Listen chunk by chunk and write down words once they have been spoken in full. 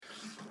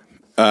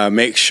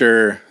Make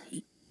sure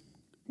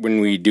when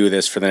we do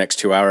this for the next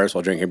 2 hours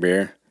while drinking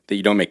beer that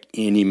you don't make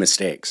any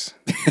mistakes.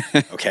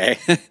 Okay?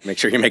 Make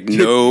sure you make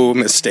no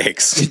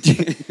mistakes.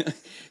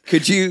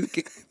 Could you?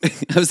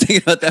 I was thinking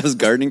about that. I was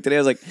gardening today. I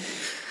was like,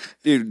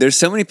 dude, there's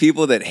so many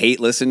people that hate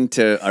listen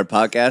to our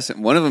podcast.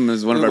 And one of them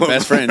is one of our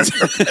best friends.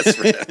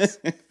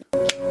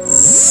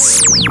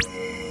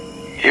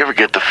 You ever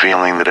get the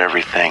feeling that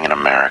everything in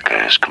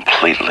America is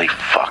completely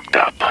fucked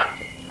up?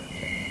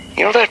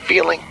 You know that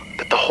feeling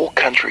that the whole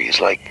country is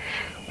like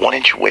 1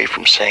 inch away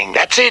from saying,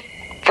 that's it,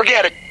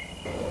 forget it.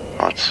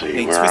 Let's see.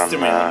 Hey, twist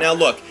around. Now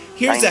look,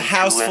 here's a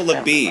house full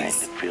of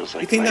bees. You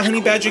think the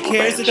honey badger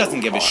cares? It doesn't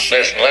give a shit.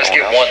 Listen, let's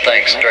get one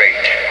thing straight.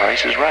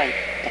 Price is right.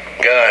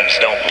 Guns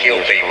don't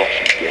kill people.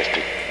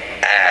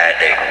 I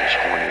do.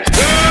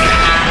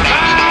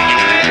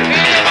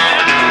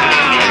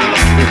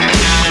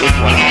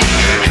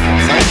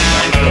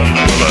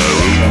 I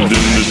rode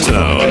into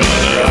town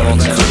on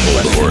a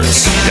crippled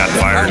horse. Got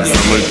fired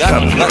from a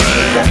cattle drive.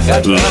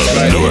 Up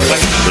north,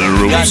 the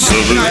ropes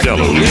of the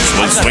gallows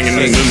went swinging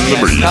in the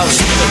breeze.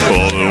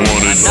 All the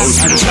wanted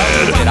posters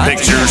had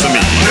pictures of me.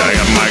 I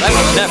got my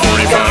club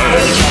 45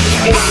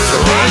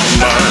 right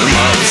by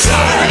my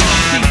side.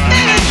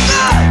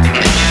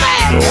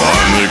 Oh,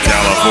 I'm the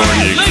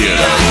California kid.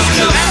 I was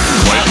just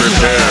quite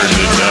prepared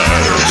to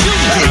die.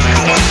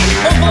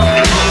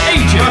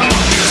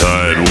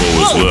 Tied what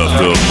was left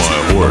of my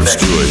horse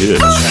to a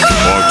hitch.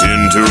 Walked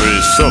into a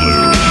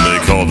saloon they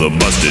called the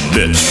Busted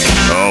Bitch.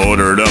 I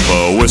ordered up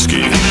a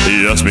whiskey.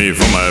 He asked me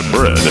for my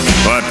bread.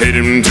 I paid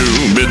him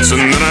 2 bits and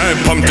then I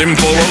pumped him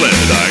full of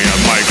lead. I got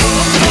my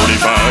Colt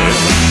 45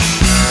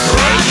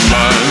 right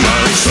by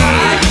my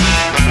side.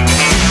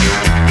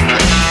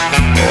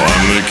 Oh,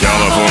 I'm the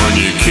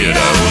California kid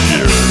out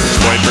here,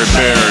 quite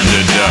prepared to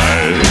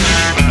die.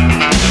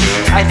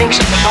 I think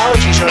some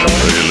apologies are over.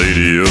 Hey,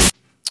 lady,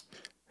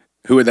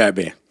 Who would that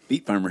be?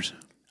 Beet farmers.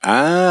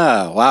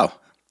 Ah, wow.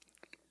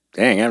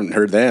 Dang, I haven't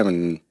heard them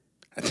in,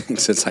 I think,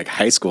 since like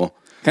high school.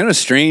 Kind of a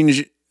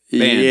strange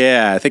band.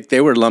 Yeah, I think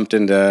they were lumped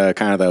into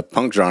kind of the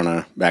punk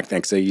genre back then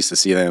because I used to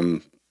see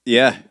them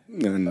Yeah.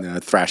 in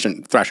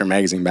Thrasher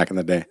magazine back in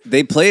the day.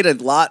 They played a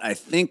lot, I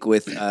think,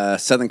 with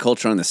Southern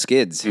Culture on the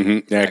Skids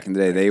back in the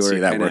day. They were see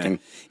that kinda, working.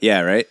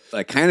 Yeah, right?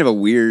 Like kind of a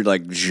weird,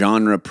 like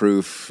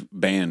genre-proof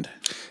band.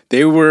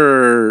 They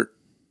were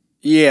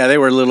a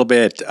little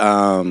bit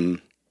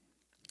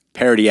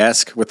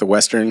parody-esque with the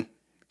Western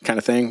kind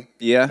of thing.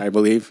 Yeah. I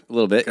believe. A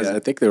little bit, Because yeah. I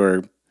think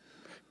they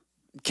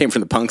came from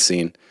the punk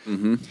scene.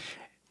 Mm-hmm.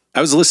 I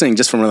was listening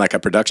just from like a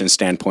production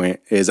standpoint.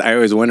 I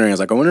was wondering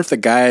if the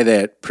guy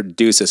that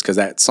produces, because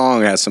that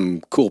song has some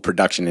cool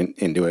production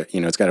into it.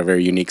 You know, it's got a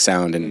very unique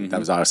sound, and that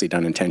was obviously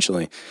done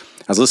intentionally.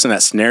 I was listening to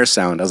that snare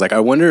sound. I was like, I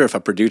wonder if a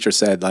producer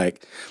said,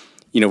 like,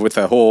 you know, with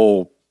the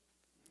whole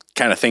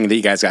kind of thing that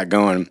you guys got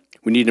going,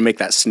 we need to make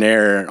that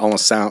snare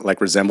almost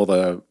resemble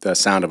the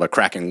sound of a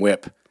cracking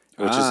whip,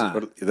 which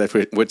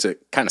is what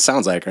it kind of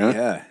sounds like,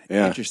 huh?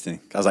 Yeah.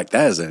 Interesting. I was like,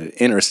 that is an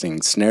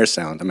interesting snare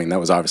sound. I mean, that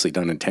was obviously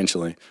done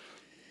intentionally.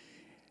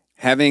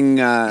 Having,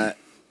 I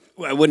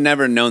would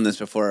never have known this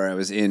before. I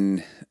was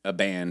in a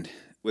band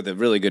with a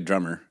really good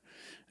drummer.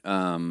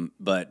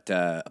 But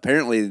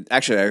apparently,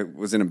 actually, I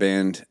was in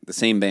the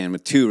same band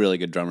with 2 really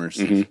good drummers.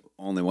 Mm-hmm.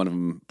 Only one of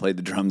them played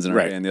the drums in our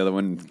band. The other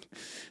one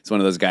is one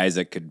of those guys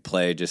that could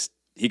play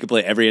he could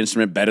play every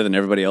instrument better than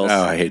everybody else.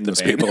 Oh, I hate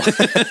those people.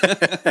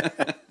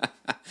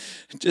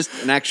 Just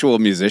an actual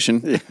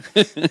musician. Here,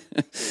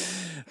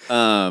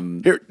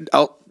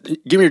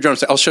 give me your drum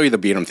set. I'll show you the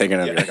beat I'm thinking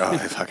of. You're like, oh, you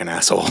fucking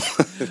asshole.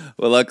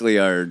 Well, luckily,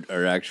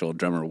 our actual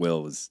drummer,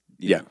 Will, was,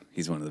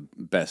 he's one of the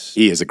best.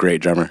 He is a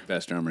great drummer.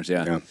 Best drummers,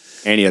 yeah.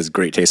 And he has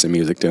great taste in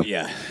music, too.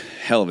 Yeah,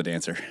 hell of a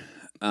dancer.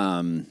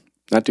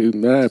 Not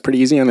too, pretty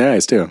easy on the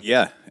eyes, too.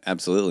 Yeah,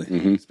 absolutely.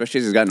 Mm-hmm. Especially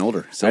as he's gotten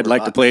older. I'd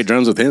like to play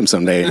drums with him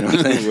someday. You know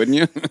what I'm saying? Wouldn't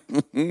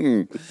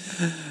you?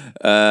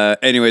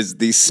 Anyways,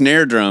 the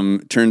snare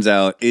drum, turns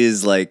out,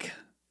 is like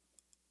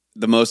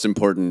the most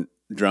important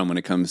drum when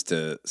it comes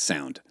to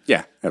sound.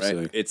 Yeah,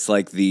 absolutely. Right? It's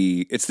like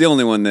it's the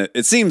only one that,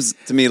 it seems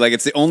to me like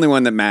it's the only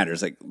one that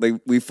matters. Like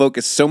we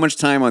focus so much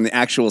time on the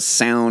actual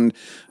sound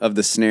of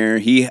the snare.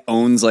 He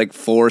owns like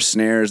 4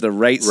 snares. The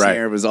right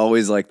snare was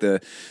always like the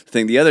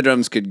thing. The other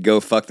drums could go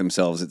fuck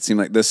themselves. It seemed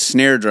like the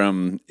snare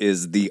drum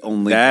is the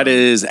only That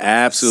is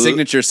absolutely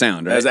signature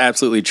sound, right? That's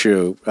absolutely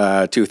true.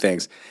 2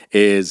 things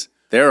is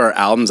there are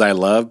albums I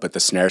love, but the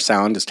snare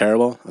sound is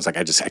terrible. I was like,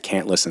 I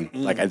can't listen.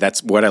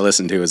 That's what I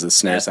listen to is the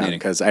snare sound,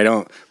 because I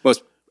don't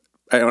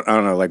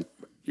know, like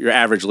your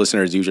average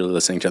listener is usually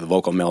listening to the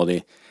vocal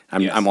melody.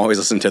 I'm always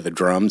listening to the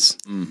drums.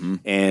 Mm-hmm.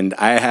 And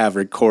I have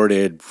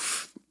recorded,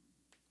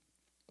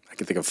 I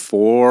can think of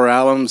 4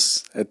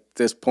 albums at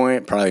this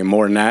point, probably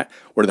more than that,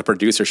 where the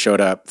producer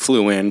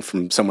flew in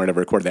from somewhere to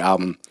record the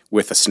album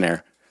with a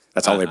snare.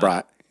 That's all they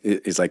brought.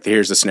 It's like,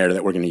 here's the snare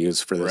that we're going to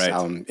use for this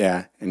album.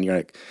 Yeah. And you're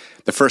like,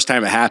 the first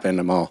time it happened,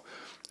 I'm all,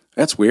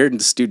 that's weird.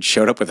 This dude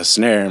showed up with a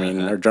snare. I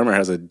mean, our drummer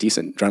has a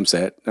decent drum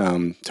set.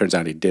 Turns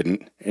out he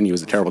didn't, and he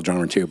was a terrible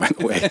drummer too, by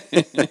the way.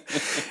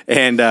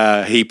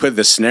 And he put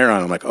the snare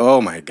on. I'm like,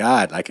 oh my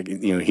god! Like,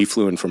 he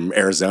flew in from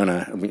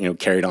Arizona.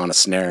 Carried on a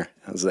snare.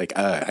 I was like,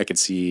 I could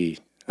see.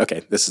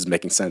 Okay, this is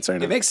making sense right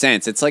now. It makes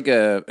sense. It's like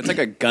a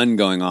gun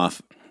going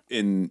off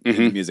in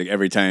music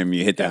every time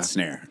you hit that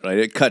snare. Right,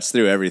 it cuts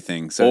through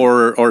everything. So.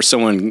 Or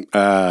someone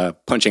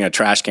punching a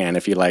trash can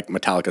if you like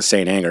Metallica's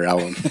Saint Anger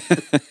album.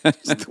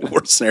 It's the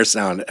worst snare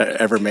sound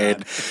ever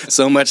made.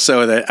 So much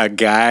so that a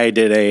guy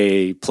did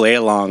a play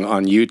along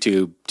on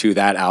YouTube to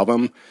that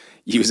album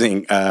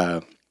using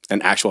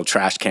an actual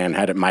trash can,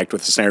 had it mic'd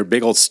with a snare,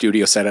 big old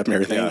studio setup and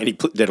everything, and he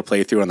did a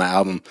playthrough on the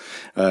album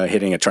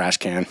hitting a trash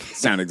can.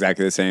 Sound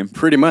exactly the same.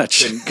 Pretty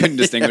much. Couldn't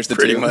distinguish the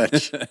pretty two.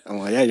 Much. I'm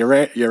like, yeah, you're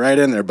right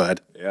in there,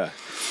 bud. Yeah.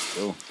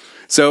 Cool.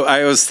 So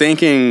I was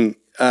thinking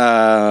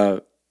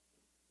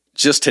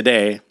just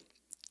today,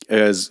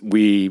 as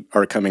we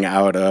are coming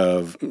out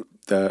of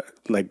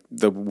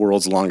the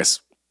world's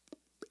longest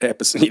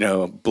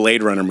episode,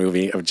 Blade Runner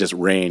movie of just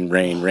rain,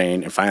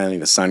 and finally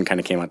the sun kind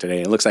of came out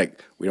today. It looks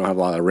like we don't have a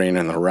lot of rain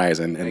on the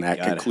horizon, and that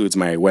concludes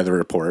my weather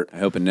report. I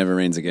hope it never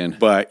rains again.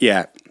 But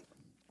yeah,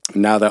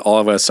 now that all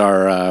of us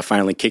are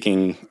finally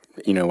kicking,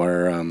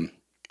 our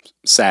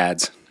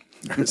SADS,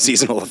 our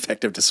seasonal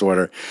affective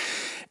disorder,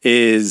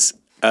 is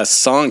a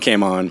song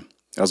came on.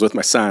 I was with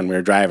my son. We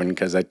were driving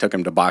because I took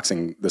him to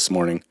boxing this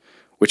morning,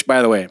 which,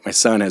 by the way, my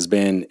son has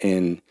been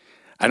in.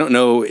 I don't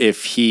know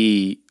if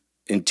he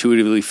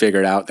intuitively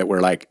figured out that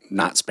we're like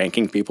not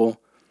spanking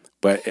people,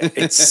 but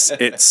it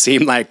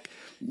seemed like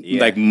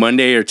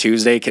Monday or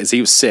Tuesday, because he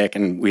was sick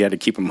and we had to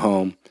keep him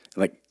home.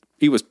 Like,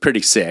 he was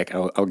pretty sick.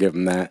 I'll give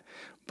him that.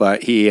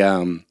 But he,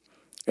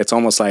 it's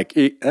almost like,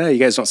 you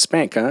guys don't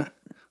spank, huh?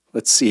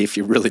 Let's see if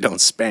you really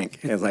don't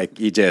spank. And like,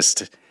 he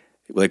just,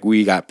 like,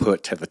 we got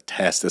put to the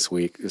test this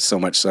week. So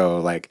much so,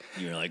 like,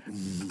 you were like,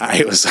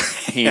 I was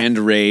hand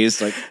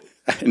raised, like,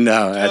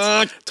 no,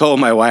 I told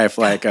my wife,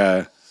 like,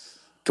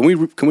 Can we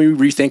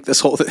rethink this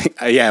whole thing?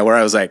 Where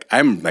I was like,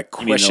 I'm like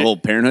questioning the whole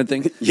parenthood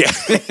thing. Yeah,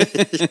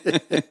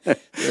 the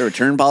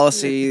return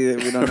policy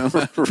that we don't know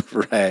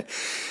about. Right.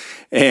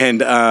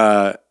 And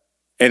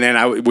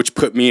then which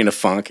put me in a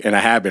funk, and I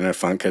have been in a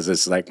funk because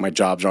it's like my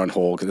jobs are on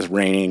hold because it's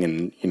raining,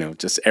 and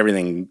just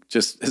everything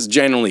just has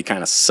generally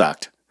kind of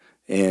sucked.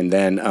 And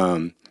then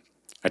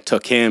I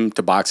took him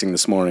to boxing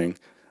this morning.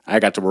 I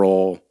got to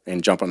roll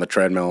and jump on the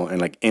treadmill, and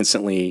like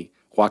instantly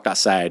walked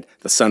outside.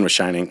 The sun was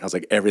shining. I was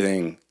like,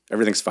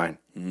 everything's fine.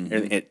 Mm-hmm.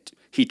 And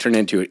he turned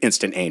into an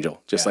instant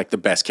angel, just like the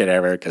best kid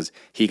ever, because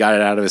he got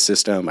it out of his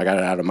system. I got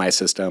it out of my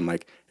system.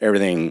 Like,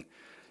 everything,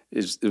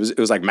 it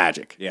was like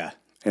magic. Yeah.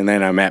 And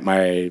then I met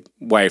my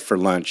wife for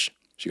lunch.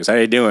 She goes, how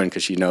you doing?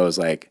 Because she knows,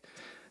 like,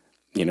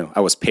 I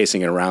was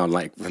pacing it around,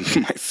 like, with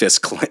my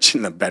fist clenched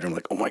in the bedroom,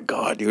 like, oh my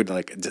God, dude,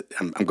 like,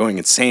 I'm going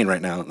insane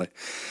right now. Like,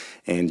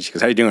 and she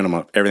goes, how you doing? I'm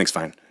like, everything's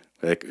fine.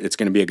 Like, it's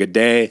going to be a good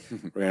day.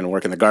 We're going to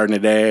work in the garden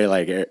today.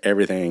 Like,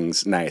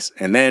 everything's nice.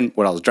 And then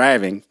when I was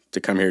driving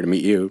to come here to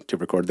meet you to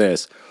record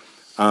this,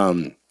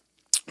 my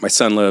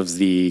son loves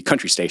the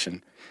country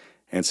station.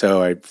 And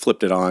so I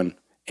flipped it on,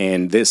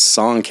 and this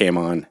song came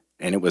on,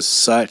 and it was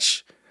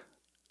such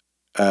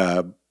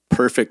a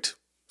perfect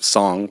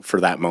song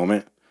for that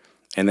moment.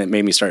 And that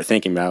made me start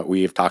thinking about,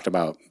 we've talked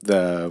about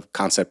the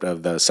concept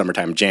of the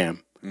summertime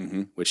jam,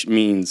 which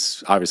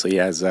means, obviously,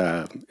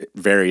 it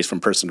varies from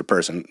person to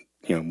person,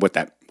 what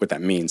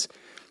that means.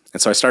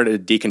 And so I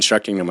started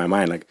deconstructing in my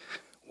mind, like,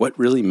 what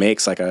really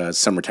makes like a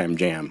summertime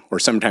jam, or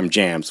summertime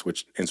jams,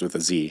 which ends with a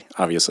Z,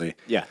 obviously.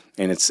 Yeah.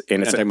 And it's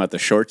talking about the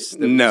shorts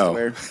that no,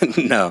 we used to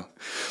wear? No.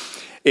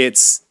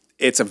 It's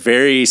a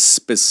very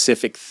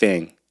specific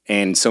thing,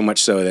 and so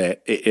much so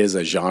that it is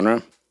a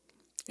genre.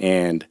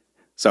 And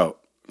so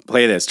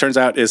play this. Turns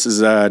out this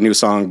is a new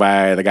song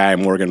by the guy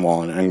Morgan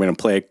Wallen. I'm going to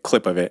play a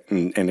clip of it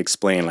and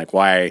explain like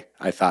why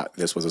I thought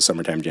this was a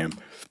summertime jam.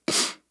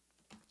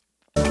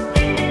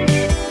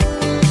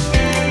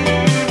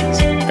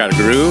 Got a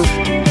groove.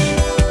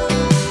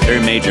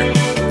 Very major.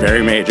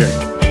 Very major.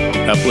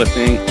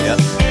 Uplifting. Yep.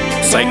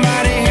 Psych.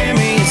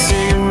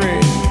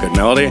 Good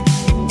melody.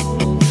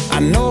 I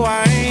know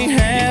I ain't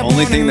had the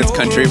only thing that's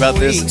country about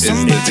this is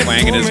the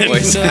twang in his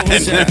voice.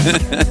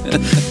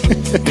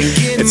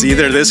 It's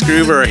either this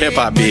groove or a hip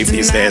hop beat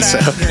these days. So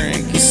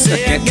I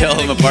can't tell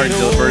them apart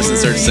until the person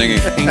starts singing.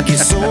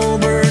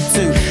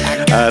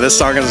 This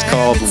song is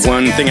called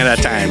One Thing at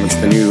a Time. It's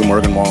the new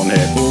Morgan Wallen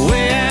hit.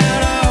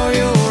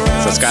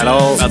 So it's got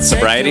all about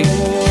sobriety.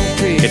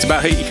 It's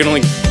about how you can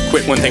only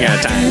quit one thing at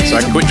a time. So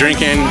I can quit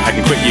drinking, I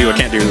can quit you, I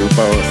can't do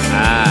both.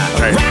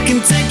 Right.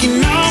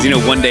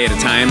 'Cause, one day at a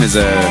time is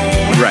a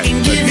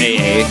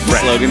AA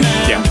slogan.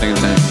 Yeah. One thing at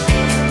a time.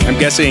 I'm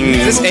guessing.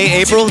 Is this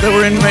April that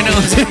we're in right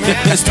now?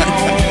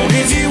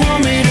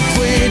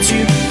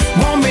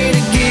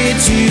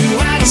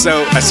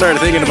 So I started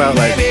thinking about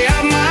like,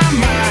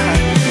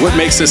 what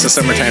makes this a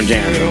summertime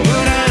jam?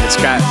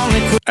 it's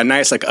got a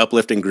nice like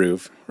uplifting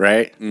groove,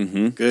 right?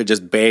 Mm-hmm. Good,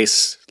 just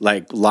bass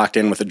like locked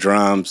in with the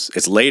drums.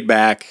 It's laid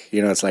back,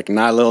 you know. It's like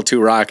not a little too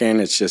rocking.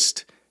 It's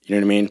just, you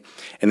know what I mean.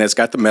 And then it's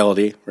got the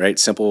melody, right?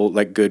 Simple,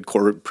 like good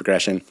chord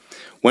progression.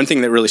 One thing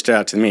that really stood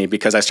out to me,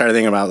 because I started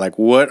thinking about like,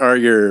 what are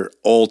your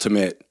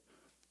ultimate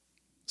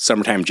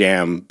summertime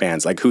jam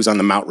bands? Like, who's on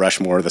the Mount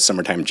Rushmore of the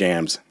summertime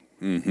jams?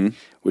 Mm-hmm.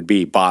 Would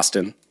be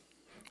Boston.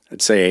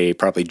 I'd say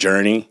probably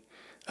Journey.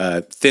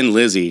 Thin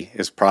Lizzy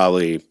is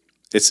probably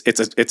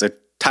it's a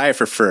tie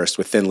for first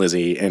with Thin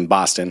Lizzy and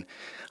Boston.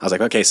 I was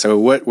like, okay, so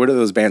what do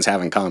those bands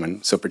have in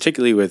common? So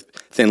particularly with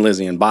Thin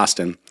Lizzy and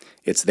Boston,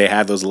 they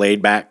have those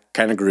laid back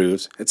kind of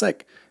grooves. It's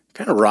like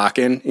kind of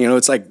rocking, you know,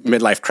 it's like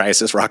midlife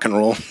crisis rock and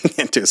roll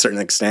to a certain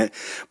extent.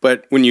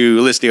 But when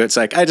you listen to it, it's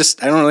like I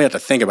don't really have to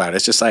think about it.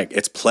 It's just like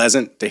it's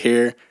pleasant to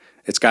hear.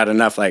 It's got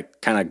enough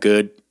like kind of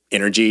good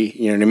energy,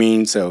 you know what I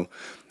mean? So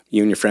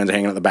you and your friends are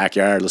hanging out in the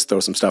backyard, let's throw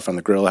some stuff on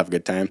the grill, have a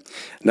good time.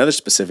 Another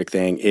specific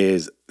thing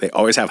is they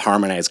always have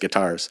harmonized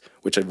guitars,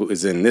 which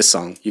is in this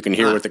song. You can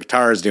hear what the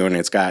guitar is doing.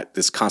 It's got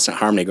this constant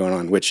harmony going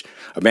on, which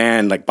a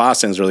band like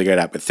Boston's really good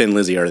at, but Thin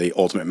Lizzy are the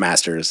ultimate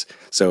masters.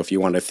 So if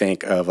you want to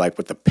think of like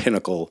what the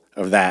pinnacle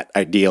of that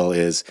ideal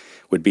is,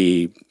 would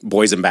be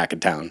Boys and Back in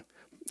Town.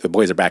 The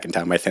Boys Are Back in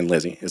Town by Thin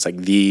Lizzy. It's like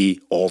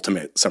the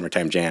ultimate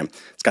summertime jam.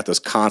 It's got those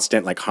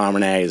constant like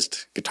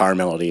harmonized guitar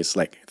melodies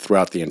like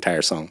throughout the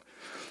entire song.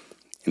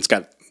 It's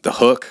got the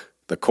hook,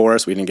 the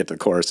chorus. We didn't get to the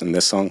chorus in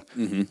this song.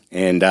 Mm-hmm.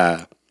 And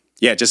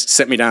it just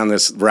sent me down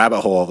this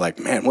rabbit hole of like,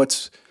 man,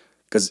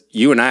 because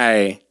you and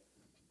I,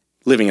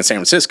 living in San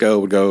Francisco,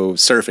 would go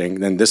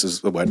surfing. Then this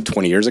is,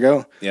 20 years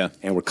ago? Yeah.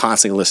 And we're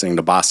constantly listening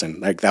to Boston.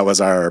 Like that was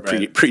our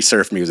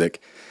pre-surf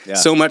music. Yeah.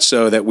 So much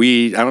so that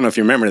I don't know if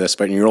you remember this,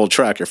 but in your old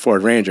truck, your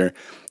Ford Ranger,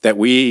 that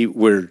we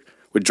would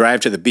drive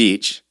to the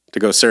beach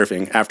to go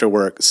surfing after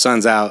work,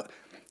 sun's out,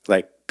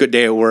 like, good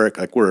day at work,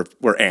 like we're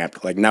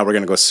amped. Like now we're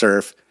gonna go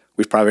surf.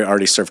 We've probably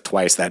already surfed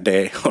twice that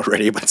day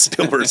already, but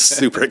still we're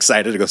super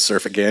excited to go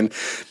surf again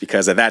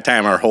because at that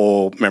time our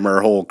whole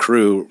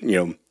crew, you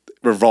know,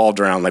 revolved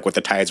around like what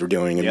the tides were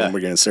doing and when we're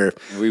gonna surf.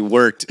 We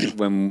worked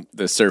when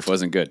the surf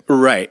wasn't good.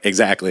 Right,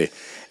 exactly.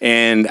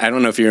 And I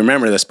don't know if you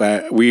remember this,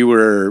 but we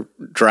were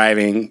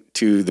driving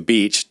to the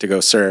beach to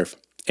go surf,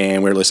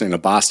 and we were listening to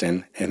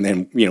Boston, and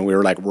then we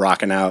were like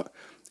rocking out.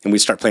 And we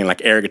start playing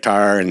like air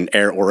guitar and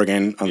air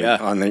organ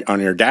on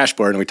your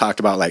dashboard, and we talked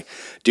about like,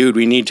 dude,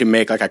 we need to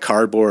make like a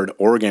cardboard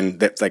organ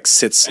that like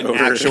sits over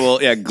actual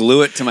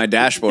glue it to my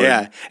dashboard.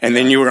 Yeah, and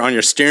then you were on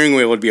your steering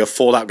wheel would be a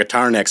fold out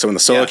guitar neck, so when the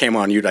solo came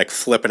on, you'd like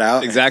flip it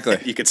out. Exactly.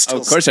 You could still.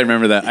 Of course, I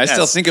remember that. Yes. I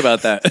still think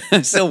about that.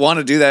 I still want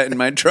to do that in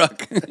my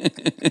truck.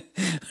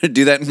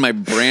 Do that in my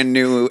brand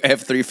new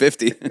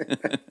F-350.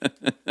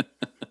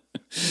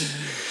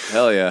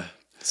 Hell yeah.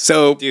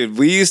 So, dude,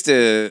 we used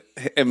to,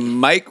 and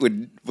Mike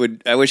would.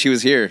 I wish he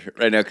was here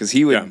right now because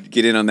he would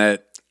get in on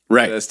that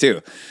with us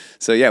too.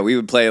 So yeah, we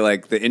would play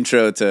like the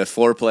intro to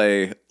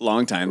Foreplay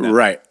Long Time,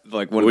 like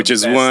which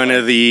is one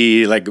of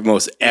the like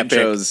most epic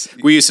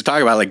intros. We used to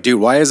talk about like, dude,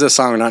 why is this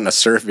song not in a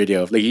surf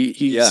video? Like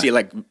you see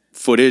like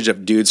footage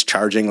of dudes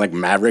charging like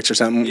Mavericks or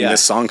something, and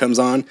this song comes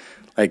on,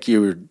 like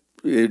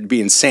it'd be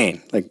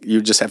insane. Like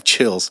you just have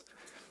chills.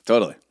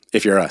 Totally.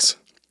 If you're us.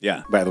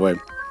 Yeah. By the way.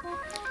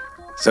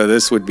 So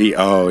this would be,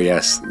 oh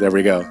yes, there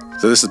we go.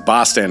 So this is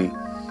Boston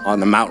on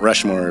the Mount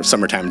Rushmore of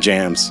summertime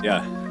jams.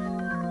 Yeah.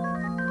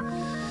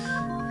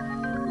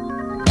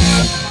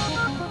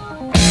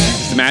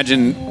 Just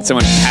imagine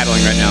someone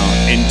paddling right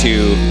now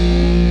into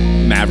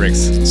Mavericks.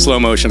 Slow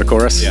motion, of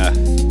course. Yeah.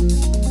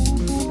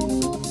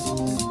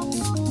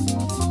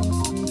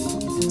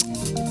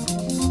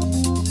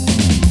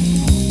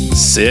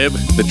 Sib,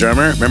 the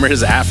drummer, remember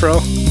his afro?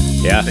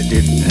 Yeah. That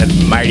dude had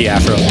a mighty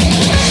afro.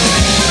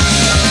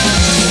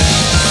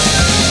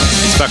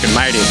 Fucking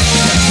mighty.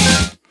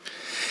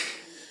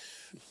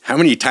 How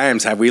many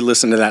times have we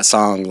listened to that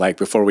song like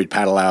before we'd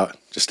paddle out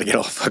just to get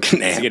all fucking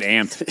amped? To get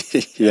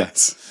amped.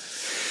 Yes.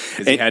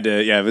 He had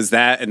to, it was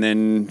that, and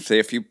then say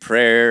a few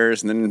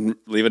prayers, and then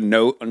leave a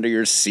note under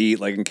your seat,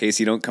 like in case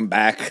you don't come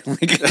back.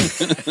 Like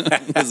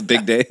those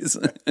big days.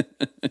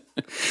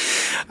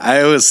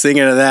 I was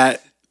thinking of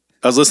that.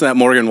 I was listening to that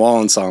Morgan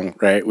Wallen song,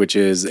 right, which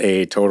is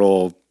a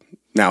total.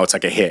 Now it's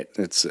like a hit.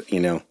 It's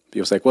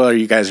People's like, well,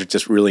 you guys are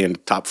just really into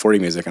top 40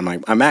 music. I'm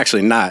like, I'm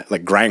actually not.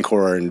 Like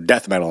grindcore and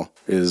death metal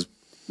is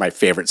my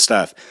favorite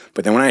stuff.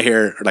 But then when I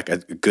hear like a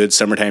good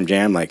summertime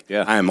jam, like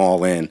I'm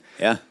all in.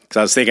 Yeah. Because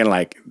I was thinking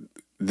like,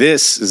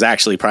 this is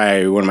actually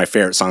probably one of my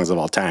favorite songs of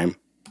all time.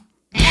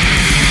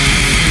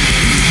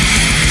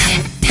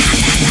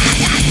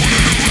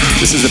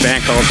 This is a band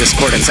called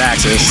Discordance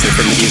Axis. They're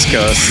from the East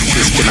Coast.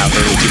 This came out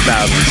early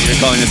 2000s. You're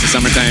calling this a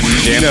summertime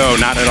jam? No,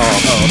 not at all.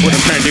 Oh, what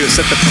I'm trying to do is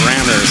set the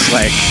parameters.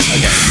 Like,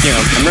 okay,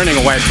 I'm running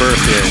a wide berth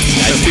here.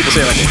 So people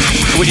say, like,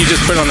 would you just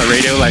put it on the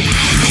radio, like,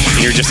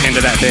 and you're just into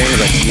that thing?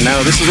 Like,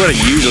 no, this is what I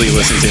usually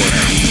listen to.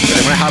 But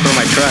then when I hop in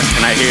my truck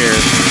and I hear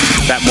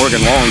that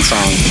Morgan Wallen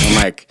song, I'm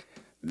like,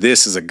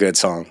 this is a good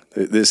song.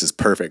 This is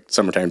perfect.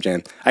 Summertime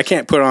jam. I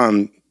can't put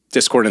on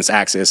discordance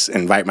axis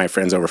and invite my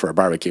friends over for a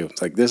barbecue.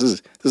 It's like, this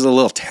is a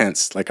little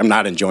tense. Like, I'm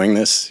not enjoying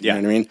this. You know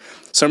what I mean?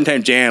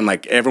 Summertime Jam,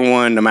 like,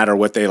 everyone, no matter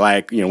what they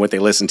like, you know, what they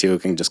listen to,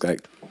 can just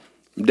like,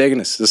 I'm digging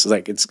this. This is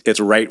like, it's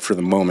right for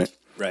the moment.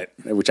 Right.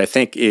 Which I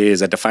think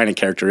is a defining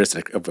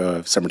characteristic of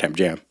a Summertime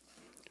Jam.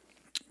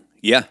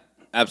 Yeah,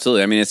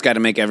 absolutely. I mean, it's got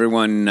to make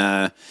everyone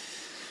at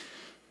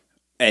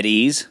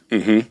ease,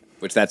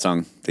 which that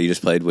song that you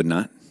just played would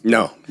not.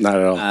 No, not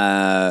at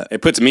all.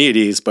 It puts me at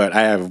ease, but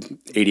I have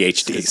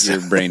ADHD. So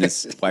your brain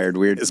is wired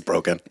weird. It's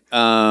broken.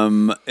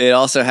 It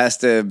also has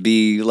to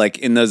be like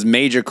in those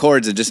major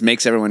chords, it just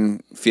makes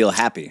everyone feel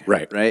happy.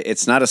 Right. Right?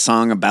 It's not a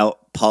song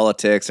about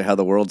politics or how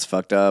the world's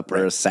fucked up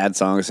or a sad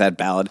song, a sad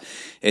ballad.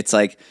 It's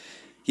like,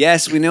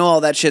 yes, we know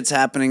all that shit's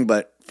happening,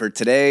 but for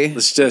today,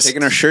 let's just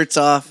taking our shirts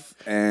off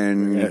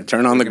and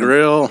turn on the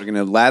grill. We're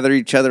gonna lather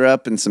each other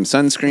up in some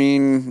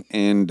sunscreen,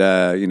 and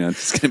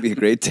it's gonna be a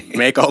great day.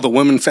 Make all the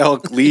women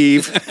folk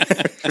leave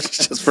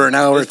just for an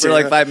hour or two, for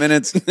like 5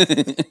 minutes.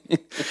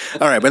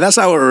 All right, but that's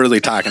not what we're really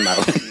talking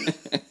about.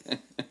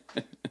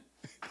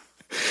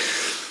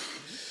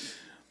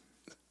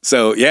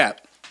 So yeah,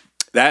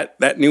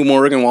 that new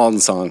Morgan Wallen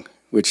song,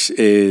 which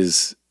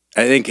is,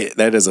 I think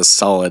that is a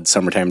solid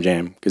Summertime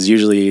Jam, because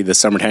usually the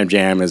Summertime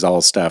Jam is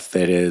all stuff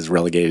that is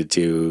relegated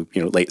to,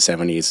 late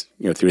 70s,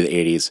 through the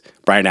 80s.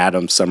 Bryan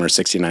Adams, Summer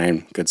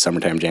 69, good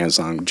Summertime Jam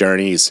song.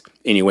 Journey's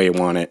Any Way You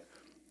Want It,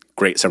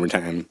 great summer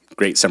jam.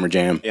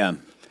 Yeah.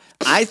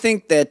 I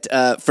think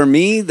that for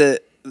me,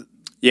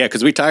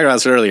 because we talked about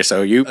this earlier,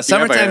 so a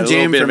Summertime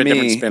Jam bit for of a me,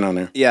 different spin on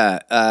there. Yeah.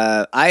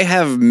 I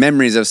have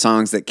memories of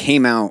songs that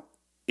came out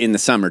in the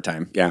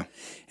summertime. Yeah.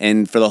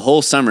 And for the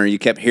whole summer, you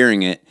kept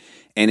hearing it.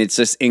 And it's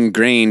just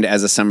ingrained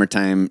as a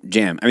summertime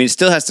jam. I mean, it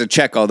still has to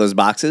check all those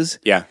boxes.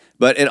 Yeah.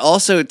 But it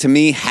also, to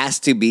me, has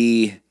to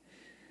be,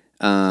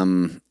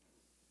 it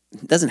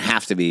doesn't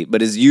have to be,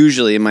 but is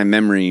usually in my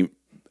memory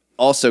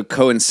also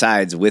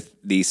coincides with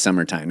the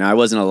summertime. Now, I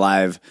wasn't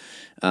alive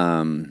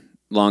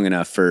long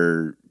enough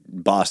for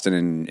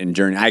Boston and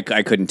Journey. I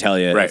couldn't tell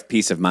you if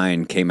Peace of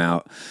Mind came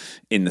out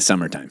in the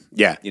summertime.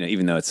 Yeah.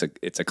 Even though it's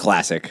a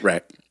classic.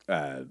 Right.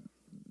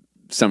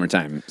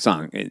 Summertime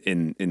song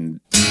in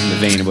the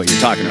vein of what you're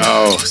talking about.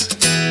 Oh,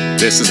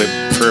 this is a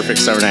perfect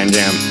summertime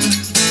jam.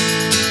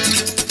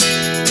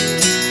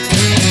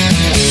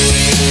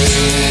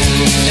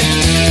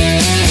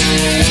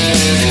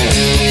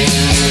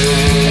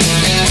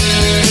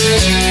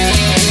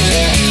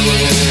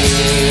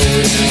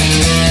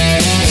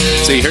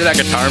 So you hear that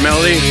guitar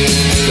melody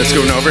that's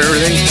going over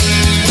everything?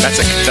 That's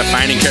a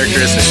defining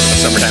characteristic of a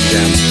summertime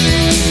jam.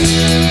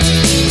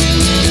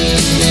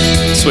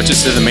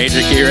 Switches to the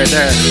major key right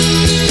there. Now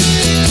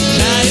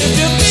if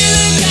you're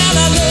feeling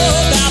kinda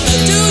low about the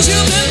dues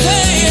you've been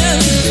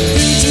paying,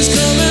 future's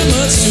coming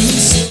much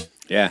too soon.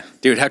 Yeah.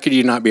 Dude, how could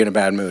you not be in a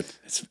bad mood?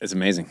 It's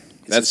amazing.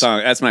 That's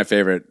my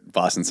favorite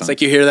Boston song. It's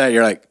like you hear that,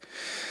 you're like,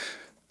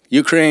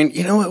 Ukraine,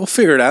 you know what, we'll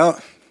figure it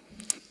out.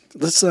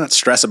 Let's not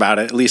stress about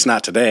it, at least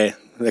not today.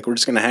 Like, we're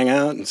just going to hang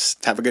out and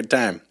just have a good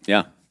time.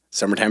 Yeah.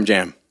 Summertime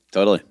jam.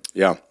 Totally.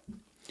 Yeah. All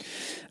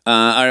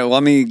right, well,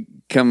 let me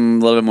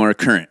come a little bit more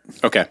current.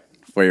 Okay.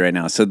 For you right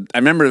now. So I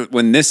remember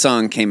when this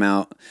song came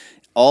out,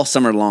 all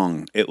summer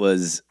long, it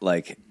was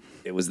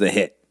the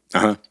hit.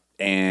 Uh-huh.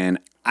 And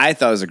I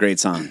thought it was a great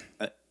song.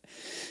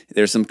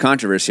 There's some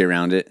controversy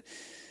around it.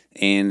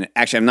 And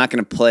actually, I'm not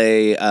going to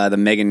play the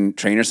Meghan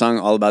Trainor song,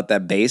 All About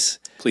That Bass.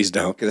 Please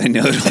don't. Because I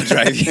know it'll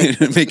drive you,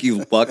 make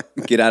you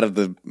get out of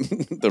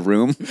the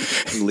room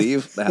and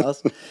leave the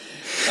house.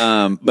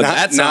 But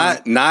that song,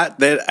 not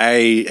that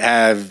I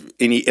have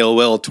any ill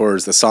will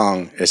towards the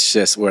song. It's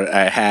just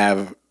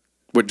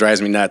what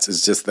drives me nuts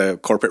is just the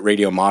corporate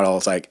radio model.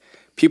 It's like,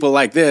 people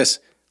like this,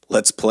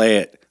 let's play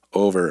it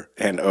over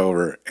and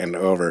over and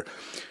over.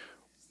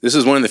 This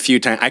is one of the few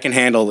times I can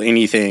handle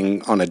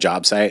anything on a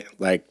job site.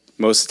 Like,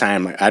 most of the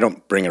time, I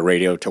don't bring a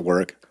radio to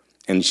work,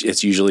 and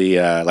it's usually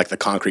like the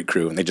Concrete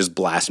Crew, and they just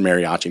blast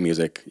mariachi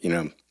music,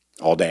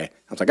 all day.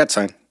 I was like, that's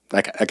fine.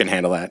 I can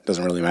handle that. It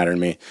doesn't really matter to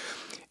me.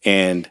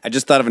 And I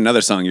just thought of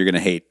another song you're going to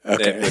hate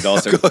that would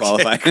also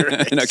qualify.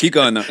 No, keep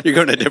going, though. You're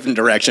going a different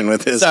direction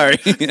with this. Sorry.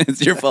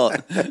 It's your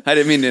fault. I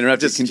didn't mean to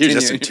interrupt. You're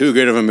just in too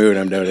good of a mood,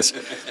 I've noticed.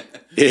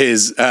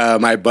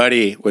 My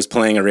buddy was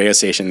playing a radio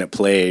station that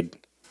played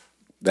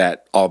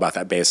that All About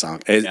That Bass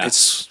song. I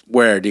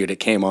swear, dude, it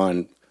came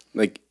on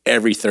like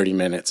every 30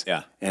 minutes.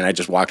 Yeah. And I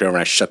just walked over and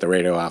I shut the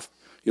radio off.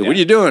 What are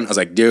you doing? I was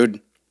like,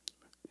 dude,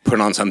 put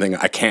on something.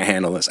 I can't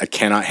handle this. I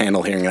cannot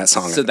handle hearing that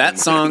song. So that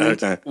song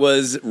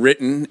was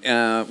written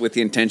with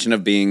the intention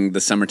of being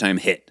the summertime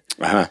hit.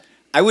 Uh-huh.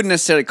 I wouldn't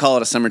necessarily call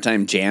it a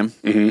summertime jam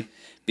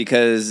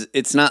because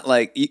it's not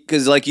like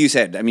you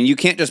said, I mean, you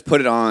can't just put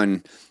it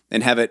on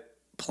and have it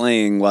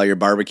playing while you're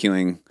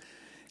barbecuing,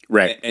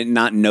 right? And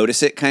not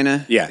notice it, kind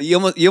of. Yeah. You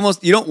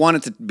don't want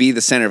it to be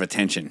the center of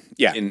attention.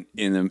 Yeah. In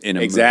a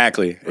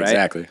exactly, movie, right?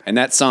 Exactly. And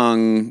that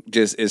song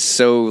just is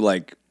so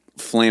like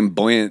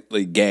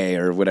flamboyantly gay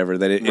or whatever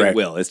that it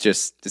will. It's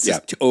just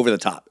too over the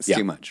top. It's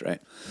too much, right?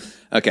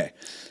 Okay.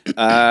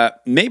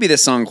 Maybe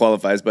this song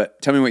qualifies,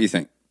 but tell me what you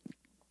think.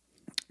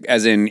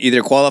 as in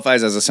either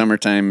qualifies as a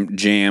summertime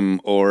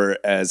jam or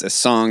as a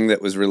song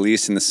that was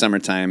released in the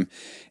summertime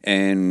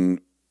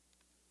and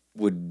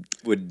would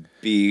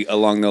be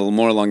along the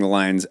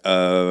lines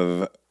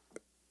of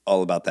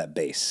All About That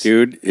Bass.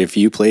 Dude, if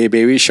you play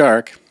Baby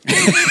Shark,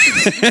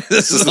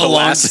 this is the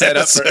last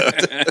setup.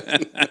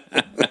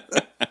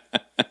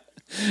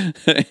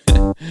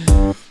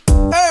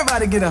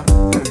 Everybody get up.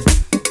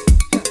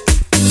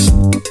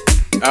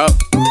 Oh.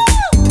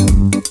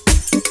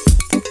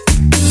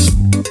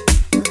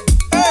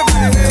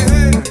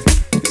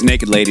 There's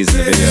naked ladies in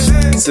the video.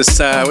 It's this,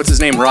 what's his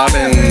name?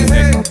 Robin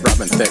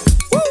Thicke.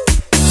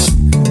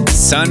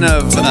 Son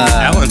of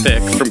Alan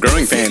Thicke from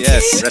Growing Pains.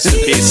 Yes. Rest in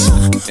peace.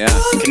 Yeah.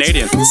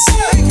 Canadian.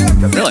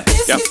 Really?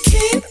 Yep.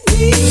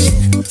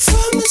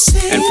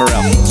 And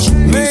Pharrell.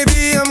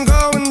 Maybe I'm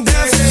going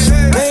deaf.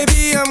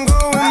 Maybe I'm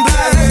going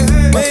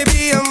blind.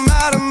 Maybe I'm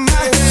out of my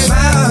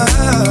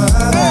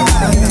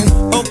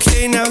mind.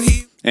 Okay, now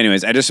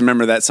Anyways, I just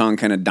remember that song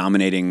kind of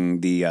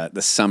dominating the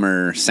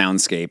summer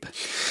soundscape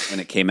when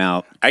it came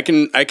out. I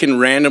can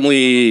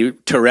randomly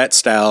Tourette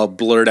style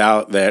blurt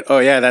out that, oh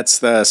yeah, that's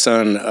the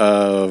son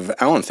of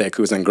Alan Thicke,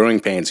 who was on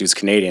Growing Pains, who's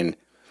Canadian.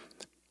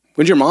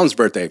 When's your mom's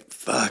birthday?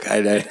 Fuck,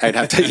 I'd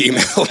have to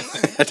email.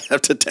 I'd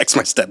have to text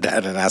my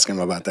stepdad and ask him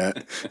about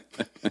that.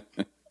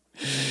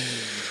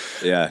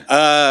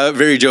 Yeah.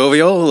 Very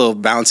jovial, a little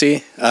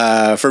bouncy.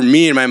 For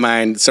me, in my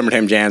mind,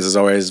 Summertime Jams is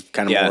always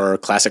kind of more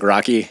classic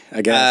rocky,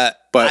 I guess.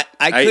 But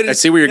I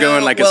see where you're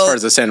going, as far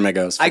as the sentiment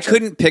goes. I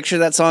couldn't picture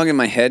that song in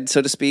my head,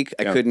 so to speak.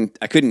 I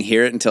couldn't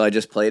hear it until I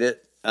just played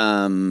it.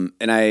 And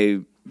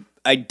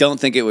I don't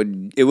think it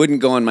wouldn't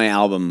go on my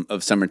album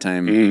of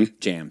Summertime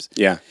Jams.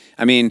 Yeah.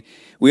 I mean,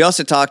 we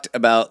also talked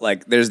about,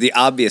 like, there's the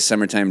obvious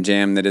Summertime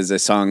Jam that is a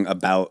song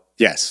about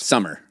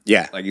summer.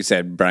 Yeah. Like you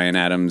said, Bryan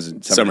Adams.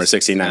 And Summer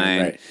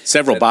 69, right.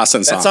 Several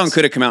Boston songs. That song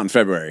could have come out in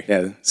February.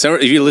 Yeah. So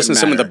if you listen to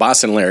some of the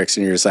Boston lyrics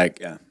and you're just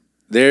like,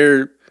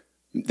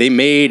 they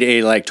made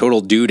a like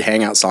total dude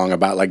hangout song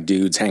about like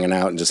dudes hanging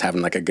out and just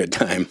having like a good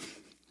time,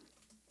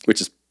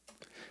 which is,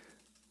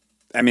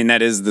 I mean,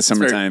 that is the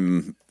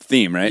summertime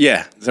theme, right?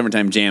 Yeah.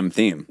 Summertime jam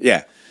theme.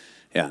 Yeah.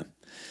 Yeah.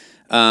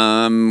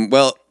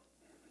 Well,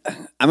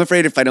 I'm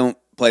afraid if I don't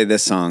play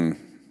this song,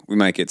 we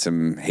might get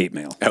some hate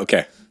mail.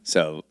 Okay.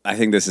 So I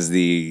think this is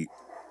the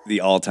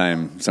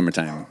all-time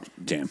summertime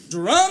jam.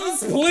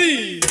 Drums,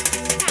 please.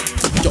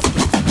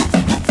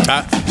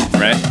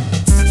 Right?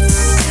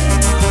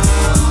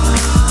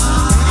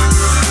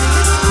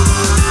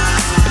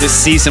 I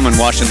just see someone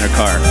washing their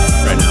car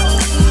right now.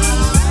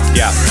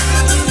 Yeah.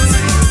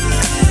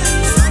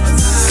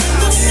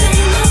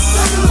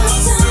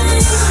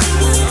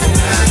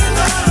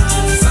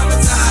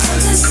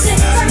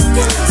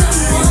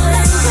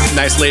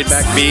 Nice laid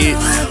back beat.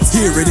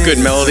 Good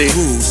melody.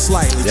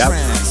 Yep.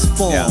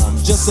 Yeah.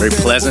 Very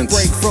pleasant.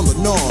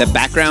 The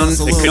background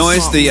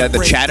noise,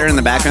 the chatter in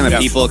the background, the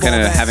people kind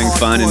of having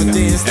fun and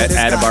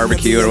at a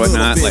barbecue or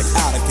whatnot. Like,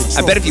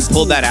 I bet if you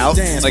pulled that out,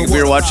 like if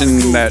we were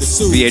watching that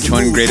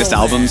VH1 Greatest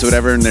Albums or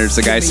whatever, and there's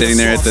a guy sitting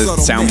there at the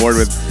soundboard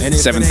with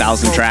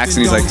 7,000 tracks,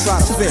 and he's like,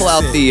 pull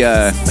out the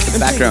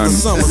background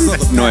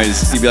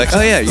noise. You'd be like,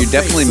 oh yeah, you're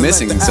definitely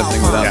missing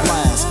something without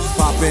that.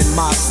 Pop in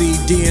my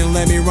CD and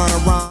let me run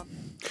around.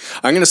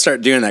 I'm gonna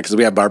start doing that because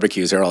we have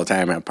barbecues here all the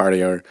time at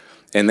party hour,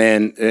 and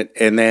then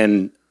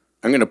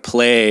I'm gonna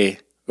play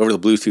over the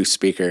Bluetooth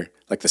speaker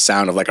like the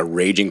sound of like a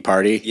raging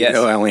party. Yes. You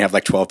know, I only have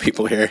like 12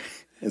 people here.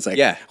 It's like,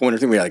 yeah. I wonder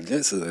if they'll be like,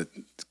 this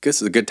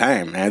is a good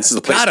time, man. This is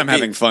a place. God, to I'm be.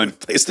 having fun.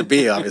 Place to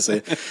be,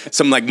 obviously.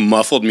 Some like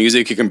muffled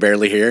music you can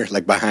barely hear,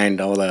 like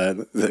behind all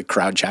the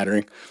crowd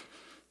chattering.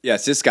 Yeah,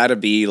 it's just got to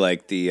be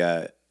like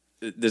the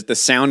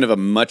sound of a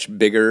much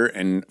bigger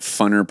and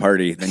funner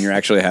party than you're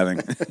actually having.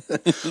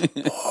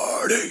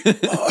 Party.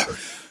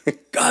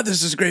 God,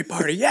 this is a great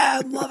party. Yeah,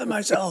 I'm loving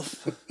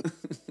myself.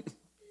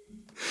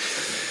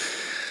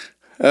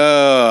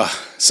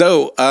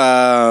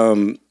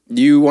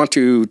 You want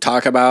to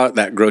talk about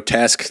that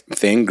grotesque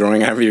thing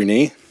growing out of your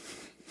knee?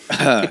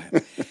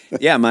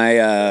 Yeah,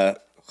 my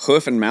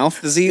hoof and mouth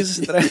disease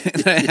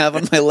that I have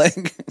on my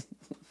leg.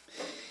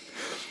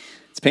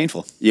 It's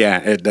painful. Yeah,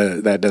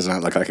 that does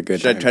not look like a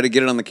good Should time. I try to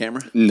get it on the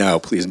camera? No,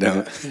 please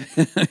don't.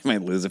 I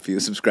might lose a few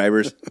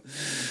subscribers.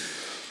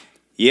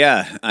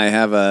 Yeah, I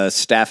have a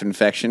staph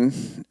infection.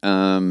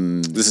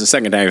 This is the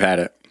second time you've had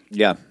it.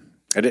 Yeah.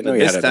 I didn't know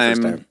you had it the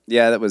first time.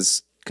 Yeah, that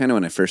was kind of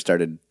when I first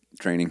started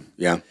training.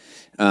 Yeah.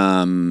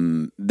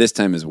 This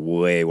time is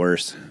way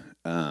worse.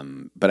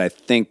 But I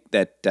think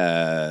that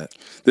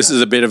this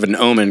is a bit of an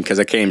omen because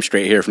I came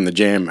straight here from the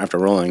gym after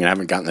rolling and I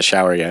haven't gotten the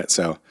shower yet.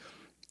 So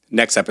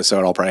next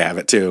episode, I'll probably have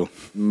it too.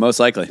 Most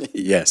likely.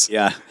 Yes.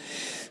 Yeah.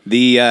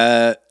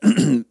 The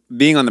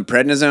being on the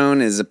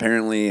prednisone is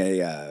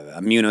apparently a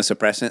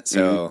immunosuppressant,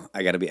 so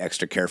I got to be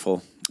extra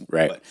careful.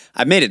 Right. But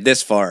I made it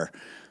this far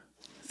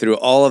through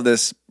all of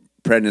this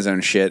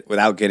prednisone shit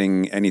without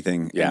getting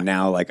anything. Yeah. And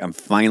now, like, I'm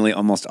finally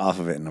almost off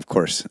of it, and of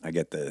course, I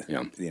get the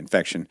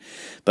infection.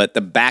 But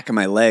the back of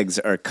my legs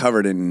are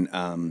covered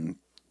in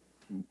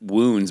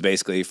wounds,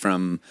 basically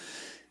from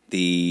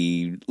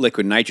the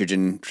liquid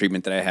nitrogen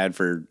treatment that I had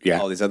for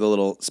all these other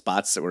little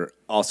spots that were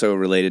also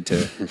related to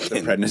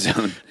the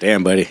prednisone.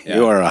 Damn, buddy,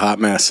 you are a hot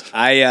mess.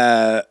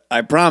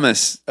 I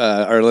promise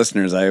our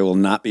listeners I will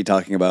not be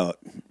talking about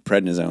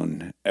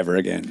prednisone ever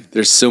again.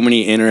 There's so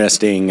many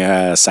interesting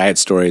side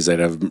stories that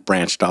have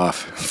branched off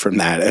from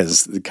that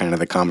as kind of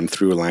the common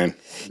through line.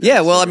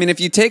 Yeah, well, I mean, if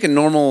you take a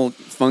normal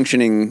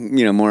functioning,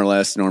 more or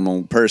less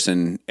normal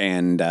person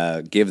and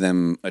give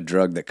them a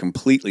drug that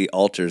completely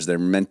alters their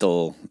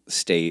mental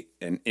state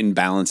and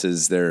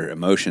imbalances their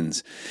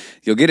emotions,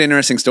 you'll get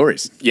interesting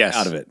stories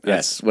out of it.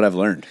 That's what I've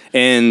learned.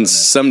 And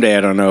someday,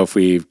 I don't know if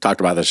we've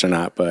talked about this or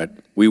not, but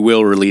we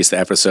will release the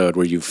episode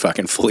where you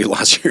fucking fully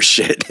lost your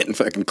shit and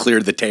fucking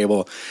cleared the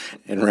table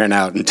and ran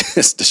out and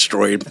just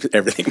destroyed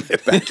everything in my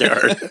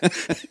backyard.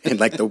 And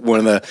like one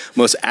of the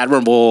most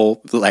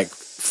admirable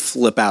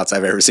flip outs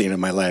I've ever seen in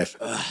my life.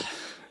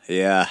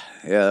 Yeah,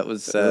 that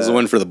was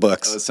one for the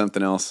books. That was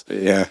something else.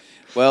 Yeah.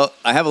 Well,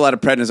 I have a lot of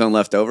prednisone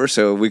left over,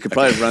 so we could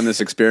probably run this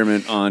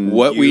experiment on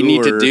what we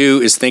need to do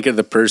is think of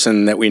the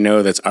person that we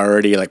know that's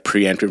already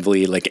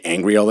preemptively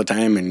angry all the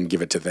time and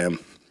give it to them.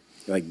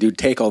 Dude,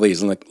 take all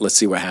these and let's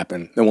see what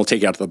happens. Then we'll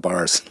take you out to the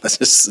bars. Let's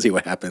just see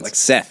what happens. Like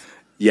Seth.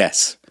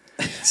 Yes.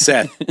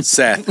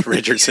 Seth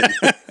Richardson.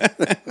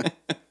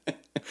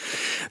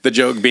 The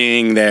joke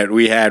being that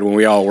we had when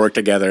we all worked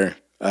together,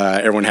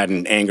 everyone had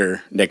an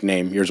anger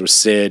nickname. Yours was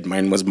Sid,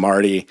 mine was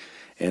Marty,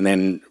 and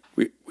then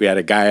we had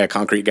a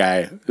concrete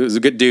guy who was a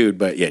good dude,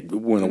 but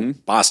one of the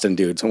Boston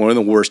dudes, one of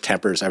the worst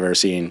tempers I've ever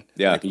seen.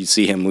 Yeah, you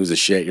see him lose his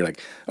shit. You're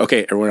like,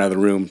 okay, everyone out of the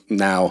room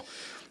now.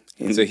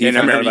 And so he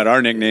found out about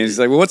our nicknames. He's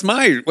like, well, what's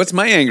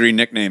my angry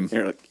nickname?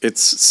 You're like,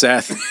 it's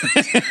Seth.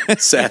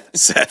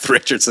 Seth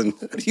Richardson.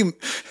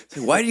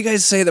 Why do you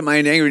guys say that my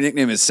angry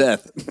nickname is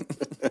Seth?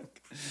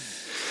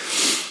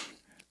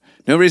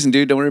 No reason,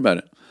 dude. Don't worry about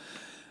it.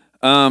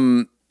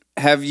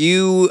 Have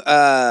you?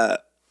 I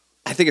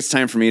think it's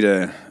time for me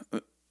to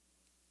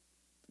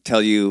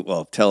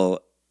tell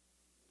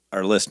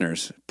our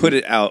listeners, put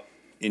it out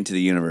into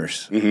the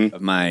universe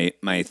of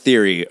my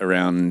theory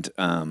around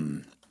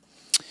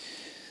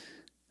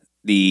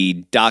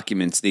the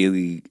documents,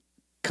 the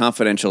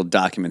confidential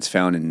documents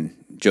found in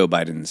Joe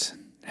Biden's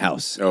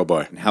house. Oh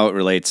boy, and how it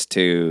relates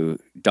to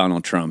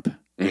Donald Trump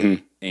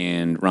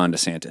and Ron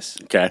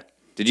DeSantis. Okay.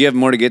 Did you have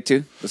more to get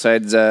to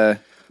besides the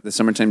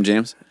summertime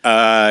jams?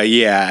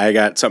 Yeah, I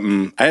got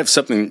something. I have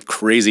something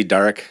crazy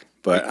dark,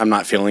 but I'm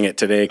not feeling it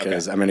today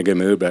because I'm in a good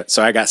mood.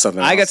 So I got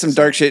something. I got some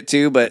dark shit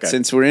too, but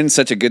since we're in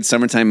such a good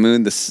summertime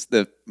mood,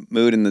 the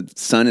mood and the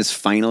sun is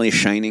finally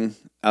shining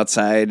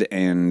outside,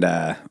 and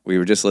we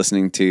were just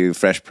listening to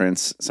Fresh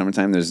Prince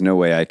 "Summertime." There's no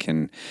way I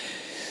can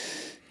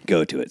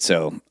go to it,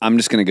 so I'm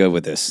just going to go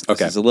with this.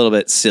 Okay, it's a little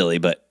bit silly,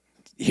 but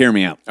hear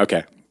me out.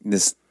 Okay,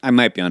 I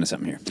might be onto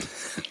something here.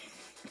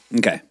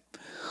 Okay.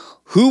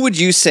 Who would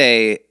you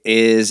say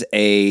is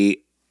a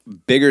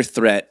bigger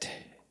threat?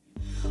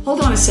 Hold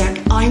on a sec.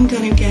 I'm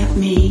going to get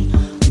me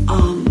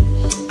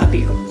a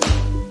beer. Oh,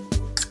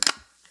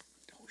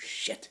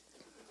 shit.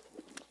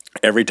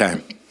 Every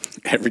time.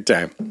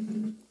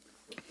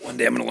 One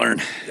day I'm going to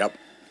learn. Yep.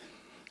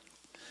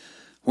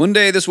 One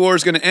day this war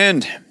is going to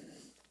end.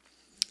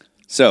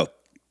 So,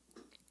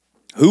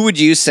 who would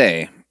you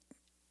say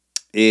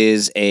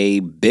is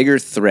a bigger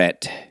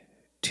threat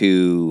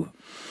to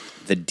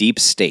the deep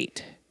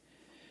state?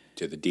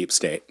 To the deep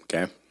state,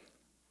 okay.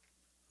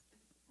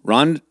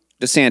 Ron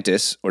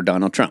DeSantis or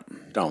Donald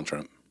Trump? Donald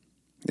Trump.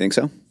 You think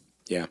so?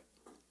 Yeah.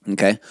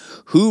 Okay.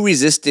 Who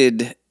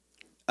resisted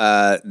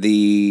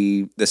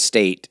the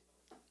state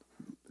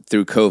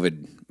through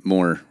COVID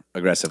more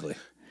aggressively?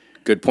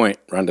 Good point.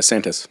 Ron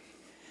DeSantis.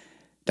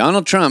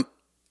 Donald Trump.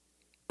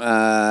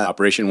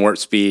 Operation Warp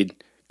Speed.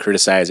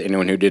 Criticized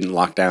anyone who didn't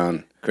lock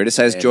down.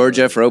 Criticized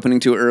Georgia for opening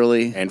too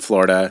early. And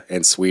Florida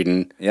and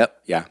Sweden.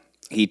 Yep. Yeah.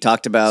 He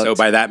talked about... So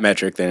by that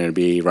metric, then it'd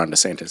be Ron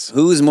DeSantis.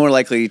 Who's more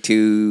likely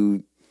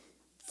to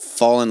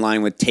fall in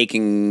line with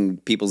taking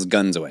people's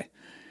guns away?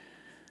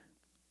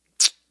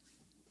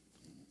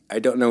 I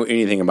don't know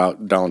anything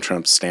about Donald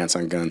Trump's stance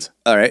on guns.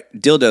 All right.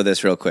 Dildo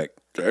this real quick.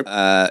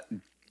 Okay.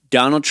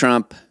 Donald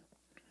Trump,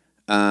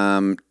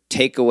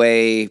 take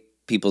away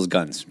people's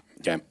guns.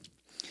 Okay.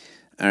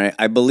 All right.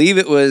 I believe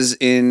it was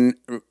in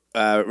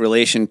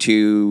relation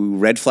to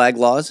red flag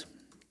laws.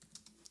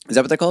 Is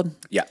that what they're called?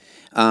 Yeah.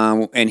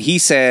 And he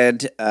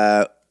said,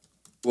 well,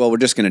 we're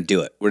just going to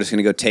do it. We're just going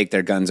to go take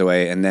their guns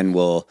away, and then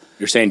we'll...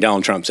 You're saying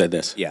Donald Trump said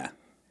this? Yeah.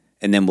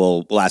 And then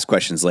we'll ask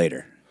questions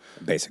later,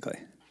 basically.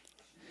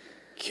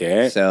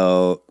 Okay.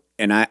 So,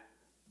 and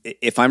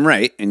if I'm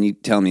right, and you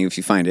tell me if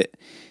you find it,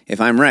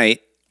 if I'm right,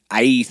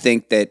 I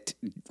think that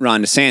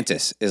Ron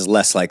DeSantis is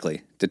less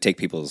likely to take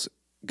people's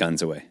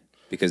guns away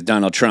because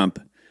Donald Trump...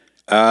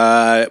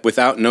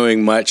 without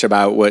knowing much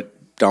about what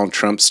Donald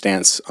Trump's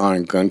stance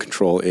on gun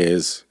control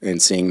is,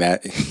 and seeing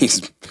that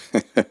he's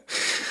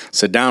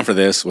sit down for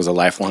this, was a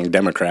lifelong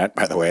Democrat,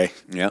 by the way.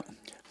 Yeah.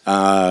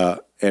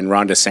 And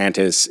Ron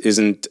DeSantis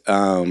isn't.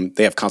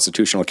 They have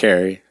constitutional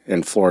carry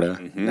in Florida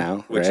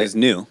now, which right? is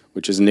new.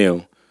 Which is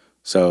new.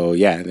 So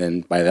yeah,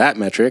 then by that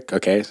metric,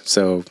 okay,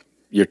 so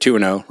you're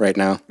 2-0 right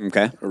now.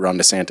 Okay. Ron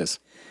DeSantis.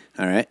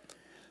 All right.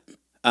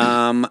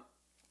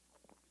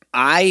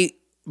 I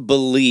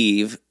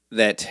believe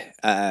that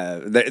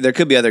there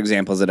could be other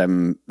examples that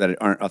aren't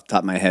off the top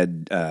of my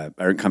head,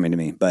 aren't coming to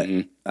me, but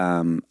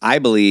I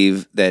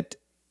believe that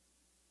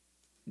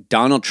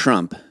Donald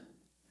Trump,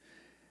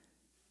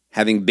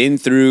 having been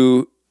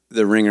through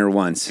the ringer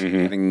once,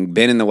 having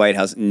been in the White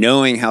House,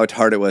 knowing how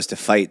hard it was to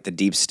fight the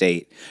deep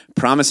state,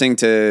 promising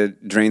to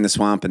drain the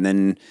swamp, and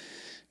then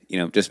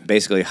just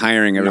basically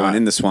hiring everyone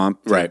in the swamp,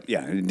 right?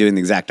 Yeah, doing the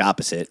exact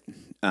opposite.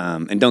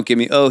 And don't give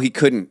me, he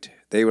couldn't.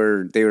 They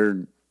were,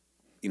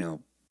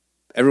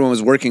 everyone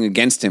was working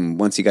against him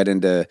once he got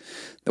into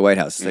the White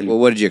House. It's like, well,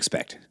 what did you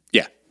expect?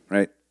 Yeah.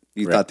 Right?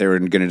 You thought they were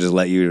going to just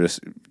let you just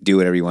do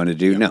whatever you wanted to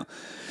do? Yep. No.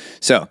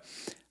 So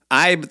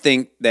I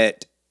think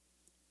that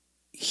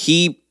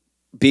he,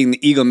 being the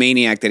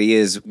egomaniac that he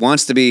is,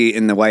 wants to be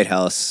in the White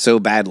House so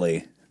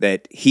badly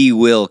that he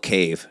will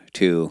cave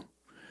to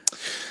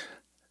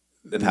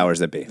the powers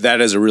that be.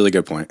 That is a really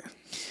good point.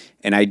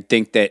 And I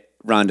think that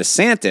Ron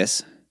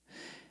DeSantis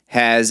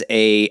has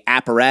a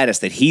apparatus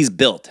that he's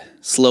built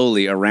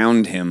slowly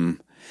around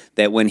him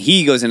that when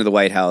he goes into the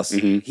White House,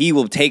 he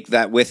will take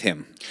that with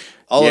him.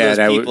 All of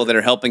those people that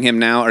are helping him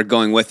now are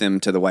going with him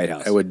to the White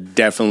House. I would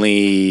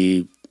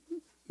definitely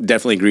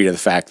agree to the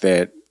fact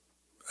that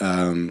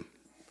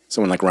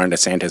someone like Ron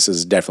DeSantis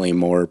is definitely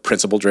more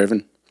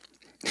principle-driven.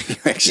 He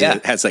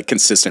actually has like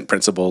consistent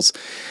principles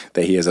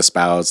that he has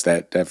espoused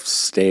that have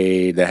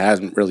stayed, that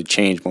hasn't really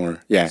changed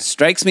more. Yeah.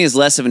 Strikes me as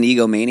less of an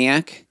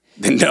egomaniac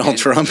than Donald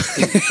Trump.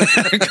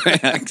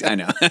 I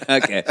know.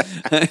 Okay.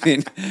 I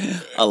mean,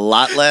 a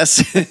lot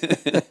less.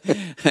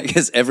 I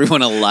guess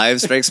everyone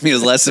alive strikes me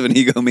as less of an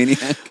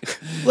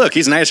egomaniac. Look,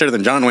 he's nicer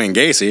than John Wayne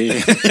Gacy.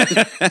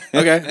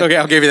 Okay,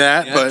 I'll give you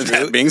that. Yeah, but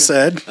that being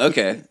said.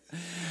 Okay.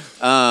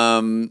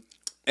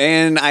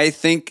 And I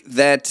think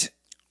that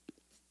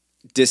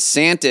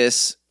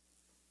DeSantis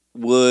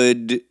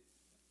would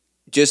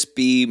just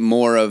be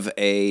more of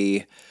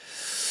a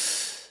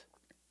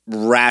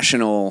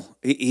rational.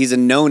 He's a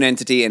known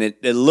entity, and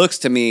it looks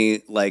to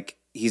me like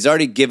he's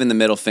already given the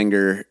middle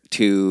finger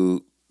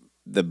to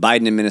the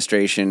Biden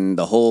administration,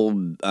 the whole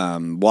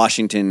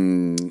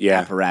Washington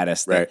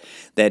apparatus.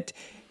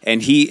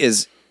 And he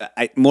is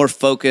more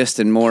focused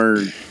and more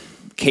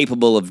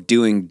capable of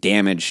doing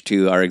damage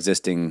to our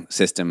existing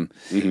system.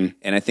 And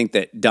I think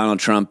that Donald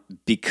Trump,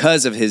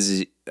 because of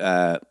his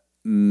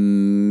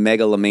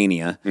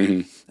megalomania,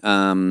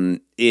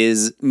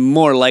 is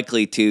more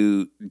likely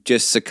to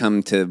just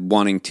succumb to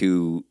wanting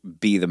to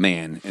be the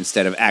man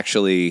instead of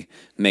actually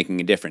making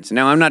a difference.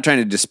 Now, I'm not trying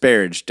to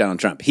disparage Donald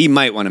Trump. He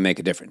might want to make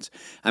a difference.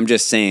 I'm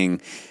just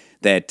saying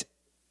that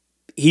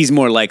he's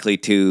more likely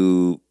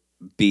to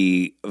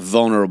be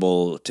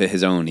vulnerable to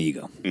his own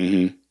ego.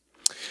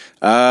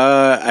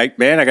 I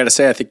got to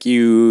say, I think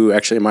you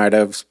actually might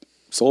have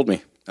sold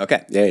me.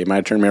 Okay. Yeah, you might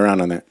have turned me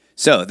around on that.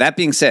 So, that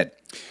being said,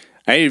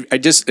 I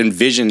just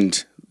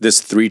envisioned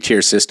this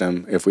 3-tier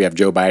system. If we have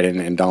Joe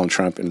Biden and Donald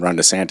Trump and Ron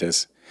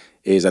DeSantis,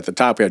 is at the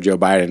top we have Joe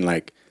Biden,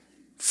 like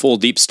full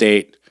deep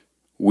state.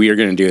 We are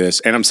going to do this,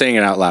 and I'm saying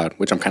it out loud,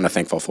 which I'm kind of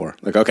thankful for.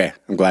 Like, okay,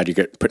 I'm glad you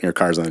get putting your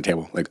cards on the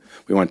table. Like,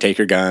 we want to take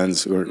your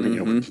guns. We're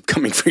we're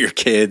coming for your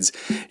kids.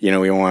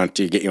 We want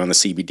to get you on the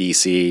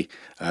CBDC,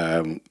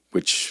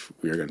 which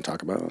we are going to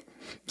talk about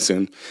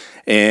soon.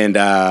 And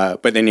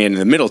but then in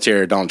the middle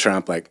tier, Donald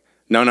Trump, like,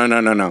 no.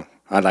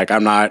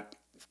 I'm not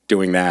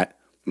doing that.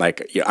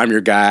 Like, I'm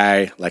your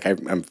guy. Like,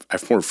 I'm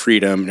for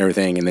freedom and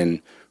everything. And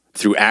then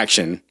through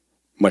action,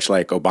 much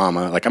like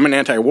Obama, like, I'm an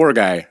anti-war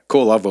guy.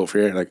 Cool, I'll vote for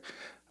you. Like,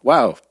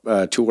 wow,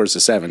 2 wars to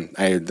 7.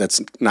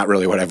 That's not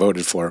really what I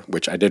voted for,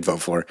 which I did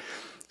vote for.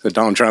 So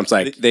Donald Trump's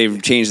like...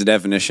 They've changed the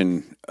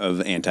definition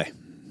of anti.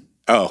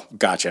 Oh,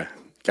 gotcha.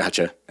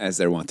 As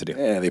they're wont to do.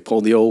 Yeah, they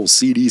pulled the old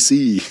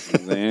CDC.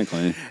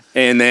 Exactly.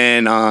 And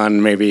then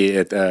on maybe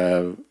at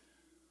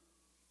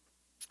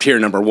tier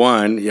number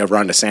 1, you have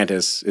Ron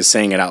DeSantis is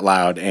saying it out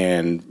loud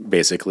and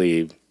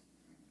basically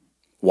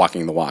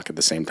walking the walk at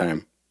the same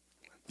time.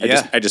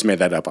 I just made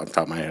that up on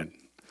top of my head.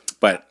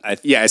 But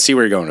I see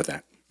where you're going with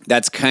that.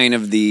 That's kind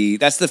of the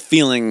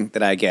feeling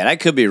that I get. I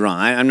could be wrong.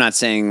 I'm not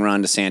saying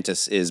Ron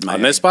DeSantis is my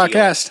on this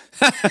podcast.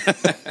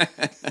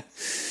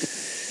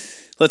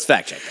 Let's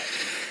fact check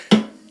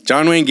that.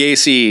 John Wayne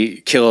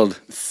Gacy killed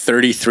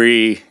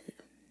 33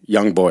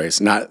 young boys,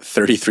 not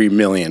 33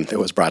 million. That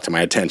was brought to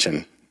my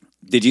attention.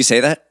 Did you say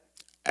that?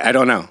 I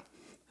don't know.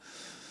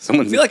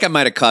 I feel like I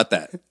might have caught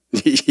that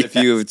if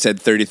you had said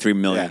 33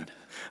 million. Yeah.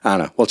 I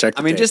don't know. We'll check.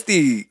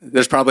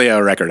 There's probably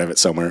a record of it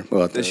somewhere.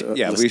 We'll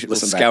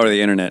scour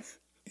the internet.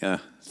 Yeah,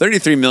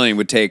 33 million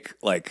would take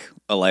like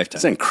a lifetime.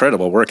 It's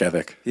incredible work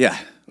ethic. Yeah,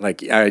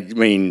 like I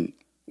mean,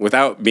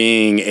 without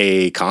being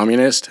a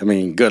communist, I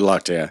mean, good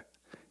luck to you.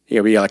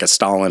 You'll be like a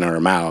Stalin or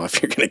a Mao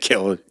if you're going to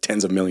kill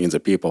tens of millions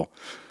of people.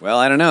 Well,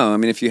 I don't know. I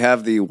mean, if you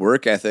have the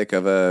work ethic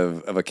of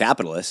a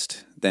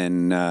capitalist,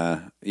 then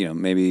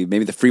maybe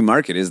the free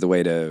market is the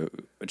way to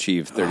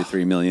achieve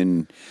 33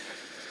 million.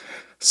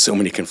 So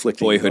many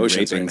conflicting boyhood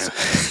emotions right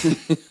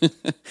ratings.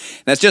 now.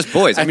 That's just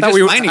boys. I thought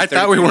we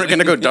weren't going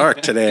to go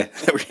dark today.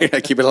 We're going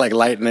to keep it like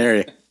light and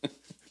airy.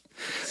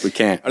 We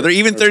can't. Are there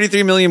even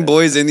 33 million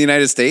boys in the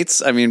United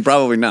States? I mean,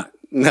 probably not.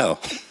 No.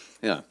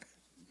 Yeah.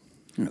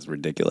 That's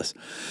ridiculous.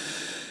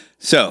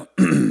 So,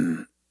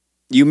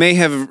 you may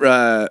have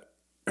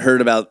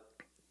heard about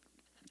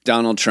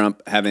Donald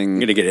Trump having... I'm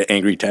going to get an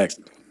angry text.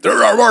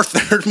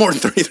 There's more than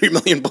 33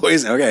 million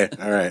boys. Okay.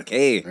 All right.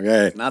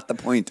 Okay. Not the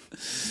point.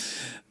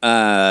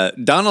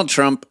 Donald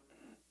Trump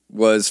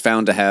was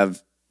found to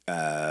have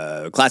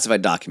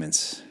classified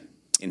documents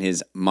in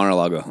his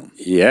Mar-a-Lago home.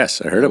 Yes,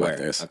 I heard about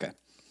this. Okay.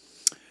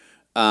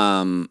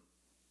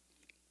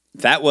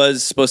 That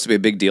was supposed to be a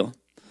big deal.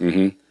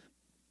 Mm-hmm.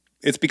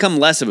 It's become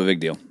less of a big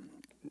deal.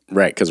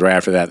 Right, because right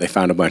after that, they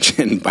found a bunch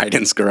in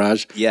Biden's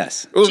garage.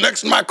 Yes. It was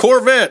next to my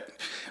Corvette.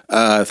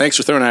 Thanks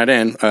for throwing that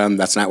in.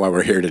 That's not why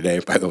we're here today,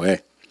 by the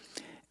way.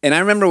 And I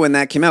remember when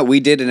that came out, we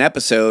did an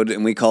episode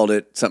and we called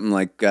it something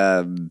like,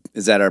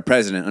 is that our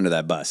president under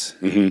that bus?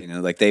 Mm-hmm. You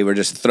know, like they were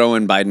just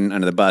throwing Biden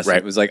under the bus. Right.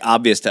 It was like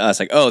obvious to us,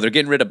 like, oh, they're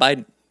getting rid of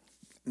Biden.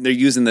 They're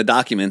using the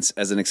documents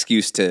as an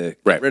excuse to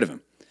get rid of him.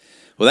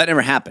 Well, that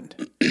never happened.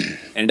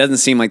 And it doesn't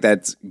seem like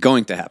that's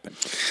going to happen.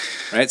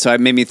 Right? So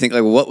it made me think,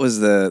 like, well, what was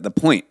the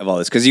point of all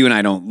this? Because you and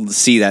I don't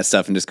see that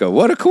stuff and just go,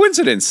 what a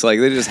coincidence. Like,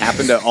 they just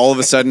happened to all of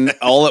a sudden,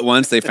 all at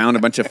once, they found a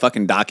bunch of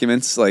fucking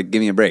documents. Like, give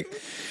me a break.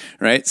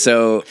 Right?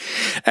 So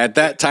at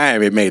that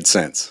time, it made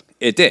sense.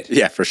 It did.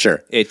 Yeah, for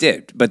sure. It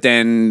did. But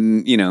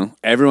then, you know,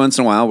 every once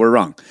in a while, we're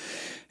wrong.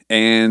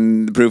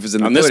 And the proof is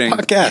in the pudding. On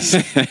this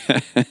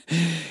podcast.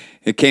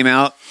 It came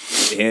out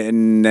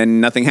and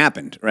then nothing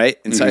happened, right?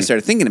 And so I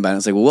started thinking about it. I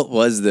was like,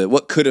 well,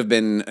 what could have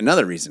been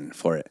another reason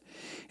for it?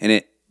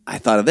 And I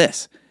thought of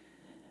this.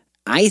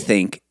 I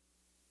think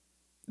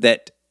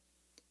that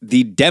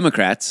the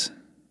Democrats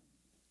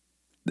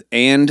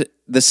and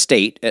the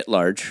state at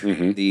large,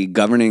 the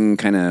governing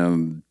kind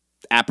of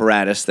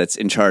apparatus that's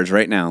in charge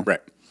right now.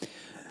 Right.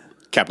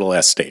 Capital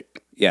S state.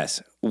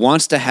 Yes.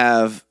 Wants to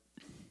have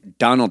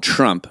Donald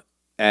Trump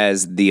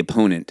as the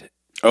opponent.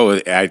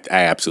 Oh, I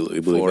absolutely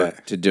believe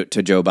that.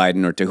 To Joe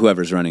Biden or to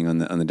whoever's running on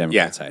the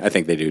Democrat side. I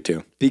think they do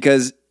too.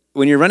 Because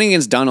when you're running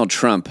against Donald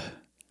Trump,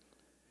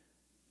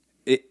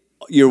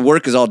 your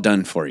work is all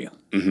done for you.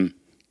 Mm-hmm.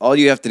 All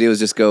you have to do is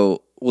just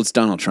go, well, it's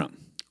Donald Trump.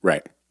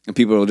 Right. And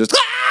people will just,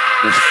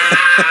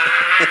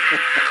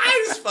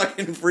 just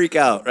fucking freak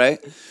out, right?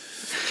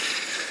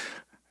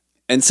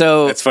 And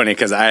so... It's funny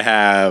because I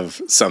have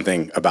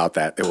something about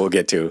that we'll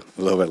get to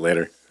a little bit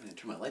later.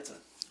 Turn my lights on.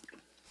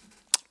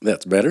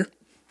 That's better.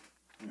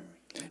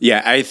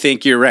 Yeah, I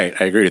think you're right.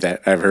 I agree with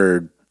that. I've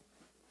heard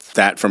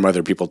that from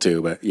other people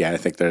too. But yeah, I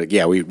think that,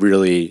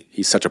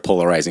 he's such a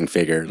polarizing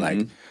figure.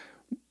 Like,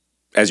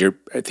 I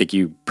think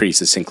you pretty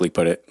succinctly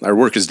put it, our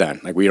work is done.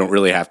 Like, we don't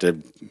really have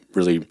to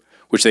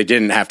which they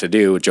didn't have to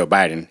do with Joe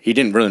Biden. He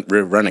didn't really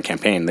run a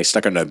campaign. They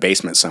stuck him in a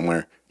basement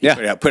somewhere. He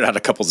put out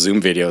a couple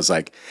Zoom videos.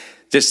 Like,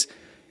 just,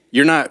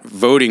 you're not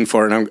voting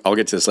for, and I'll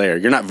get to this later,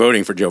 you're not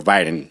voting for Joe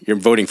Biden. You're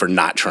voting for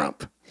not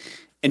Trump.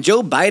 And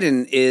Joe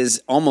Biden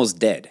is almost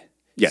dead.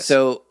 Yes.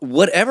 So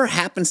whatever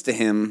happens to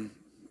him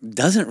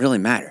doesn't really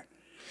matter.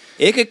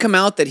 It could come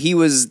out that he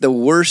was the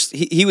worst.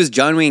 He was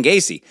John Wayne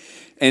Gacy.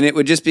 And it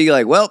would just be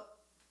like, well,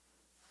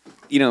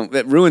 you know,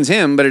 that ruins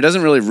him, but it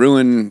doesn't really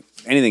ruin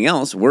anything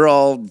else. We're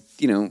all,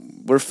 you know,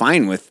 we're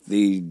fine with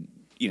the,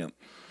 you know,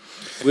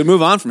 we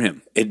move on from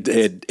him.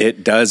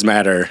 It does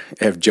matter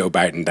if Joe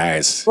Biden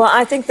dies. Well,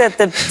 I think that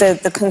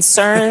the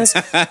concerns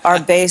are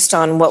based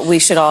on what we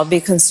should all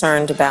be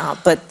concerned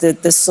about, but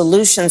the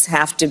solutions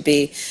have to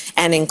be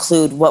and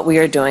include what we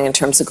are doing in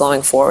terms of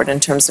going forward,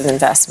 in terms of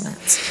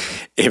investments.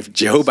 If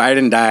Joe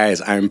Biden dies,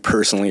 I'm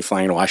personally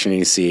flying to Washington,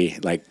 D.C.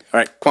 Like,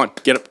 all right, come on,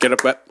 get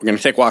up. We're going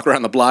to take a walk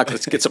around the block.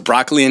 Let's get some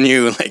broccoli in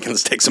you. Like,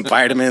 let's take some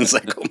vitamins.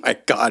 Like, oh my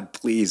God,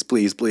 please,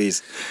 please,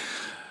 please.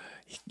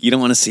 You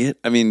don't want to see it?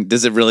 I mean,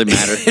 does it really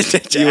matter?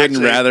 You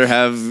wouldn't rather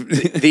have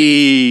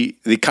the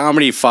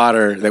comedy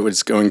fodder that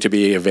was going to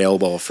be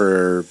available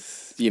for,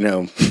 you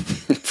know,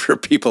 for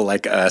people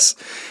like us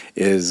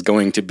is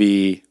going to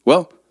be,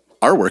 well,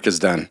 our work is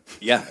done.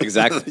 Yeah,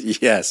 exactly.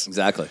 Yes.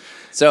 Exactly.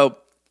 So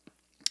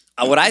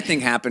what I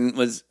think happened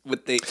was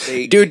what they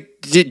Dude,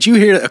 did you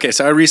hear? Okay,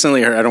 so I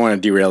recently heard, I don't want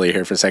to derail you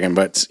here for a second,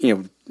 but, you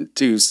know,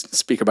 to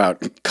speak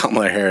about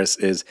Kamala Harris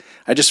is,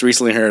 I just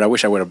recently heard, I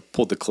wish I would have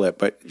pulled the clip,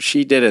 but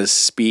she did a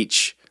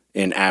speech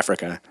in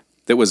Africa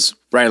that was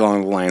right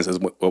along the lines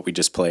of what we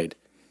just played.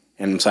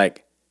 And it's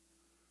like,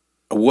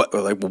 what?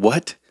 Like,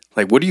 what?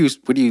 Like, what are you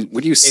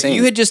saying? If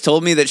you had just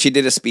told me that she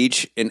did a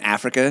speech in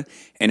Africa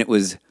and it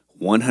was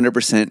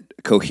 100%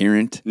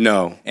 coherent,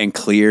 and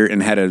clear,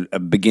 and had a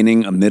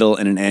beginning, a middle,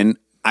 and an end,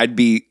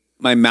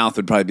 my mouth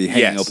would probably be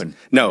hanging open.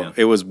 No, you know?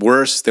 It was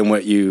worse than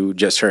what you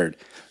just heard.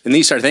 And then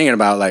you start thinking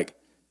about, like,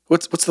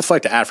 what's the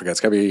flight to Africa? It's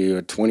got to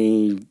be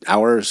 20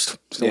 hours,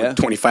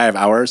 25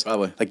 hours.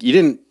 Probably. Like, you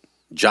didn't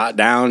jot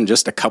down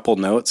just a couple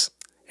notes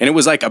And it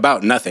was like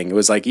about nothing. It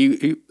was like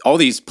all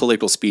these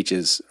political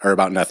speeches are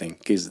about nothing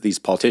because these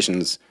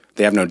politicians,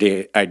 they have no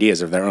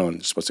ideas of their own.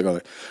 They're supposed to go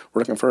like,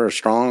 we're looking for a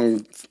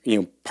strong,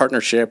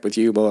 partnership with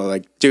you. Blah, blah.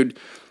 Like, dude,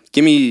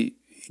 give me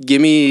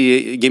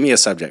a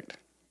subject.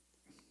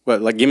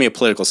 Give me a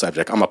political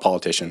subject. I'm a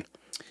politician.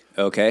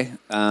 Okay.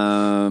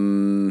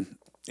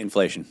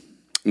 Inflation.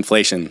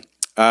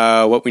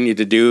 What we need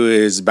to do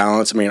is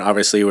balance. I mean,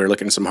 obviously, we're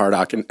looking at some hard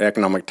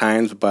economic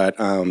times, but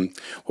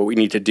what we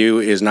need to do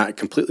is not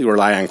completely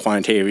rely on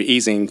quantitative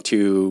easing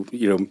to,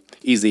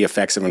 ease the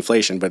effects of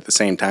inflation. But at the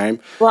same time,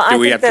 I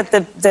think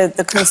that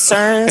the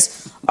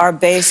concerns are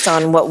based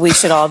on what we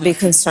should all be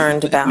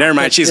concerned about. Never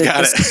mind, she's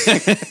got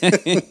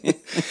it.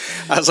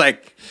 I was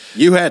like,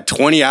 you had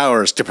 20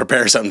 hours to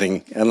prepare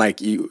something, and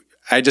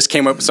I just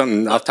came up with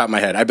something off the top of my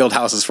head. I build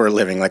houses for a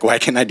living. Like, why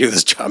can't I do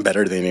this job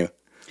better than you?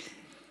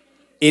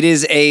 It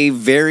is a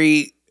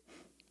very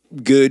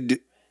good.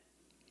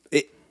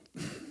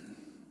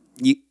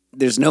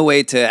 There's no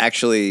way to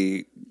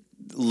actually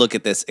look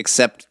at this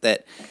except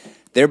that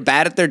they're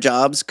bad at their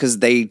jobs because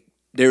there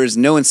is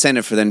no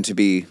incentive for them to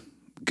be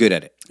good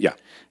at it. Yeah,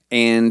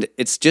 and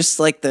it's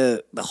just like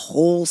the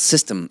whole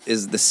system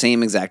is the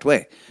same exact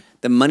way.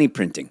 The money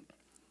printing.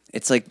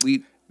 It's like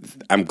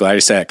I'm glad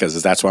you said it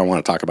because that's what I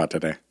want to talk about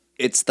today.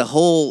 It's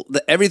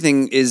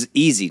everything is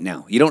easy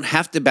now. You don't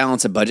have to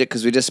balance a budget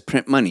because we just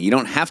print money. You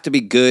don't have to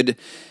be good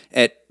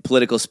at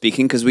political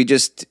speaking because we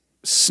just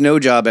snow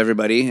job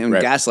everybody and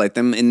gaslight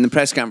them in the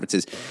press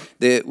conferences.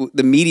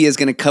 The media is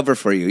going to cover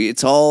for you.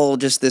 It's all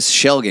just this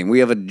shell game. We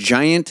have a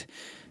giant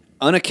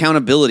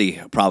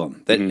unaccountability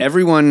problem that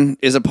everyone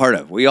is a part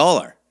of. We all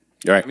are.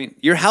 Right. I mean,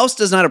 your house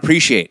does not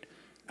appreciate.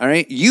 All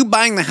right, you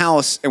buying the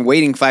house and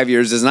waiting 5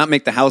 years does not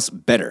make the house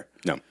better.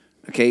 No.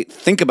 Okay,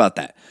 think about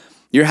that.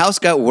 Your house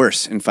got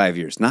worse in 5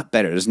 years, not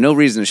better. There's no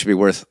reason it should be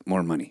worth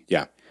more money.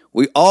 Yeah.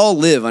 We all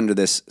live under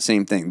this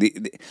same thing.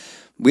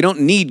 We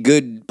don't need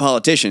good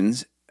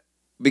politicians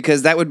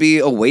because that would be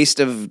a waste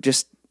of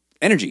just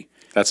energy.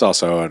 That's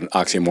also an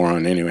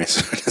oxymoron anyway,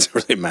 so it doesn't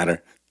really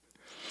matter.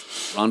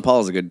 Ron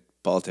Paul is a good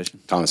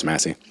politician. Thomas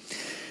Massey.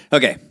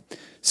 Okay,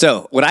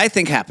 so what I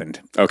think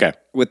happened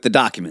with the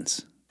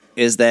documents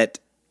is that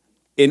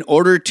in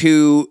order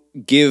to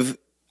give...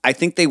 I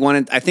think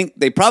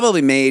they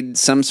probably made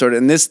some sort of,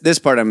 and this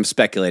part I'm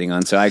speculating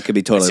on, so I could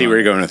be totally I see wrong. where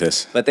you're going with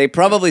this. But they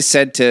probably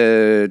said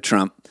to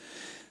Trump,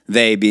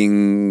 they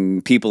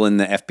being people in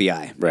the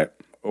FBI. Right.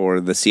 Or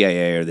the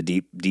CIA or the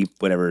deep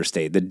whatever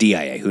state, the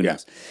DIA, who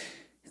knows.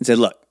 And said,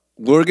 look,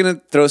 we're going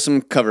to throw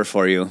some cover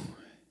for you,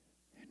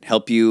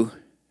 help you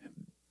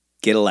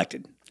get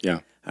elected. Yeah.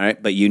 All right.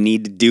 But you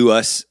need to do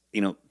us,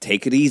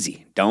 take it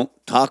easy. Don't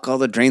talk all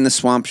the drain the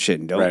swamp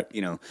shit. And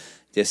don't,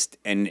 just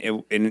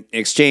in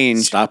exchange,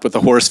 stop with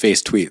the horse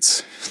face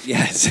tweets.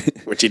 Yes,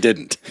 which he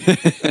didn't.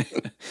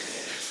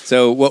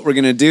 So what we're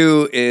gonna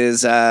do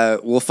is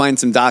we'll find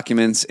some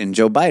documents in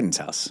Joe Biden's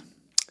house,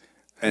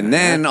 and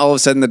then all of a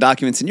sudden the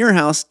documents in your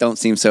house don't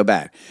seem so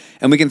bad,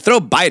 and we can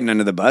throw Biden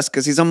under the bus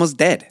because he's almost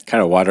dead.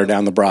 Kind of water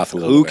down the broth a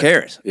little. Who bit.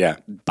 cares? Yeah,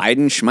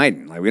 Biden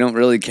Schmeiden. Like we don't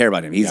really care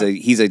about him.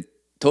 He's a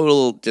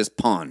total just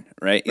pawn,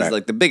 right? He's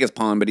like the biggest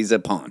pawn, but he's a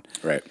pawn.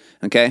 Right.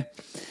 Okay.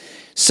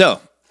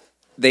 So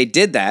they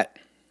did that.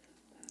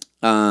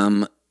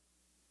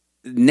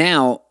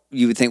 Now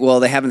you would think, well,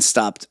 they haven't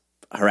stopped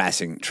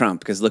harassing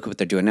Trump because look what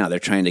they're doing now. They're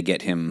trying to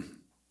get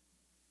him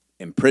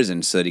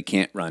imprisoned so that he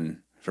can't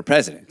run for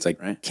president. It's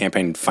like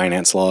campaign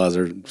finance laws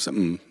or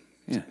something.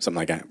 Yeah, something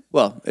like that.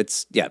 Well,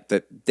 it's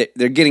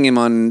they're getting him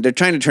on. They're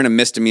trying to turn a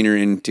misdemeanor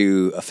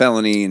into a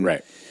felony,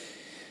 and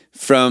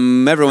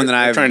from everyone that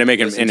I've trying to make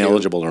him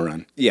ineligible to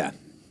run. Yeah,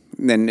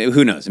 then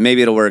who knows?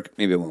 Maybe it'll work.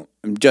 Maybe it won't.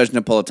 Judge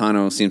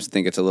Napolitano seems to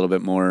think it's a little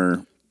bit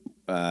more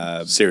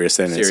serious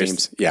than it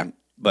seems. Yeah,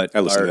 but I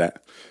listened to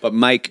that. But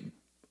Mike,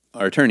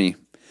 our attorney,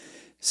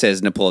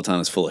 says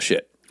Napolitano's full of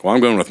shit. Well, I'm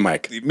going with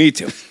Mike. Me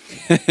too.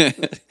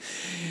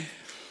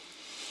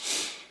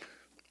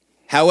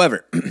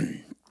 However,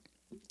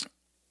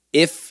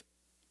 if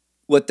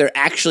what they're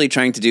actually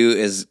trying to do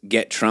is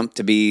get Trump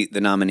to be the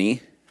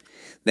nominee,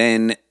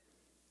 then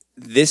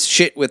this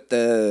shit with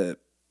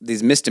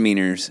these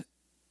misdemeanors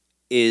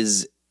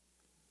is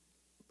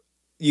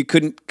you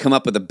couldn't come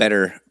up with a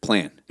better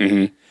plan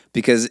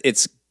because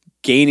it's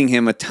gaining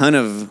him a ton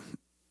of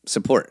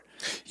support.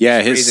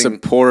 Yeah, his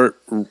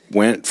support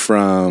went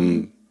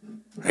from,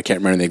 I can't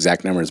remember the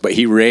exact numbers, but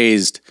he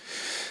raised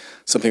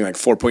something like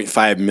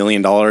 $4.5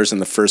 million in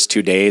the first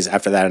 2 days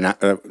after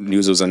that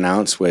news was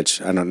announced,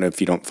 which I don't know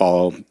if you don't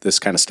follow this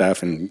kind of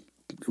stuff, and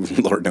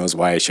Lord knows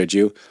why should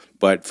you,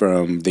 but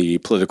from the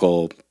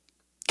political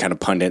kind of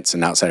pundits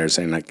and outsiders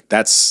saying like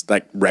that's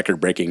like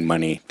record-breaking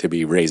money to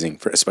be raising,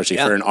 especially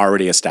for an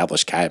already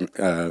established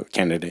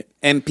candidate.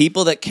 And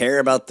people that care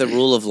about the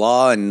rule of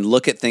law and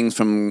look at things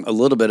from a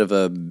little bit of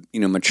a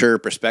mature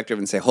perspective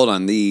and say, hold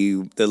on,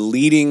 the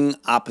leading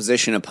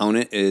opposition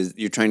opponent is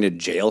you're trying to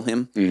jail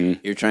him. Mm-hmm.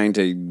 You're trying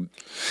to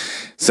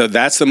so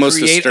that's the most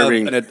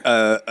disturbing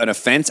an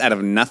offense out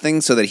of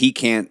nothing so that he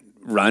can't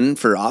run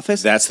for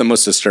office. That's the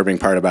most disturbing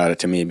part about it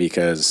to me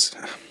because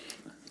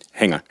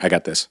hang on, I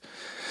got this.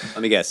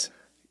 Let me guess.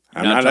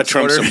 I'm not a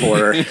Trump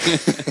supporter.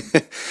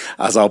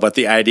 I was all about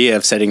the idea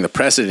of setting the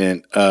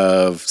precedent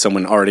of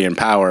someone already in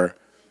power,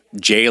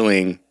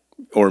 jailing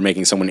or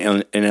making someone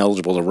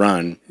ineligible to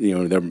run,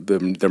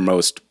 their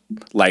most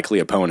likely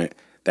opponent.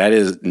 That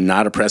is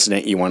not a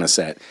precedent you want to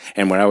set.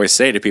 And what I always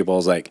say to people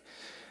is like,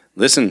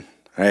 listen,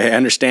 I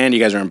understand you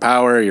guys are in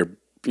power.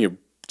 You're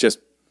just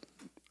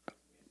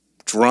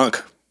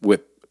drunk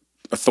with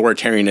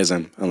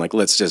authoritarianism. And like,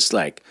 let's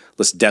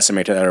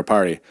decimate the other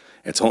party.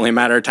 It's only a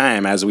matter of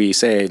time, as we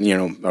say,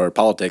 our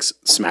politics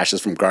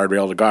smashes from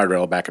guardrail to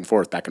guardrail, back and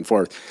forth, back and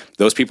forth.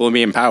 Those people will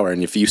be in power.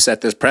 And if you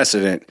set this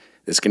precedent,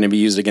 it's going to be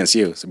used against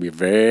you. So be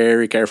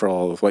very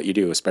careful with what you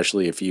do,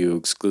 especially if you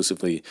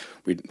exclusively,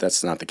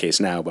 that's not the case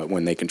now, but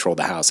when they control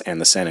the House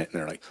and the Senate, and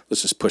they're like,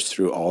 let's just push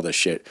through all this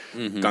shit,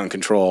 gun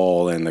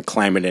control and the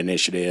climate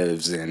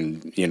initiatives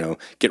and,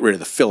 get rid of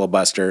the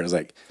filibuster. It's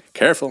like,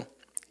 careful.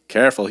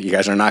 You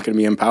guys are not going to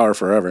be in power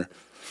forever.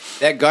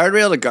 That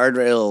guardrail to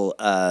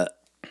guardrail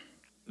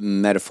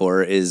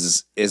metaphor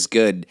is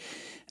good.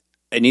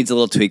 It needs a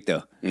little tweak,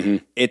 though. Mm-hmm.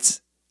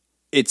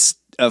 It's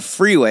a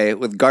freeway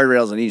with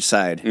guardrails on each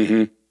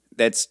side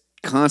that's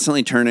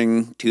constantly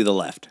turning to the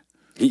left.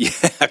 Yeah,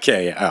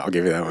 okay, yeah, I'll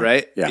give you that one.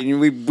 Right? Yeah. And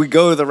we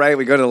go to the right,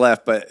 we go to the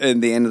left, but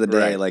in the end of the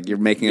day, like you're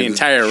making the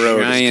entire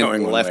road is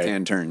going one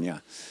left-hand turn, yeah.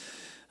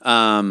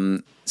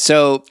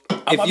 So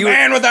I'm a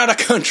man without a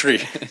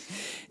country.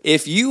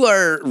 If you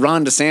are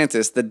Ron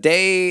DeSantis, the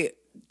day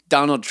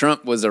Donald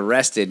Trump was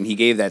arrested and he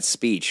gave that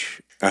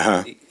speech,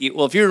 well,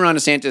 if you're Ron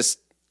DeSantis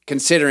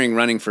considering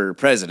running for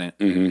president,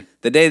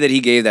 the day that he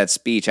gave that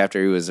speech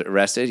after he was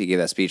arrested, he gave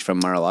that speech from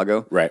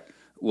Mar-a-Lago, right,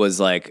 was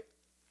like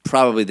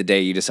probably the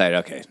day you decided,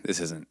 okay, this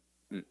isn't,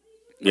 I'm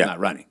not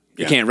running.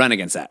 You can't run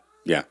against that.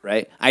 Yeah.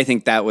 Right? I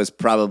think that was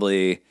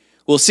probably,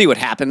 we'll see what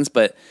happens,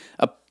 but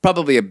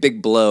probably a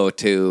big blow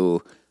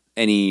to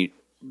any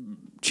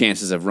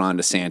chances of Ron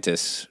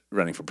DeSantis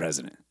running for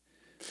president.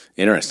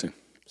 Interesting.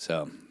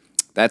 So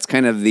that's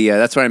kind of the,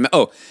 that's where I'm at.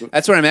 Oh,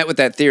 that's where I'm at with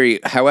that theory.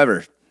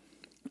 However,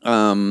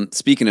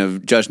 speaking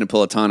of Judge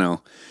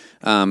Napolitano,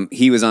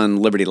 he was on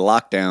Liberty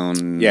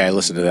Lockdown. Yeah, I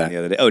listened to that the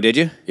other day. Oh, did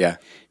you? Yeah.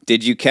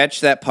 Did you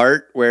catch that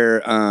part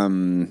where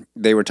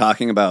they were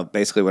talking about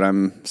basically what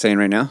I'm saying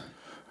right now?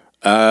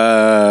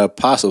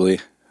 Possibly.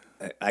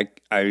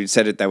 I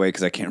said it that way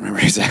because I can't remember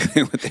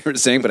exactly what they were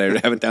saying, but I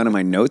have it down in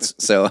my notes,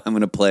 so I'm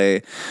going to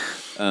play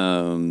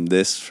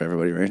this for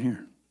everybody right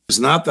here. Is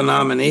not the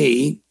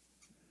nominee.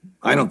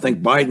 I don't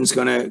think Biden's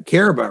going to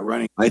care about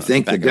running. I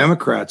think the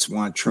Democrats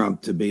want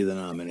Trump to be the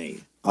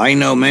nominee. I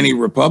know many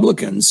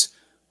Republicans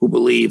who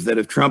believe that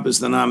if Trump is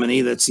the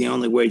nominee, that's the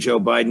only way Joe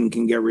Biden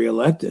can get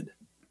reelected.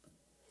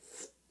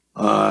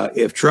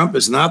 If Trump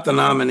is not the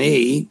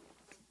nominee,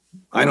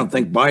 I don't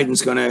think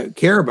Biden's going to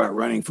care about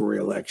running for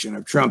reelection.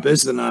 If Trump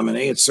is the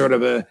nominee, it's sort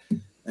of an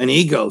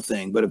ego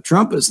thing. But if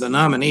Trump is the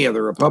nominee of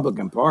the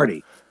Republican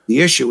Party,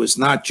 the issue is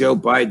not Joe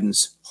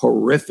Biden's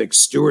horrific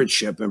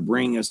stewardship and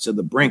bringing us to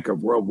the brink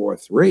of World War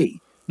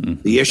III.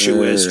 The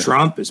issue is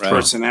Trump, his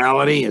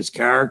personality, his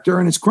character,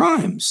 and his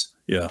crimes.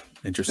 Yeah,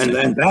 interesting. And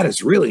then that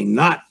is really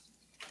not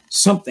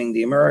something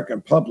the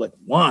American public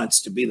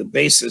wants to be the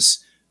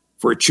basis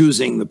for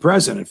choosing the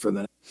president for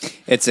the.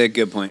 It's a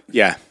good point.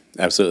 Yeah,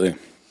 absolutely.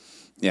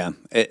 Yeah,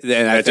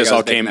 it just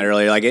all came out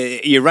earlier. Like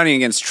you're running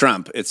against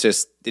Trump, it's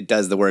just it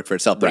does the work for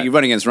itself. But you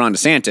run against Ron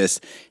DeSantis,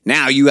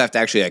 now you have to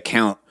actually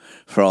account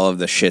for all of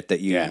the shit that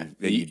you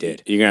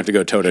did. You're gonna have to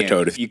go toe to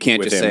toe. You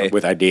can't just say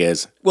with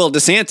ideas. Well,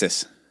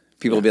 DeSantis.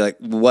 People will be like,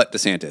 "What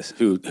DeSantis?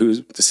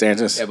 Who's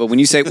DeSantis?" Yeah, but when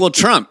you say, "Well,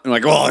 Trump," I'm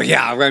like, "Oh,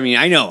 yeah." I mean,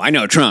 I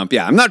know Trump.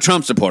 Yeah, I'm not a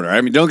Trump supporter. I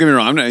mean, don't get me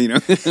wrong. I'm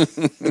not,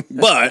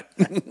 but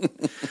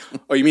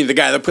oh, you mean the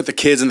guy that put the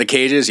kids in the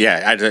cages?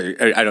 Yeah, I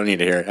don't need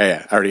to hear it.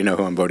 Yeah, I already know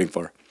who I'm voting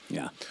for.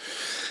 Yeah.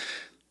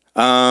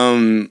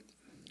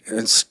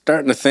 It's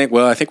starting to think.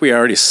 Well, I think we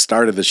already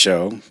started the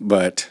show,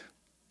 but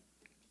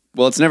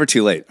it's never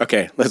too late.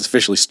 Okay, let's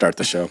officially start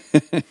the show.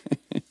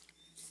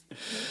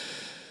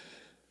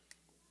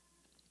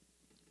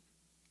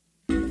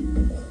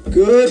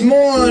 Good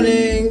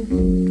morning.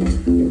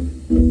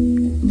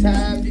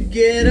 Time to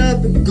get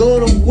up and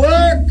go to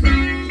work.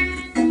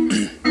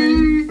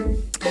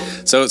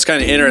 So it's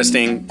kind of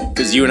interesting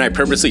because you and I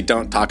purposely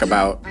don't talk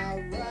about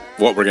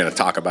what we're going to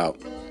talk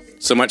about.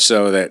 So much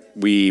so that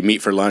we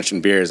meet for lunch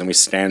and beers and we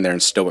stand there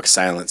in stoic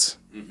silence.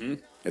 Mm-hmm.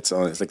 It's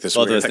like this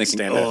weird thing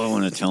stand I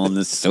want to tell him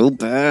this so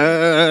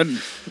bad.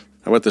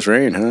 How about this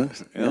rain, huh?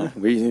 Yeah,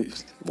 we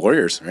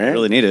warriors, right?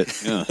 Really need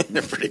it. Yeah,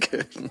 they're pretty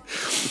good.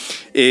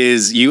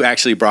 Is you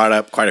actually brought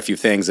up quite a few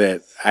things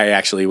that I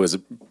actually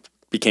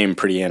became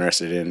pretty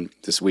interested in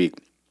this week,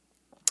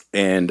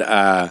 and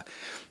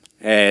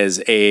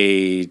as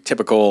a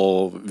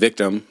typical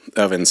victim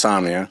of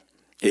insomnia,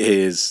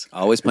 is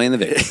always playing the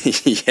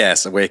victim.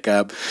 Yes, I wake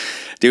up,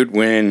 dude.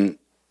 When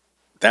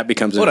that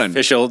becomes an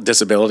official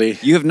disability,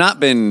 you have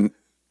not been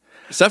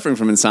suffering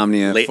from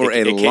insomnia for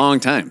a long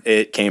time.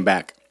 It came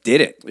back.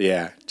 did it.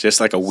 Yeah, just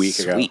like a week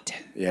ago. Sweet.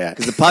 Yeah.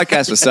 Because the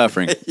podcast was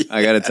suffering.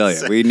 I got to tell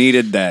you. We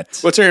needed that.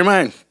 What's on your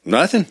mind?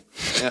 Nothing.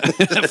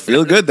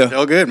 Feel good, though.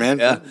 Feel good, man.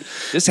 Yeah.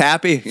 Just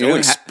happy.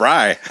 Feeling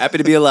spry. Happy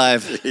to be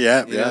alive.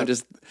 Yeah. You know,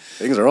 just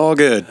things are all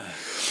good.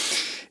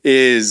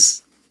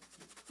 Is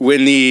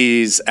when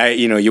these,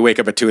 you wake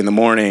up at 2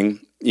 a.m,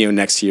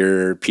 next to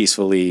your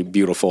peacefully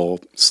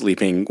beautiful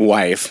sleeping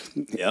wife,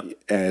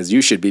 as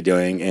you should be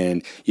doing,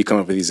 and you come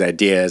up with these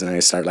ideas, and I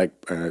start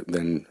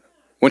then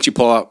once I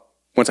pull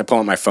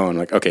out my phone,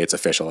 like, okay, it's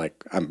official.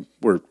 Like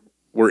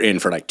we're in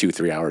for like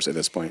 2-3 hours at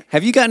this point.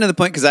 Have you gotten to the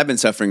point, because I've been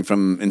suffering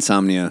from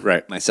insomnia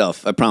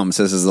myself. I promise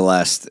this is the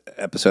last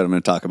episode I'm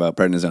going to talk about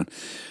prednisone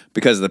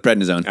because of the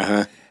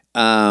prednisone.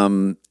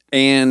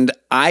 And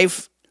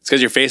It's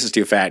because your face is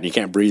too fat and you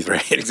can't breathe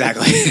right.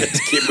 Exactly.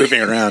 Just keep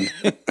moving around.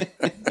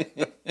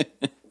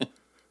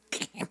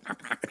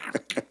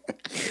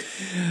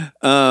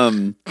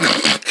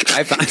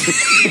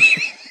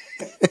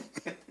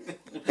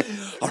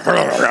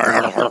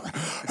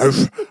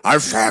 I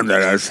found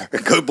that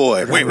good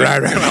boy. Wait, I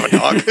don't have a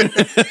dog.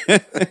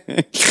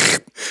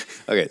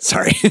 Okay,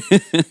 sorry.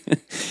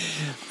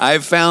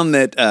 I've found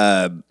that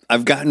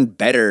I've gotten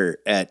better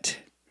at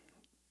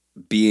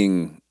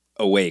being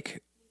awake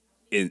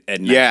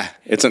at night. Yeah,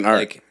 it's an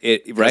art.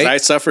 Right? I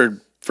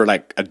suffered for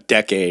like a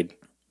decade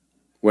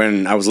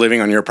when I was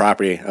living on your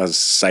property. I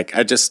was like,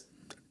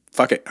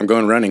 fuck it, I'm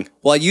going running.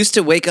 Well, I used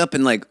to wake up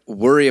and like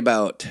worry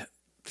about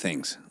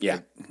things. Yeah.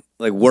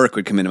 Like work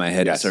would come into my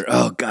head. Yes. And start,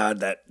 oh God,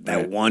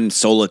 that one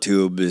solar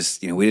tube is,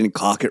 we didn't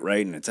caulk it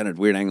right and it's at a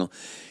weird angle.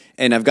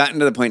 And I've gotten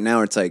to the point now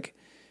where it's like,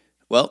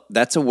 well,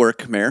 that's a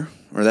work mare,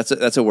 or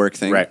that's a work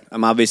thing. Right.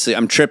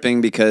 I'm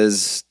tripping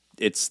because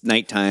it's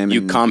nighttime.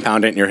 You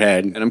compound it in your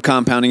head. And I'm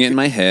compounding it in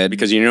my head.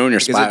 Because in your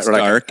spot, it's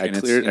dark. I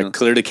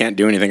clearly can't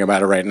do anything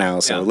about it right now,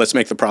 so let's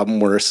make the problem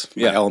worse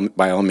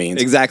by all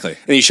means. Exactly.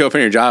 And you show up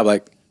in your job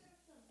like,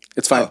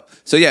 it's fine. Oh.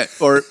 So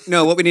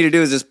what we need to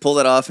do is just pull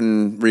that off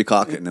and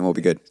recaulk it, and then we'll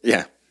be good.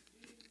 Yeah.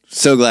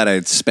 So glad I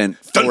spent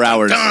 4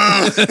 hours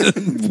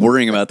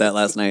worrying about that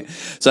last night.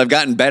 So I've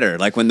gotten better.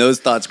 Like when those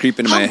thoughts creep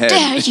into my head,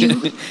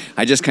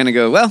 I just kind of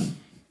go, well,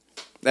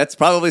 that's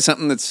probably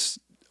something that's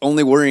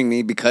only worrying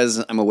me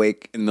because I'm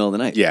awake in the middle of the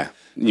night. Yeah.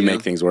 You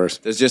make things worse.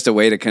 There's just a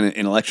way to kind of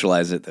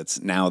intellectualize it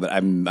that's now that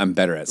I'm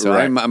better at. So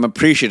I'm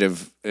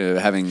appreciative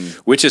having...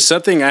 Which is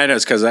something I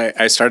noticed because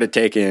I started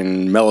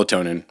taking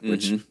melatonin,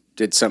 which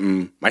did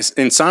something... My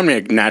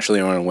insomnia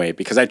naturally went away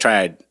because I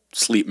tried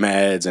sleep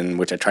meds and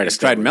which I tried to...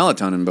 tried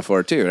melatonin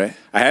before too, right?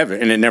 I have,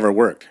 and it never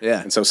worked.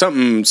 Yeah. And so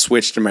something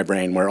switched in my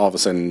brain where all of a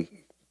sudden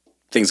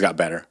things got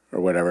better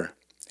or whatever.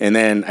 And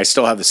then I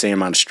still have the same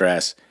amount of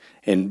stress.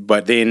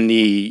 But then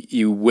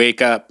you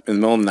wake up in the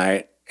middle of the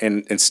night,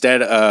 and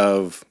instead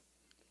of,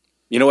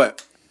 you know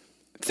what?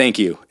 Thank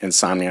you,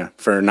 insomnia,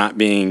 for not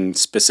being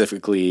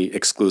specifically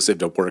exclusive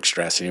to work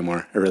stress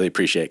anymore. I really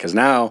appreciate it because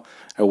now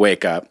I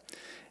wake up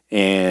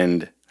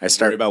and I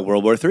start worried about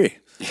World War III.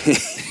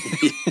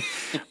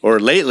 Or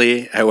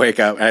lately, I wake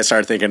up and I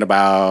start thinking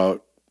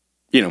about,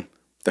 the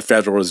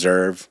Federal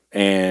Reserve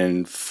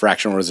and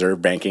fractional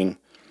reserve banking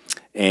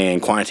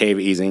and quantitative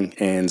easing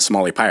and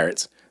Somali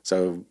pirates.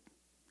 So,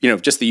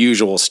 just the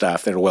usual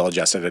stuff that a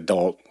well-adjusted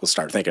adult will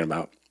start thinking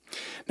about.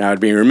 Now, I'd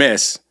be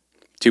remiss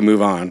to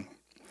move on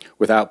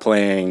without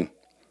playing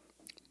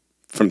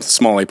from the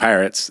Somali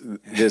Pirates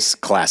this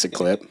classic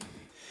clip.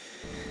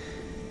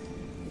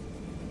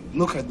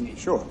 Look at me.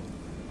 Sure.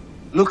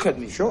 Look at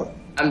me. Sure.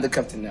 I'm the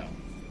captain now.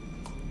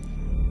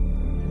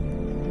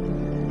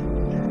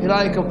 You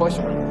like a boy?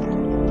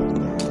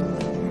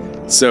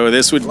 So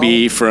this would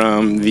be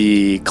from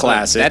the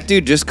classic. That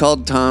dude just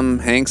called Tom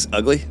Hanks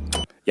ugly?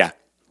 Yeah.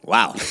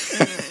 Wow.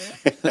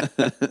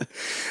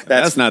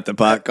 That's not the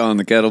pot calling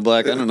the kettle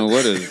black. I don't know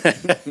what is.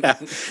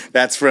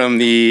 That's from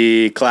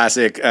the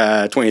classic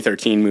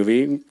 2013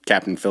 movie,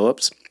 Captain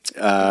Phillips,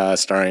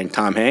 starring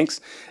Tom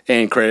Hanks.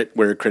 And credit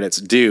where credit's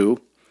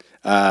due.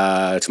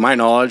 To my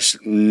knowledge,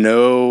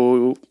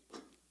 no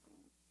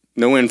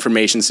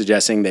information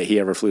suggesting that he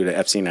ever flew to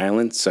Epstein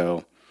Island.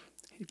 So,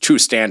 true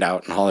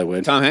standout in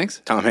Hollywood. Tom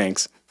Hanks? Tom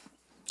Hanks.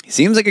 He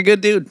seems like a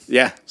good dude.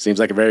 Yeah, seems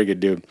like a very good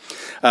dude.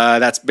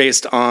 That's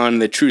based on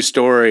the true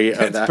story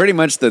of that. Pretty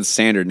much the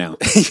standard now.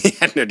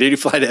 Yeah, no, did he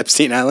fly to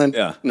Epstein Island?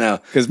 Yeah. No.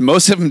 Because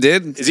most of them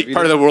did. Is he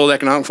part of the World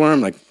Economic Forum?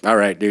 Like, all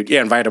right, dude.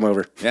 Yeah, invite him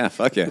over. Yeah,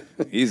 fuck yeah.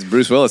 He's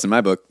Bruce Willis in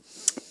my book.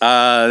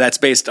 That's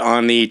based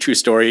on the true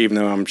story, even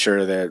though I'm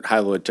sure that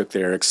Hollywood took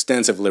their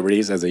extensive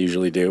liberties, as they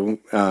usually do,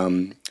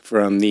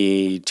 from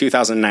the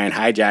 2009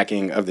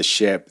 hijacking of the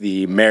ship,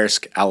 the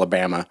Maersk,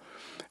 Alabama,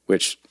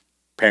 which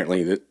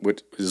apparently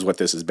is what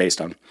this is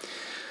based on.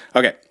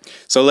 Okay,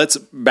 so let's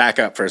back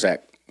up for a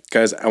sec,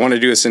 because I want to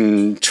do this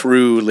in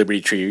true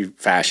Liberty Tree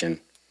fashion,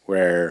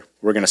 where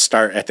we're going to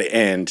start at the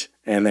end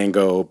and then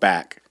go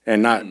back.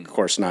 And not, of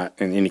course, not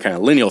in any kind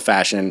of lineal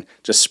fashion,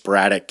 just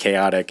sporadic,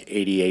 chaotic,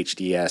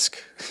 ADHD-esque,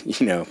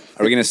 Are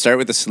we going to start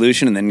with the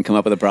solution and then come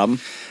up with a problem?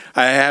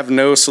 I have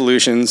no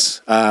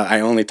solutions.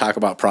 I only talk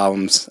about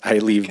problems. I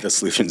leave the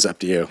solutions up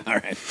to you. All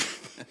right.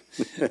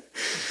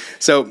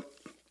 So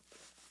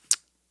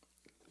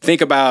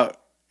think about,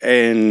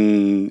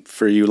 and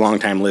for you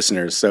longtime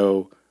listeners,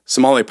 so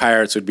Somali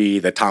pirates would be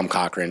the Tom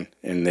Cochrane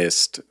in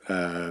this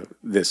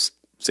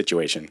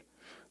situation,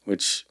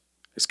 which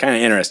is kind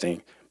of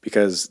interesting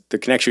because the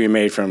connection we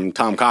made from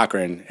Tom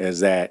Cochrane is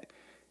that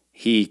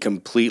he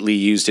completely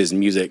used his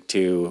music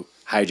to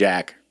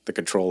hijack the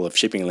control of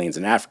shipping lanes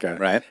in Africa.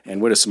 Right.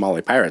 And what do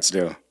Somali pirates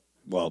do?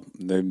 Well,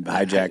 they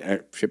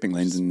hijack shipping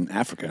lanes in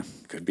Africa.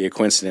 Could be a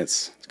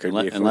coincidence.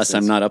 Unless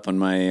I'm not up on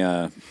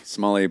my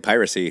Somali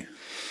piracy.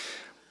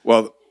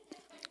 Well,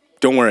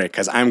 don't worry,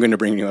 because I'm going to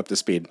bring you up to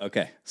speed.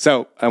 Okay.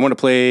 So I want to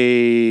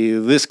play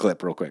this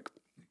clip real quick.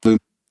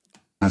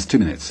 That's 2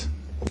 minutes.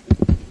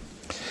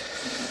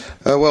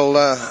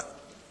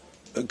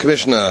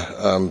 Commissioner,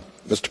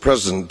 Mr.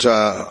 President,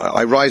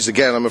 I rise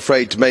again, I'm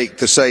afraid, to make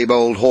the same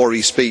old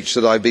hoary speech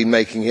that I've been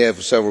making here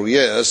for several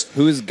years.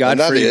 Who is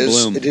Godfrey and that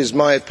is, Bloom? it is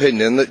my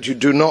opinion that you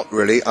do not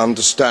really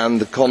understand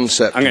the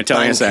concept I'm going of to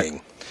tell you in a banking.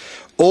 sec.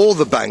 All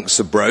the banks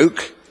are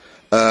broke.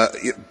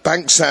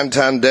 Bank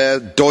Santander,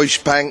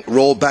 Deutsche Bank,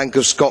 Royal Bank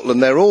of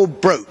Scotland, they're all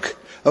broke.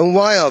 And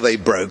why are they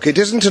broke? It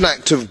isn't an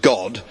act of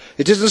God.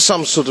 It isn't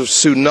some sort of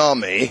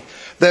tsunami.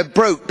 They're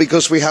broke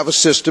because we have a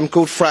system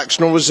called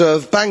fractional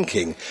reserve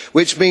banking,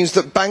 which means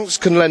that banks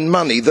can lend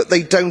money that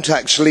they don't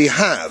actually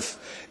have.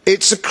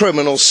 It's a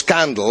criminal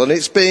scandal, and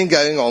it's been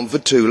going on for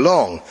too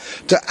long.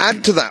 To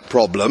add to that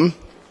problem,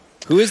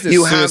 who is this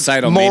you have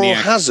suicidal moral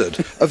maniac? hazard,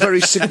 a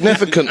very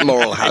significant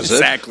moral hazard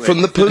Exactly.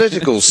 from the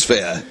political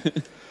sphere.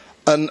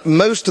 And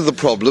most of the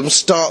problem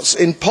starts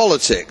in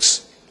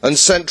politics and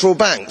central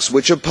banks,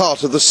 which are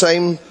part of the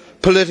same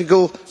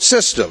political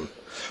system.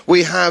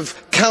 We have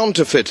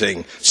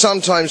counterfeiting,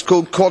 sometimes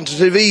called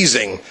quantitative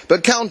easing,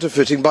 but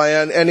counterfeiting by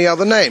any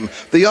other name.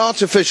 The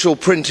artificial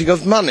printing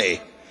of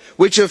money,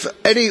 which if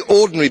any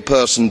ordinary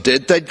person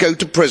did, they'd go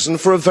to prison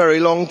for a very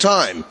long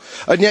time.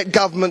 And yet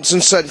governments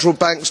and central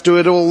banks do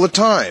it all the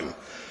time.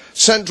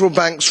 Central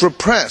banks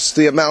repress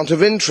the amount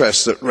of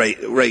interest that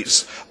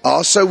rates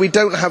are, so we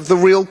don't have the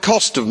real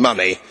cost of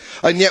money.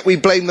 And yet we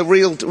blame the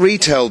real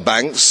retail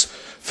banks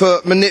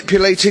for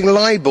manipulating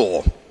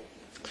LIBOR.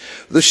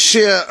 The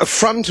sheer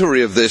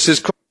effrontery of this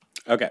is...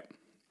 Okay.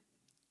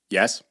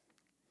 Yes?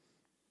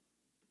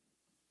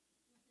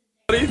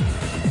 You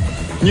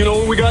know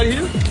what we got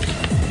here?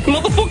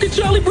 Motherfucking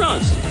Charlie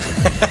Bronson.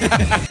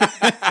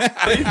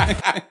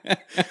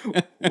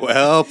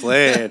 Well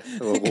played.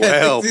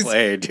 Well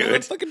played,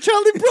 dude. Fucking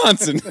Charlie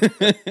Bronson.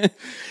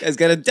 Guy's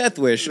got a death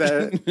wish.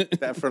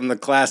 That from the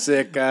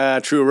classic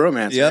True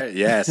Romance, Yep. right?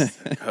 Yes.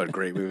 Oh,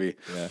 great movie.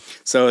 Yeah.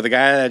 So the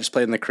guy that I just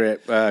played in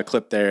the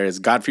clip there is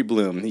Godfrey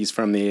Bloom. He's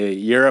from the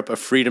Europe of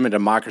Freedom and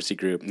Democracy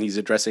group, and he's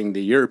addressing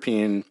the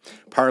European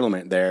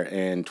Parliament there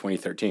in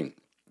 2013.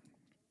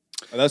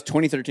 Oh, that was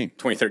 2013.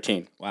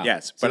 2013. Wow.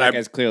 Yes. So that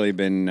guy's clearly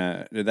been...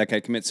 did that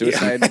guy commit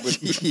suicide?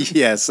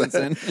 Yes.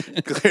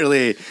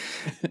 Clearly.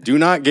 Do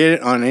not get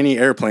it on any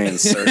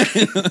airplanes, sir.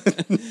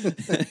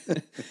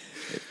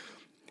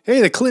 Hey,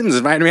 the Clintons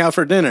invited me out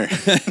for dinner.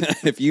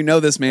 If you know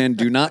this man,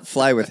 do not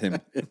fly with him.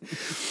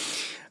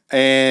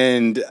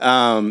 And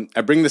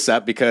I bring this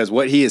up because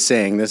what he is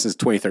saying, this is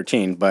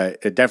 2013, but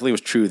it definitely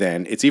was true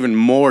then. It's even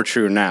more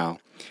true now.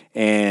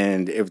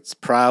 And it's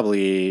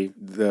probably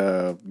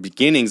the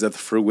beginnings of the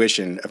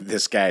fruition of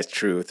this guy's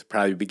truth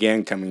probably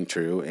began coming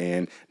true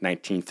in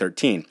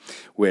 1913,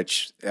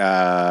 which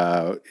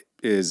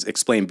is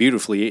explained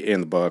beautifully in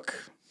the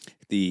book.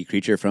 The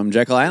Creature from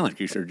Jekyll Island.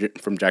 Creature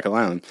from Jekyll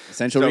Island.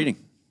 Essential reading.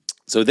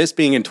 So this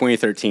being in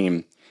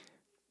 2013,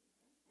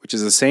 which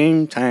is the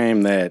same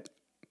time that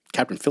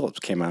Captain Phillips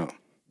came out.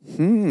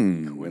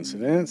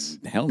 Coincidence?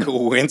 Hell no.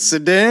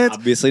 Coincidence?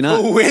 Obviously not.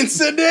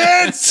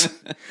 Coincidence?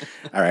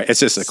 All right, it's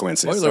just a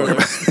coincidence.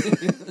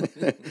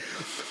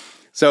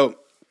 So,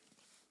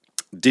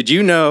 did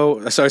you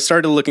know? So I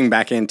started looking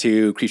back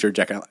into Creature of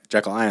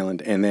Jekyll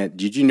Island, and then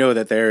did you know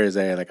that there is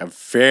a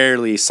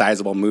fairly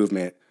sizable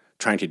movement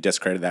trying to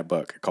discredit that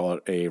book,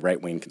 called a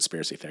right-wing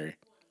conspiracy theory?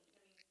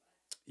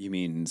 You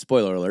mean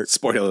spoiler alert?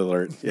 Spoiler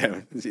alert.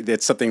 Yeah,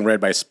 it's something read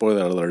by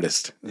spoiler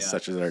alertists,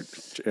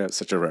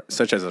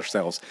 such as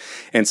ourselves.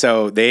 And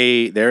so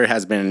there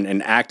has been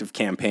an active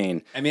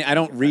campaign. I mean, I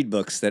don't read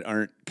books that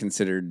aren't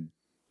considered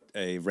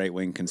a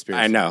right-wing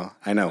conspiracy. I know.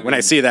 When I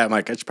see that, I'm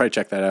like, I should probably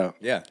check that out.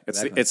 Yeah,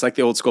 it's like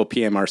the old school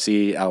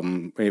PMRC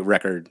album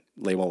record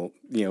label,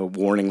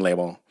 warning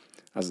label.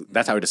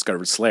 That's how I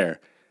discovered Slayer.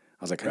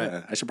 I was like,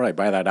 I should probably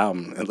buy that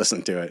album and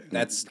listen to it.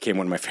 That became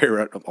one of my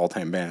favorite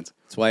all-time bands.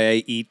 That's why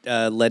I eat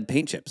lead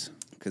paint chips,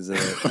 because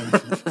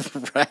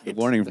right.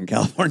 Warning from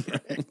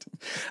California. Right.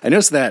 I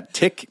noticed that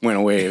tick went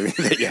away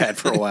that you had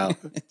for a while.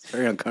 It's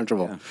very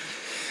uncomfortable. Yeah.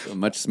 So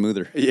much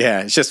smoother.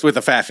 Yeah, it's just with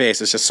a fat face,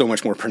 it's just so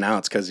much more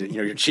pronounced because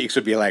your cheeks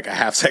would be like a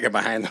half second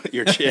behind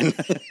your chin.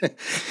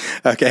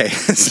 Okay,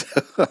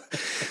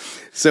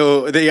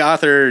 So the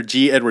author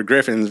G. Edward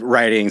Griffin's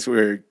writings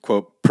were,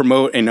 quote,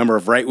 promote a number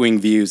of right-wing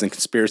views and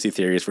conspiracy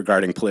theories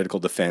regarding political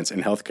defense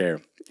and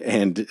healthcare.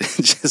 And it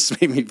just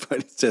made me put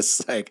it's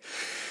just like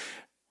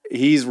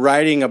he's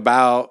writing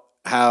about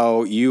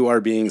how you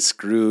are being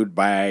screwed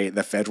by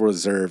the Federal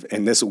Reserve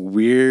and this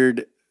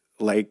weird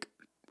like,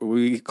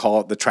 we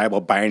call it the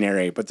tribal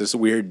binary, but this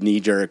weird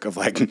knee jerk of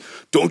like,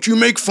 don't you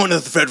make fun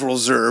of the Federal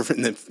Reserve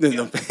and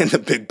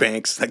the big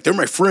banks. Like, they're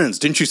my friends.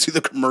 Didn't you see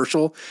the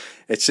commercial?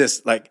 It's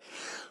just like,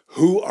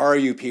 who are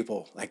you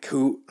people? Like,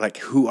 who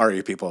are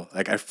you people?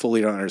 Like, I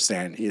fully don't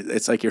understand.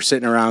 It's like you're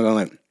sitting around going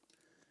like,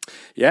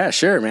 yeah,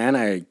 sure, man.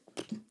 I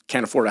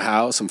can't afford a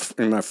house. I'm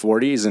in my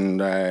 40s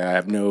and I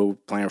have no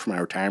plan for my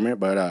retirement.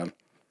 But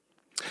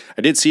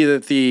I did see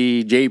that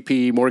the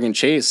JP Morgan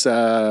Chase,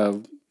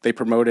 they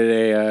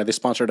promoted they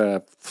sponsored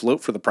a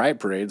float for the Pride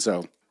Parade.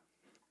 So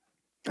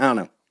I don't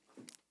know.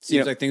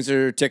 Seems like things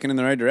are ticking in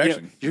the right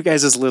direction. Your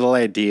guys' little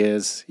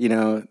ideas,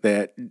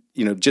 that,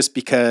 just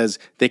because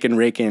they can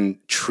rake in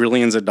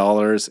trillions of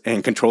dollars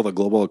and control the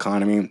global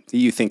economy,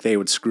 you think they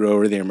would screw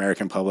over the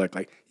American public?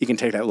 Like, you can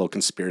take that little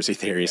conspiracy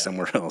theory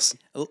somewhere else.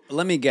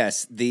 Let me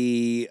guess.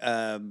 The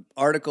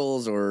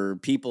articles or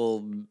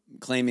people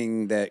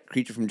claiming that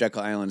Creature from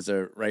Jekyll Island is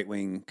a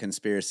right-wing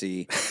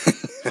conspiracy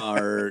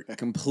are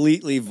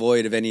completely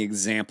void of any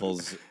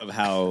examples of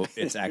how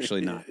it's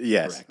actually not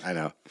correct. I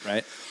know.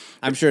 Right?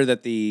 I'm sure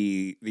that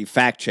the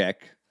fact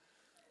check.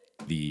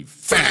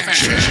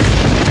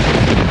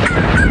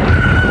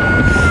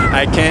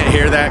 I can't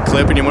hear that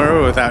clip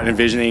anymore without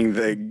envisioning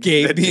the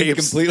Gabe being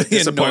completely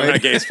disappointment annoyed.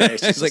 on Gabe's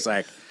face. He's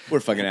like, we're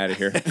fucking out of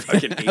here.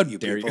 fucking hate How you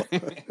dare people.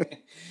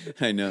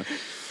 I know.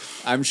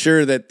 I'm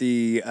sure that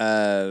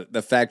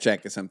the fact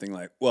check is something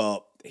like,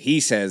 well, he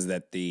says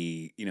that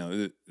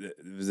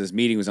this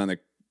meeting was on the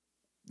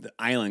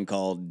island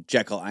called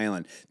Jekyll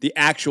Island. The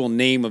actual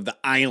name of the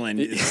island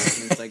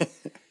is it's like,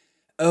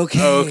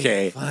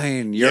 okay,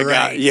 fine, you're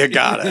right. You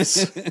got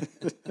us.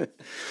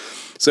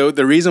 So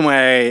the reason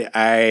why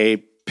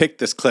I picked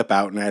this clip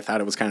out and I thought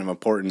it was kind of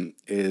important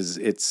is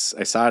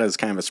I saw it as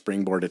kind of a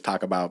springboard to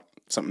talk about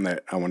something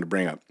that I wanted to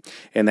bring up.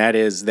 And that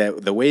is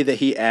that the way that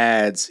he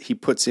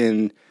puts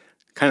in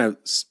kind of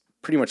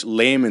pretty much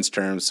layman's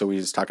terms. So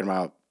he's talking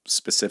about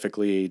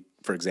specifically,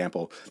 for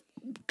example,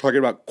 talking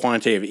about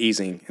quantitative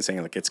easing and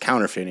saying like it's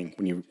counterfeiting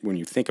when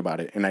you think about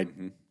it. And I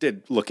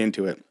did look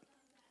into it.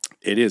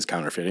 It is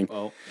counterfeiting.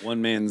 Well,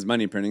 one man's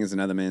money printing is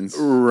another man's.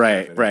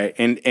 Right.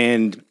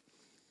 And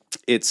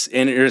it's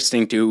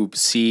interesting to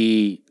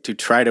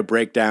try to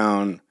break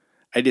down.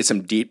 I did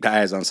some deep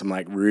dives on some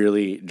like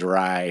really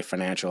dry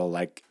financial,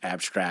 like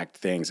abstract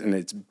things, and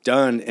it's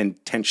done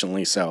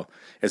intentionally so.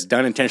 It's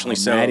done intentionally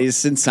so.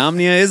 Maddie's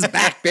insomnia is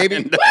back,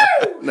 baby.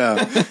 No.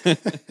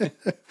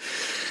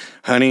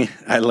 Honey,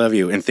 I love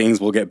you, and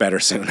things will get better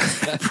soon.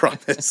 I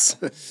promise.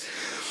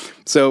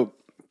 So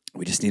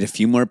we just need a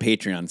few more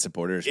Patreon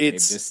supporters. Babe.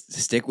 Just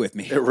stick with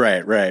me.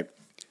 Right.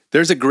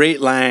 There's a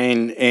great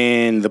line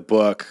in the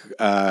book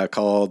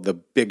called The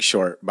Big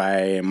Short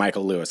by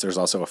Michael Lewis. There's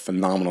also a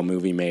phenomenal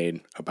movie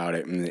made about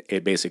it, and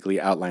it basically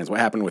outlines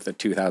what happened with the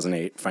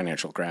 2008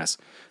 financial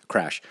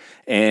crash.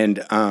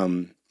 And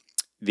all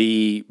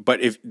the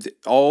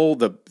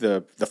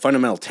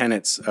fundamental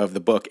tenets of the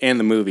book and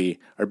the movie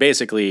are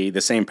basically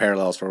the same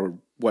parallels for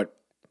what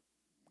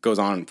goes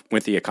on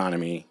with the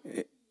economy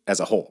as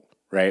a whole,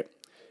 right?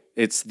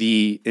 It's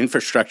the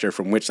infrastructure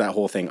from which that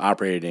whole thing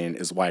operated in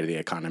is why the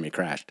economy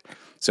crashed.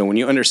 So when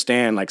you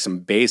understand like some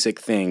basic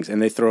things,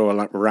 and they throw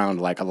around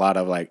like a lot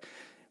of like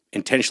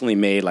intentionally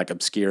made like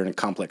obscure and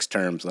complex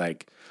terms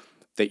like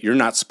that you're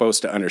not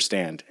supposed to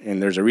understand, and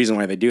there's a reason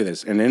why they do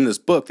this. And in this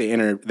book, they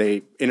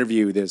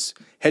interview this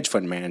hedge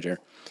fund manager,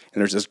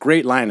 and there's this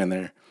great line in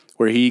there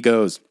where he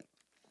goes,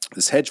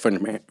 this hedge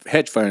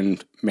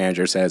fund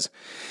manager says,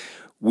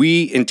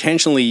 "We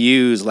intentionally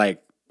use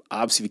like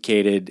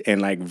obfuscated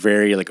and like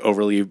very like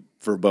overly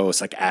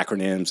verbose like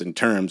acronyms and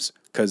terms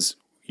because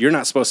you're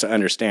not supposed to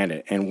understand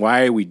it. And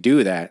why we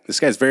do that, this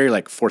guy's very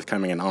like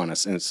forthcoming and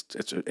honest, and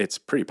it's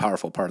a pretty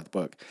powerful part of the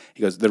book.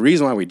 He goes, the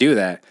reason why we do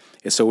that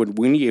is so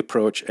when we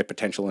approach a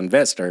potential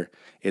investor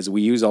is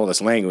we use all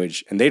this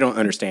language and they don't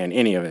understand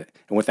any of it.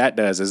 And what that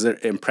does is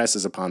it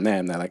impresses upon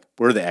them that like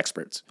we're the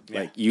experts.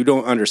 Yeah. Like you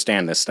don't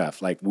understand this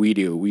stuff like we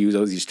do. We use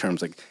all these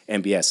terms like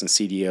MBS and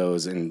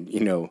CDOs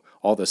and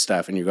all this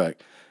stuff, and you go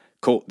like,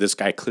 cool, this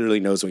guy clearly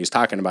knows what he's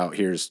talking about.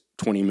 Here's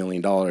 $20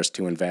 million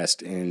to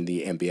invest in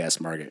the MBS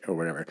market or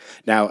whatever.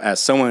 Now, as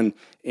someone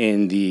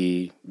in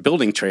the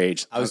building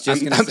trades,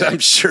 I'm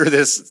sure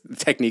this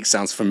technique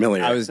sounds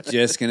familiar. I was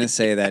just going to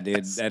say that,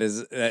 dude.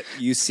 That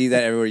you see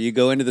that everywhere. You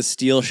go into the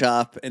steel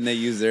shop and they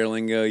use their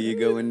lingo. You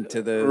go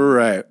into the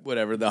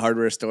the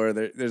hardware store.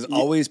 There's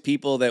always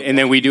people that... And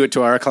then we do it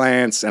to our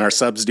clients and our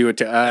subs do it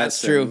to us.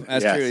 That's true.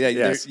 That's true. Yeah,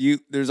 yes.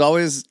 There's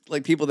always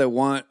like people that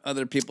want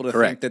other people to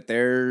think that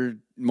they're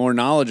more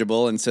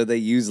knowledgeable, and so they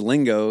use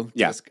lingo.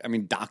 Yeah.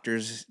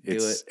 Doctors do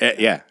it.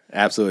 Yeah,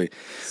 absolutely.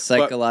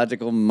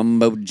 Psychological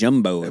mumbo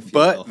jumbo.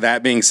 But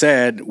that being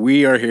said,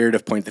 we are here to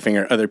point the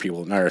finger at other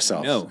people, not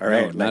ourselves. No, all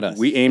right? not us.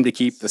 We aim to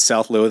keep the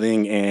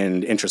self-loathing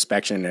and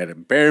introspection at a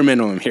bare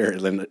minimum here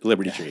at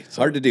Liberty Tree.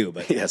 So, hard to do,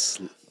 but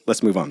yes.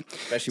 Let's move on.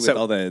 Especially with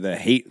all the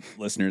hate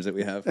listeners that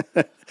we have.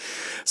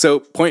 So,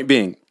 point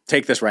being,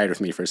 take this ride with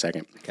me for a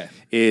second. Okay.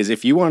 Is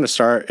if you want to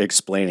start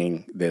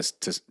explaining this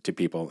to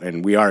people,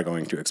 and we are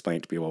going to explain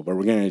it to people, but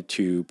we're going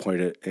to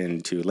point it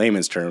into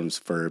layman's terms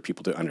for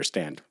people to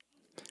understand,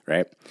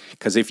 right?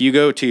 Because if you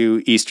go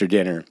to Easter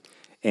dinner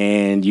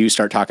and you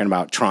start talking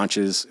about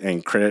tranches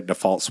and credit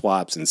default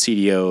swaps and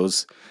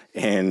CDOs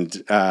and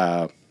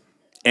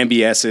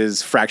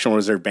MBSs, fractional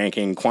reserve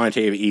banking,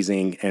 quantitative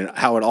easing, and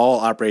how it all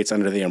operates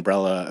under the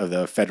umbrella of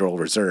the Federal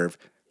Reserve,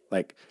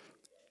 like,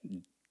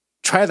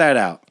 try that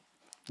out.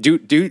 Do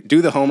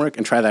the homework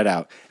and try that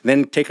out.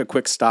 Then take a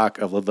quick stock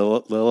of the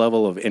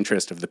level of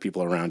interest of the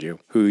people around you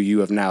who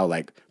you have now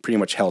like pretty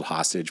much held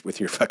hostage with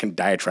your fucking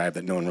diatribe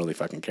that no one really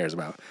fucking cares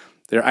about.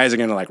 Their eyes are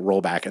going to like roll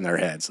back in their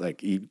heads.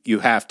 Like you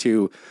have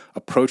to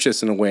approach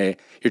this in a way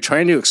you're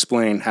trying to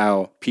explain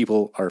how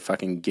people are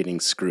fucking getting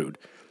screwed,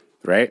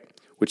 right?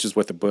 Which is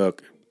what the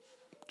book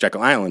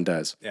Jekyll Island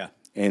does. Yeah.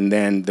 And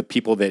then the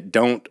people that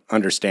don't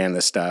understand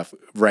this stuff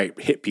write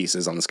hit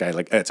pieces on this guy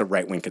like it's a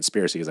right-wing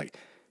conspiracy. It's like,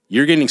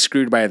 you're getting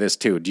screwed by this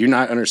too. Do you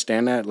not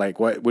understand that? Like,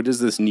 what is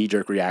this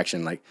knee-jerk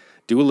reaction? Like,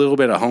 do a little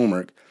bit of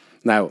homework.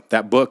 Now,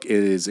 that book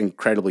is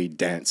incredibly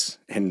dense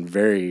and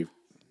very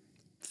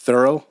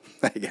thorough,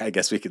 I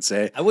guess we could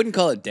say. I wouldn't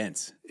call it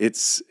dense.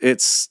 It's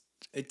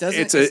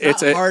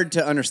not hard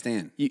to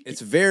understand.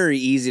 It's very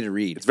easy to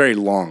read. It's very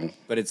long.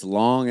 But it's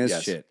long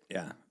as shit.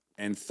 Yeah.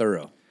 And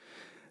thorough.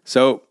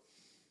 So,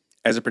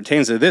 as it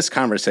pertains to this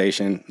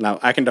conversation, now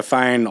I can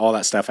define all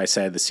that stuff I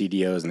said, the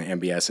CDOs and the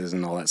MBSs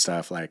and all that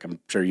stuff. Like, I'm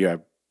sure you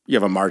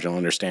have a marginal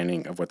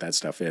understanding of what that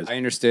stuff is. I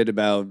understood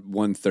about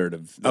 1/3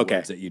 of the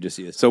words that you just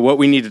used. So what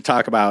we need to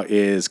talk about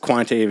is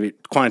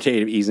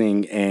quantitative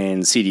easing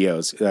and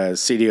CDOs.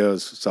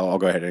 CDOs, so I'll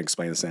go ahead and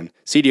explain this then.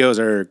 CDOs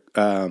are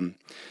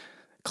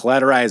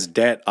collateralized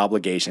debt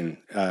obligation.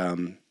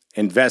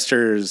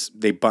 Investors,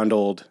 they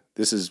bundled.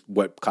 This is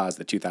what caused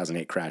the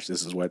 2008 crash.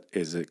 This is what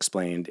is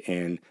explained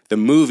in the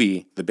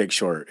movie The Big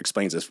Short.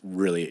 Explains this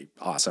really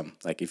awesome.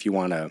 Like if you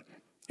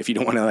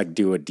don't want to like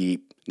do a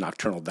deep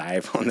nocturnal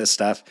dive on this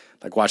stuff,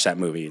 like watch that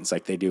movie. It's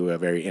like they do a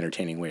very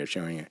entertaining way of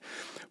showing it.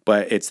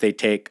 But they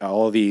take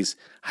all these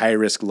high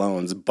risk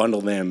loans,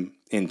 bundle them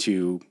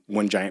into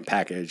one giant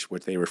package,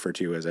 which they refer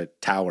to as a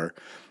tower,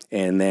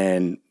 and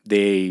then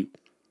they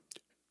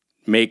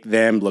make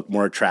them look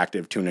more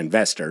attractive to an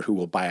investor who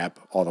will buy up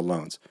all the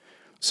loans.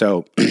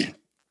 So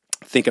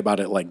think about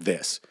it like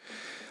this.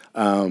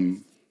 As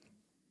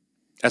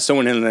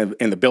someone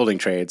in the building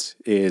trades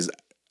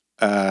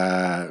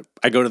I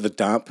go to the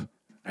dump.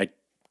 I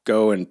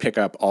go and pick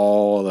up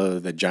all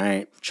of the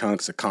giant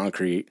chunks of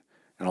concrete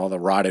and all the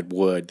rotted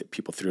wood that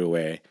people threw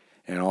away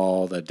and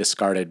all the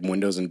discarded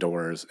windows and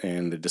doors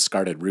and the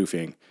discarded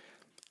roofing.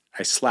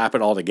 I slap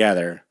it all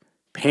together,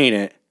 paint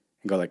it,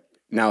 and go like,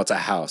 now it's a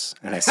house.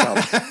 And I sell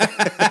it.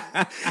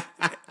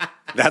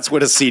 That's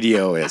what a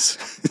CDO is.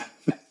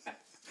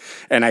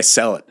 And I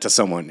sell it to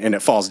someone, and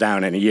it falls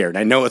down in a year. And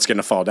I know it's going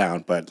to fall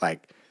down, but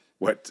like,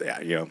 what?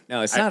 Yeah,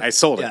 no, it's not. I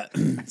sold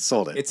it.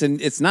 Sold it.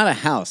 It's not a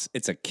house.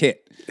 It's a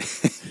kit.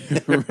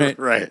 Right.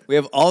 Right. We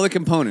have all the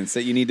components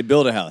that you need to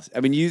build a house. I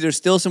mean, there's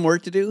still some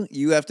work to do.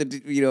 You have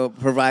to,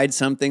 provide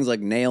some things like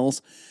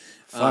nails.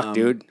 Fuck,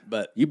 dude.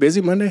 But you busy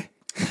Monday?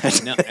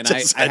 No, and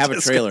I have a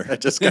trailer. I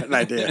just got an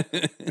idea.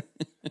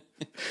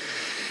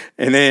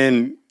 And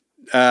then.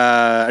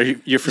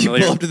 You're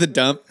familiar? You pull up to the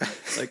dump.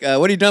 Like,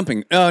 what are you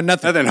dumping? Oh,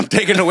 nothing. I'm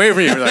taking it away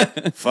from you.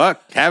 Like,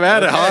 fuck, have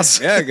at it, Hoss.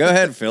 Yeah, go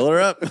ahead, fill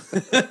her up.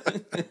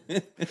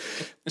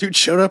 Dude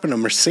showed up in a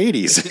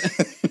Mercedes.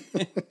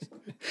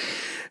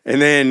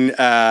 And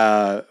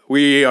then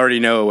we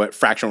already know what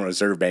fractional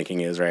reserve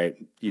banking is, right?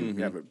 You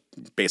have a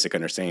basic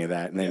understanding of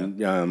that. And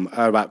then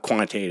about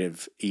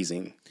quantitative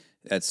easing.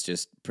 That's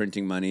just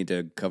printing money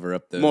to cover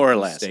up the more or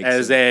less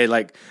as a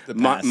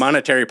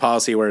monetary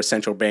policy where a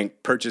central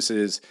bank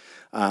purchases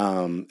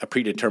a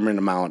predetermined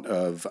amount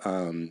of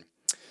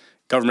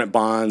government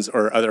bonds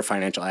or other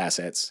financial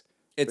assets.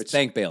 It's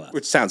bank bailout,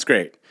 which sounds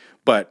great,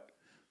 but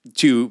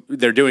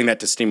they're doing that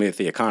to stimulate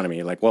the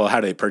economy. Like, well, how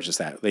do they purchase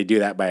that? They do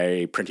that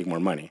by printing more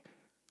money,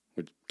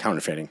 with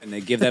counterfeiting, and they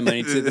give that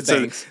money to the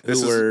banks.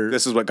 This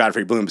is what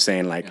Godfrey Bloom's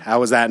saying. Like,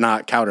 how is that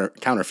not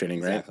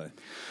counterfeiting? Right? Exactly.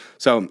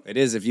 So it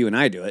is if you and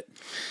I do it.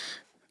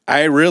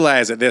 I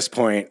realize at this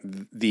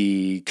point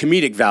the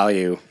comedic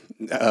value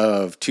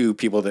of two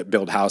people that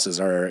build houses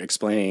are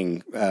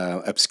explaining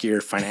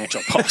obscure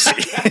financial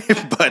policy,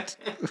 but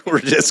we're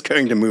just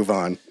going to move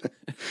on.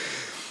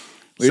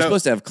 We were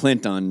supposed to have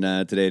Clint on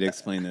today to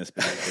explain this.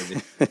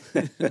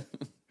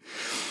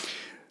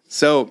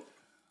 So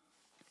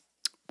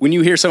when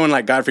you hear someone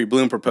like Godfrey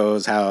Bloom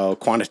propose how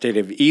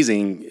quantitative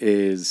easing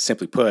is,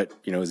 simply put,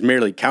 is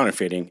merely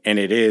counterfeiting, and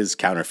it is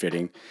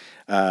counterfeiting.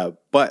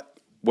 But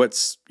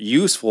what's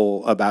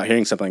useful about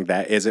hearing something like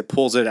that is it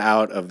pulls it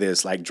out of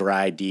this like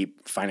dry,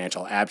 deep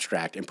financial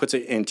abstract and puts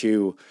it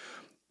into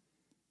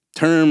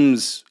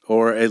terms,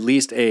 or at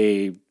least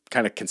a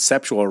kind of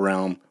conceptual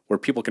realm where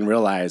people can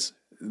realize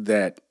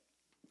that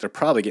they're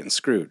probably getting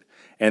screwed.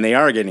 And they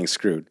are getting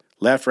screwed.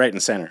 Left, right,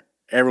 and center.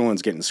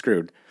 Everyone's getting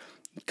screwed.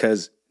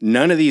 Because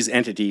none of these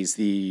entities,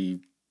 the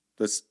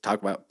let's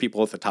talk about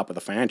people at the top of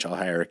the financial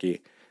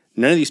hierarchy.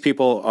 None of these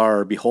people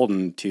are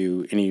beholden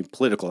to any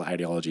political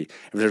ideology.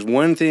 If there's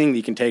one thing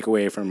you can take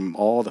away from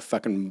all the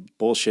fucking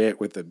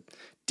bullshit with the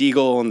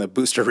Deagle and the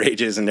booster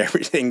rages and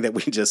everything that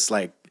we just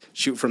like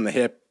shoot from the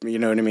hip, you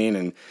know what I mean,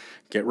 and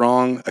get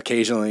wrong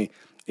occasionally,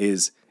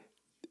 is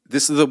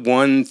this is the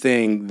one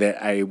thing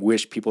that I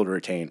wish people to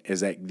retain,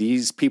 is that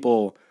these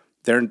people,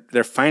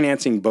 they're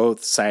financing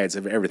both sides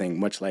of everything,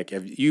 much like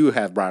you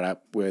have brought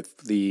up with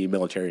the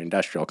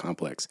military-industrial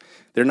complex.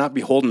 They're not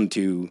beholden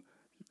to,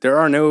 there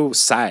are no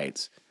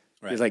sides.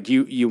 Right. It's like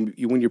you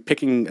when you're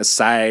picking a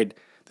side,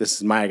 this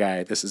is my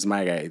guy, this is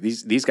my guy.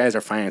 These guys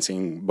are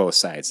financing both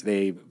sides.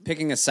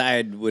 Picking a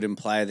side would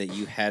imply that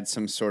you had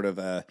some sort of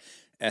a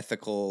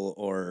ethical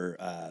or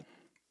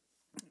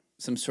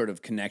some sort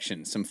of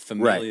connection, some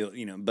familial,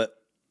 right. But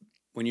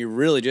when you're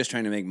really just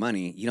trying to make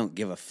money, you don't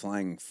give a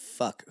flying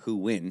fuck who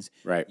wins.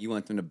 Right. You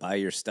want them to buy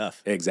your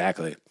stuff.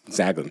 Exactly.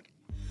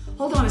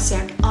 Hold on a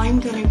sec.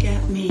 I'm going to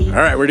get me. All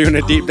right, we're doing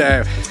a deep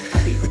dive.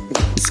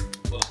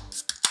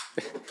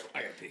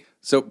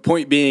 So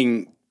point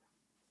being,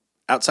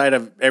 outside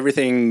of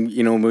everything,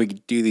 when we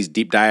do these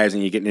deep dives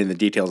and you get into the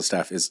details of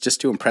stuff, is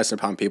just to impress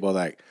upon people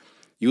that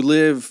you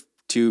live,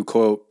 to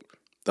quote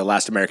The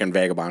Last American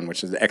Vagabond,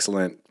 which is an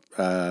excellent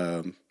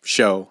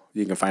show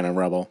you can find on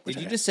Rebel. Did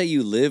you just say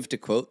you live to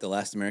quote The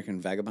Last American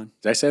Vagabond?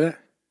 Did I say that?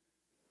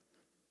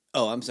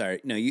 Oh, I'm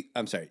sorry. No,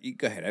 I'm sorry. You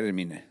go ahead. I didn't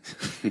mean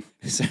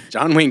to.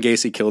 John Wayne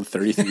Gacy killed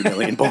 33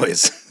 million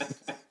boys.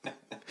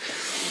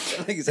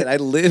 Like you said,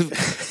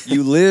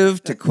 you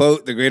live to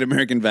quote The Great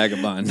American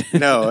Vagabond.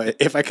 No,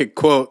 if I could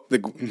quote the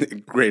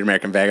Great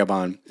American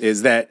Vagabond,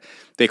 is that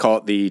they call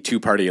it the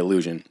two-party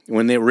illusion.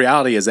 When the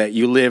reality is that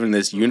you live in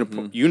this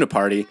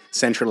uniparty,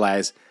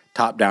 centralized,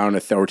 top-down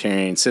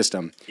authoritarian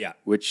system,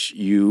 which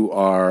you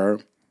are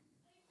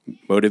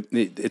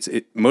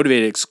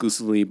motivated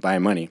exclusively by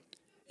money.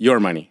 Your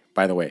money,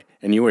 by the way.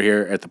 And you are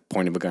here at the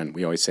point of a gun.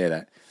 We always say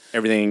that.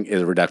 Everything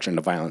is a reduction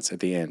to violence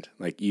at the end.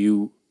 Like,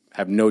 you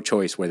have no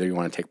choice whether you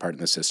want to take part in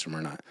the system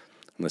or not,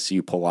 unless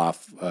you pull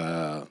off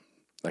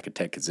like a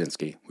Ted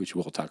Kaczynski, which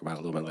we'll talk about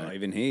a little bit later.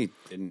 Even he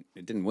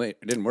didn't work.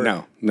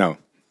 No.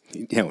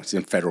 It's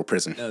in federal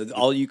prison.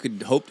 All you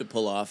could hope to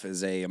pull off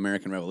is a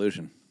American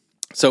Revolution.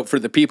 So for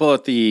the people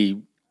at the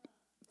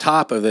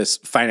top of this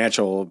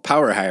financial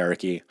power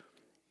hierarchy,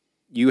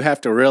 you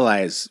have to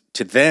realize,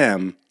 to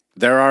them,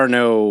 there are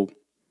no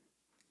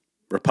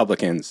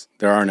Republicans,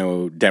 there are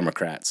no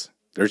Democrats.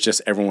 There's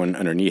just everyone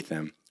underneath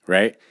them,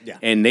 right? Yeah.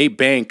 And they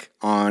bank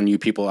on you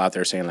people out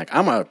there saying, like,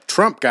 I'm a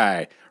Trump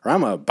guy or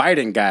I'm a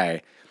Biden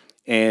guy.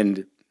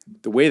 And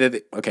the way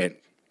that okay,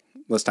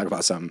 let's talk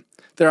about something.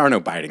 There are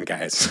no Biden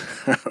guys,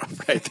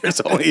 right?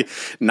 There's only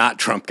not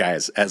Trump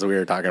guys, as we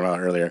were talking about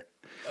earlier.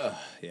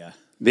 Yeah.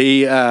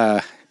 Dude.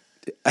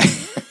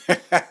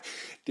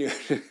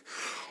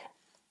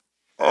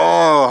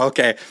 Oh,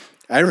 okay.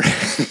 At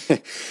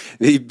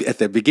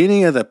the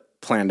beginning of the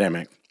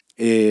pandemic,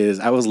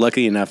 I was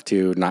lucky enough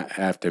to not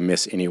have to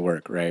miss any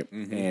work, right?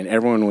 Mm-hmm. And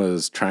everyone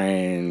was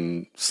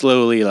trying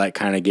slowly, like,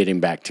 kind of getting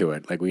back to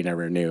it. Like, we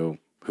never knew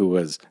who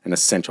was an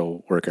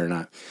essential worker or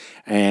not.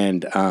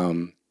 And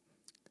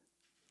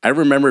I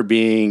remember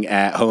being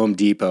at Home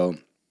Depot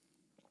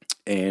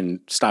and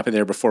stopping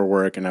there before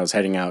work, and I was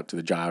heading out to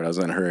the job. I was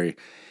in a hurry.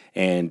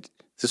 And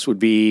this would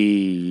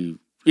be,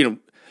 you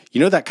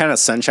know that kind of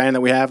sunshine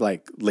that we have,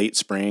 like late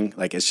spring?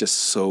 Like, it's just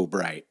so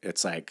bright.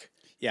 It's like...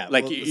 Yeah,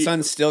 like the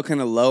sun's still kind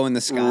of low in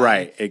the sky.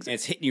 Right. And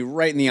it's hitting you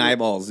right in the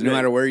eyeballs, no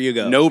matter where you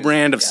go. No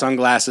brand of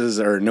sunglasses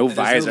or no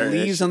visor. No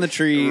leaves on the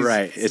trees.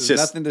 Right. It's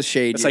just nothing to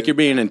shade It's like you're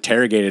being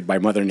interrogated by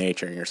Mother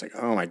Nature, and you're just like,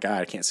 oh my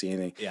God, I can't see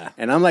anything. Yeah.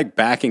 And I'm like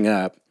backing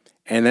up,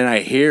 and then I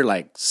hear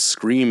like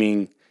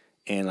screaming,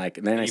 and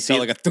then I see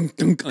felt like a thunk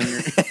thunk on your...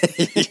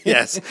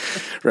 Yes,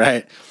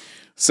 right.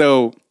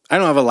 So I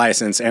don't have a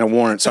license and a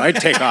warrant, so I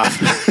take off.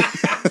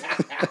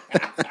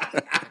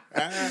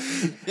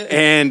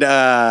 And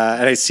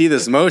I see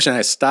this motion.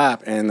 I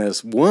stop, and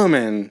this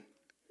woman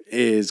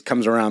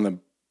comes around the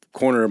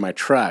corner of my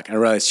truck. And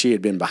I realized she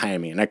had been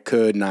behind me, and I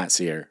could not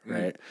see her.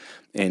 Right,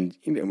 and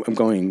I'm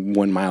going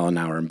 1 mile an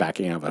hour and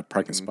backing out of a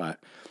parking spot,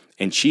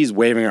 and she's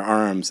waving her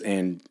arms.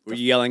 And were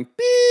you yelling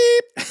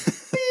beep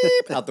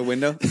beep out the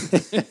window?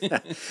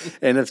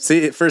 And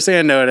the first thing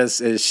I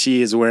notice is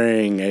she is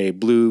wearing a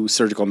blue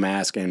surgical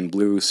mask and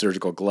blue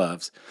surgical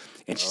gloves,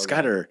 and she's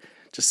got her.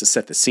 Just to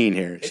set the scene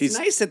here. It's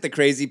nice that the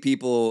crazy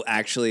people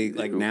actually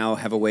now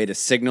have a way to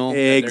signal that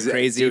they're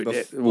crazy.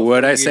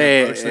 What I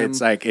say, it's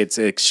like it's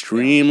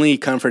extremely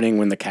comforting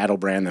when the cattle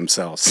brand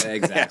themselves.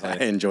 Exactly. I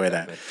enjoy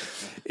that.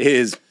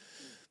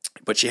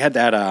 But she had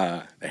that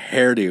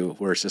hairdo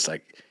where it's just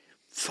like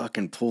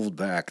fucking pulled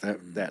back.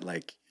 That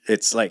like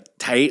it's like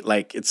tight,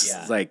 like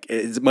it's like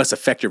it must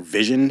affect your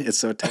vision. It's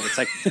so tight. It's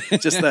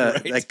like just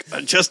a right.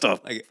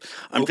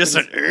 I'm just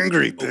an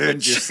angry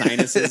bitch. Your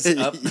sinuses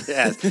up.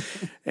 Yes.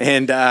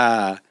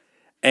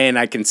 And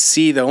I can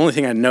see, the only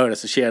thing I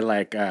noticed is she had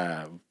like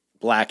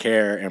black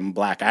hair and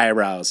black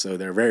eyebrows, so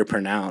they're very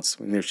pronounced.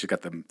 When she's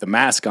got the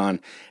mask on,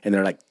 and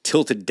they're like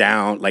tilted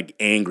down, like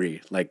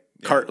angry, like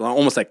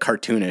almost like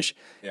cartoonish.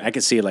 Yeah. I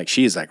can see like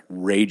she's like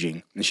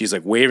raging and she's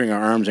like waving her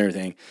arms and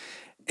everything.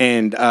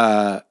 And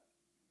I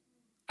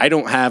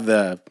don't have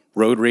the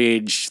road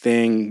rage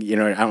thing,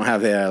 I don't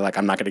have the like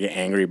I'm not going to get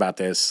angry about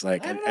this.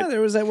 Like I don't know.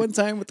 There was that one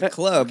time with the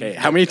club. Okay,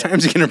 how many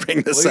times are you going to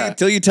bring this up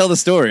until you tell the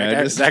story?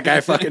 That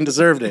guy fucking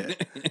deserved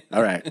it.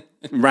 All right,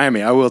 remind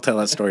me. I will tell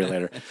that story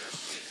later.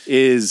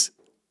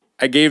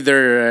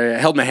 I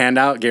held my hand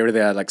out, gave her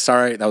the like,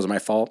 sorry, that was my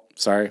fault.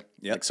 Sorry.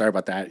 Yep. Like, sorry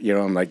about that.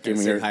 I'm like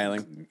giving her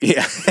Hiling.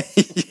 Yeah.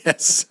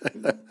 Yes.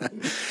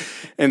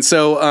 And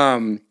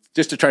so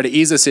just to try to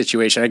ease the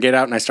situation, I get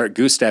out and I start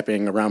goose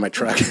stepping around my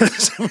truck.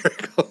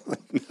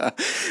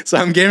 So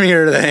I'm giving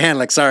her the hand,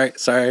 like, sorry,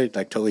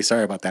 like totally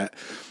sorry about that.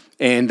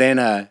 And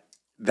then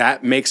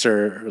that makes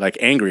her like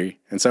angry.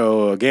 And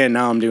so again,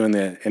 now I'm doing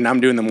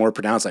the more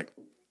pronounced, like,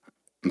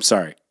 I'm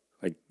sorry.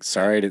 Like,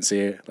 sorry, I didn't see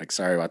it. Like,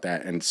 sorry about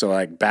that. And so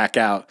I back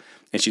out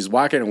and she's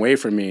walking away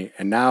from me.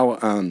 And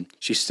now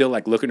she's still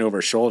like looking over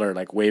her shoulder,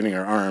 like waving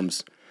her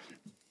arms.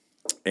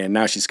 And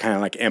now she's kind of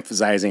like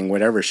emphasizing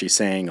whatever she's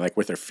saying, like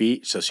with her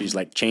feet. So she's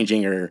like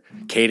changing her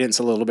cadence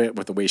a little bit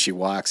with the way she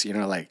walks,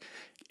 like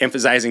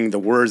emphasizing the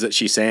words that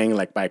she's saying,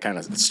 like by kind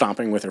of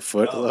stomping with her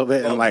foot a little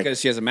bit. Well, and like, because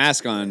she has a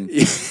mask on,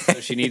 so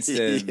she needs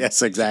to.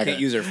 Yes, exactly. She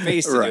can't use her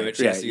face to do it.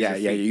 She has to use her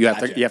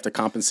feet. You have to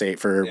compensate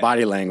for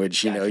body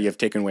language. You have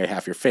taken away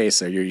half your face,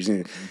 so you're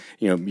using,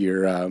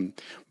 your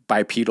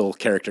bipedal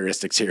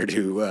characteristics here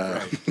to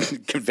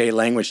convey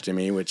language to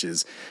me, which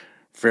is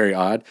very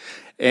odd.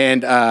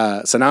 And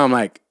so now I'm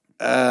like,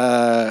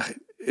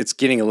 it's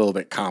getting a little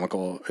bit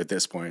comical at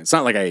this point. It's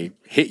not like I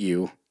hit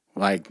you,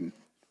 like.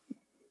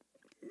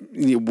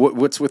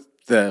 What's with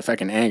the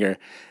fucking anger?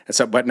 And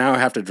so, but now I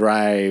have to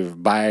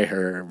drive by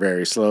her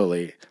very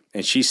slowly,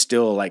 and she's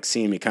still like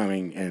seeing me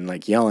coming and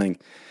like yelling.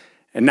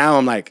 And now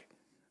I'm like,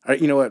 all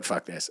right, you know what?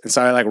 Fuck this. And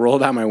so I like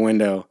rolled out my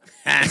window.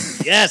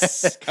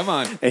 Yes, come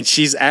on. And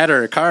she's at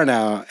her car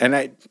now, and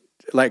I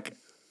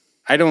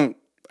don't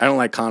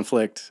like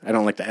conflict. I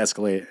don't like to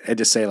escalate. I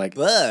just say like,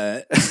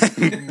 but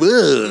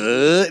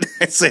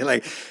I say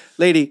like,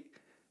 lady,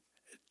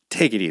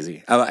 take it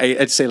easy.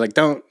 I'd say like,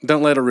 don't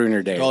let her ruin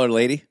your day. Call her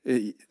lady?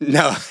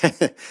 No,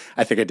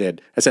 I think I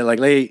did. I said like,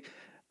 lady,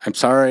 I'm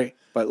sorry,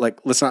 but like,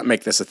 let's not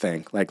make this a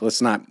thing. Like,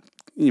 let's not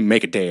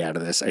make a day out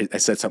of this. I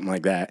said something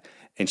like that,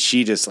 and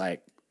she just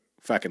like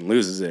fucking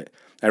loses it.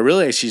 I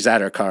realize she's at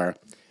her car,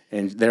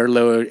 and they're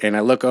low, and I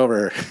look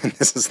over, and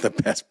this is the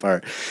best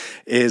part,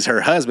 is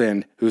her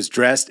husband, who's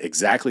dressed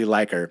exactly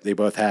like her. They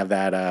both have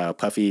that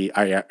puffy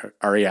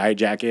REI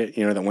jacket,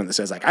 the one that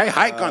says like, I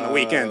hike on the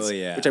weekends,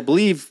 which I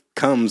believe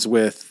comes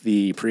with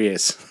the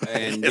Prius.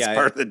 And it's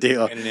part of the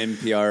deal. And an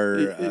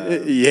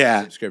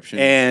NPR subscription.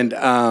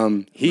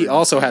 And he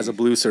also has a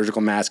blue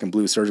surgical mask and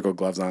blue surgical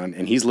gloves on,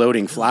 and he's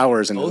loading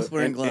flowers into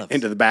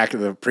the back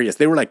of the Prius.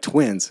 They were like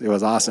twins. It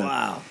was awesome.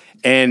 Wow.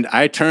 And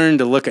I turned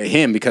to look at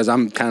him because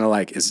I'm kind of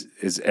like,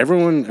 is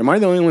everyone, am I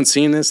the only one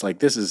seeing this? Like,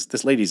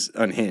 this lady's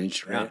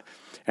unhinged, right? Yeah.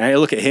 And I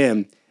look at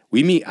him,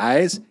 we meet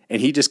eyes,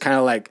 and he just kind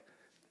of like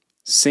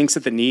sinks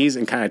at the knees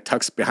and kind of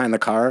tucks behind the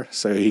car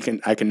so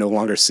I can no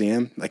longer see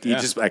him. Like, he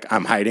just like,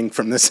 I'm hiding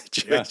from this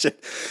situation.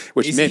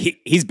 Which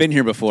he's been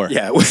here before.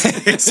 Yeah,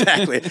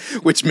 exactly.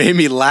 Which made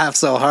me laugh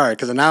so hard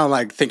because now I'm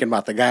like thinking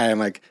about the guy. I'm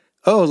like,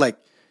 oh, like,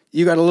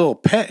 you got a little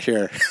pet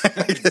here.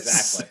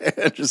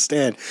 Exactly. I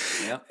understand.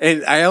 Yep.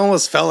 And I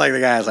almost felt like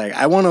the guy was like,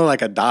 I want to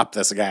like adopt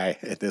this guy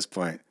at this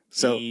point.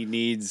 So he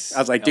needs. I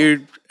was like,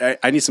 dude,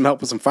 I need some help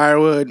with some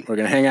firewood. We're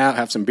gonna hang out,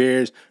 have some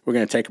beers. We're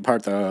gonna take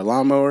apart the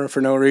lawnmower for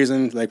no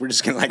reason. Like, we're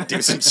just gonna like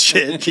do some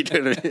shit. You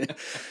know what I mean?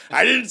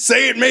 I didn't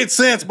say it made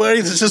sense,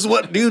 buddy. This is just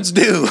what dudes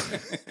do.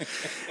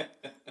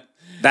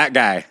 That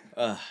guy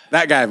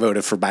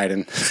voted for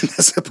Biden.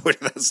 That's the point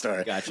of that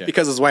story. Gotcha.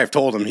 Because his wife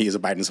told him he's a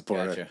Biden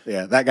supporter. Gotcha.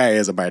 Yeah, that guy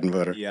is a Biden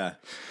voter. Yeah.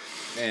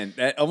 Man,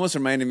 that almost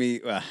reminded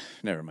me.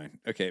 Never mind.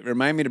 Okay,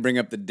 remind me to bring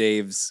up the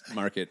Dave's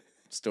Market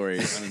story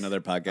on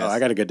another podcast. I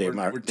got a good Dave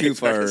Market. We're too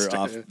far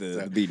off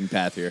the beaten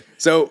path here.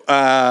 So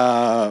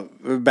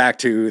back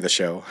to the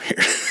show here.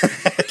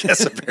 I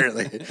guess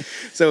apparently.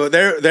 So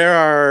there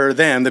are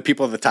the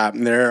people at the top,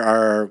 and there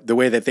are the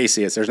way that they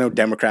see it. There's no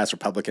Democrats,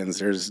 Republicans.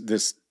 There's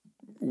this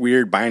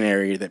weird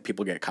binary that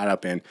people get caught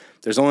up in.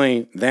 There's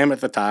only them at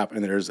the top,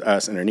 and there's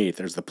us underneath.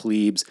 There's the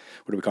plebes.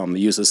 What do we call them?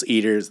 The useless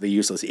eaters, the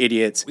useless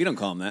idiots. We don't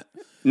call them that.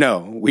 No,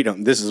 we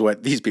don't. This is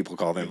what these people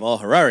call them.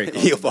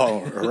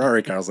 Yuval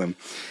Harari calls them.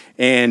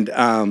 And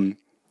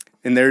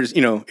there's,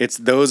 it's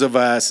those of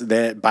us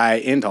that buy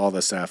into all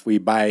this stuff. We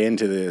buy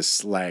into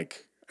this,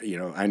 like,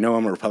 I know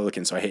I'm a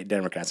Republican, so I hate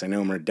Democrats. I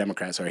know I'm a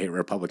Democrat, so I hate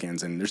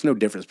Republicans. And there's no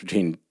difference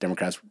between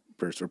Democrats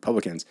versus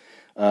Republicans.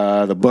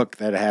 The book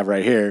that I have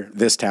right here,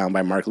 This Town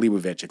by Mark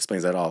Leibovich,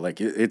 explains that all.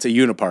 Like, it's a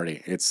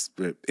uniparty.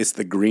 It's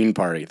the Green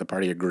Party, the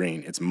party of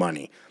green. It's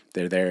money.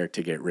 They're there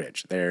to get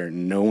rich.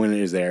 No one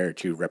is there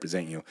to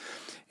represent you.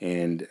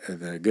 And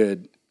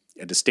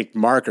a distinct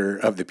marker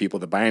of the people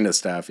that buy into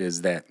stuff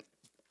is that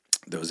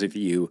those of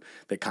you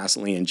that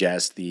constantly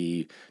ingest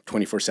the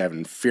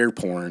 24/7 fear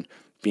porn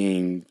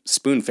being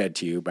spoon-fed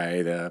to you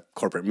by the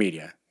corporate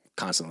media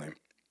constantly.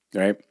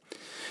 right?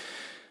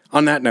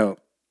 On that note,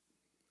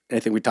 I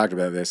think we talked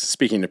about this.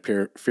 Speaking of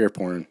fear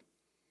porn,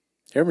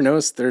 you ever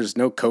notice there's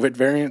no COVID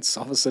variants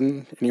all of a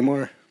sudden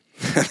anymore?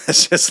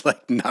 That's just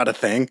like not a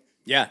thing.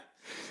 Yeah.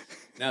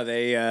 No,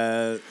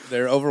 they're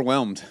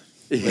overwhelmed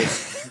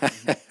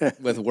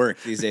with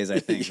work these days, I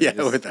think. Yeah,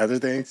 with other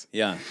things.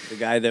 Yeah. The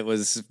guy that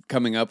was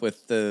coming up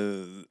with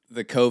the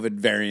COVID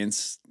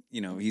variants,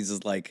 he's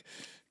just like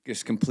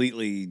just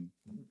completely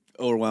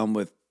overwhelmed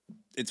with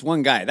it's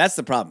one guy. That's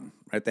the problem,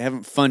 right? They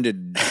haven't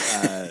funded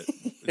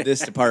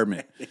this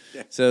department.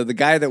 So the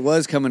guy that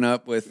was coming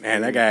up with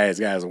that guy's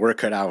got his work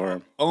cut out for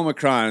him.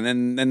 Omicron,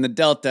 and then the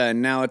Delta,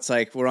 and now it's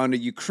like we're on to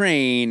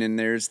Ukraine, and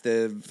there's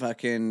the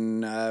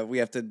fucking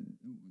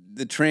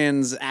the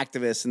trans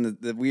activists and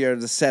the we are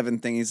the seven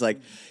thing. He's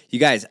like, you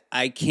guys,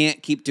 I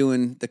can't keep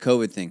doing the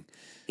COVID thing.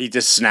 He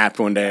just snapped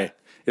one day.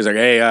 He's like,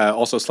 hey,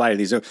 also slide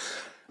these. I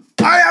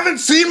haven't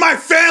seen my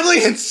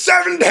family in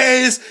 7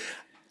 days.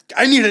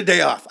 I need a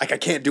day off. Like, I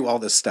can't do all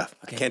this stuff.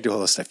 I can't do all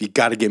this stuff. You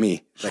got to give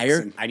me.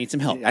 I need some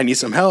help. I need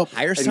some help.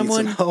 Hire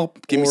someone. Need some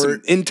help. Give me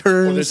some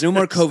interns. Well, there's no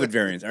more COVID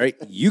variants. All right,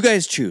 you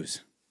guys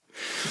choose.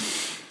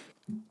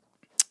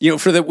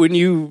 When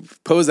you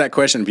pose that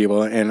question to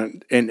people,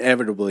 and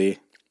inevitably,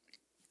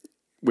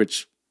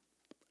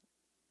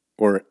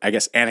 or I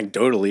guess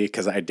anecdotally,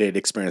 because I did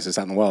experience this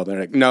out in the wild, they're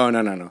like,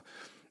 no.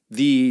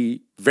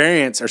 The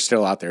variants are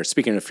still out there.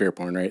 Speaking of fear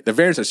porn, right? The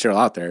variants are still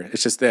out there.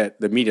 It's just that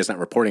the media's not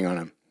reporting on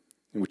them.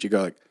 In which you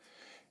go like,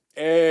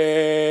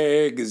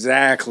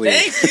 exactly.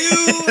 Thank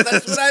you.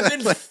 That's what I've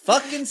been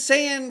fucking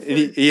saying for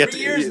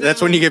years now. That's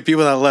when you get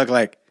people that look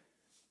like,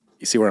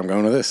 you see where I'm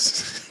going with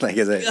this? Like,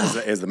 is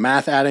the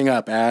math adding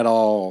up at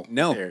all?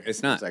 No,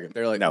 it's not.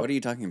 They're like, no. What are you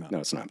talking about? No,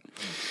 it's not.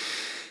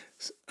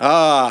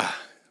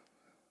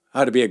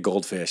 How to be a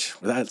goldfish.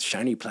 Well, that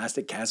shiny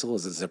plastic castle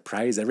is a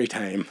surprise every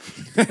time.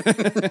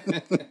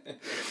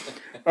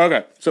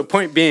 Okay, so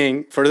point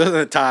being, for those at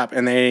the top,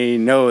 and they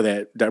know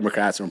that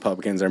Democrats and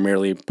Republicans are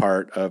merely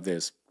part of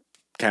this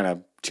kind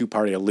of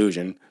two-party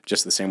illusion,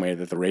 just the same way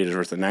that the Raiders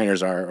versus the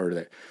Niners are, or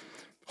that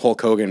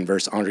Hulk Hogan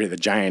versus Andre the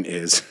Giant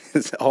is.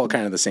 It's all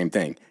kind of the same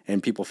thing,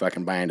 and people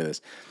fucking buy into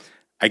this.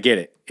 I get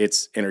it.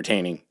 It's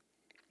entertaining,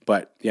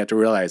 but you have to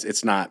realize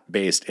it's not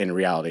based in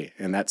reality,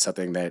 and that's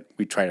something that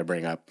we try to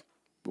bring up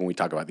when we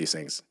talk about these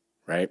things,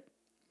 right?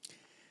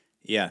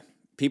 Yeah.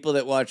 People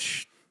that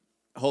watch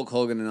Hulk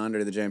Hogan and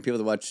Andre the Giant, people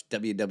that watch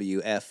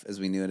WWF as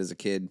we knew it as a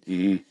kid,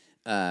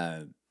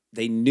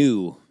 they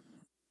knew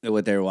that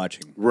what they were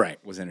watching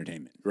was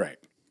entertainment. Right.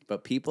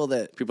 But people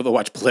that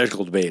watch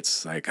political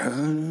debates, like,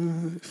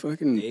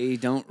 fucking they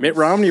don't. Mitt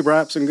Romney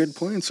brought up some good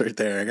points right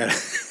there. I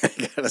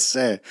gotta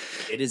say,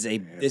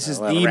 this is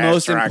the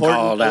most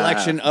important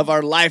election of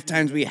our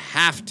lifetimes. We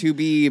have to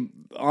be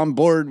on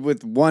board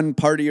with one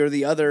party or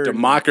the other.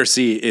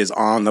 Democracy is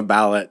on the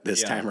ballot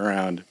this time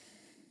around.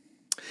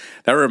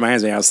 That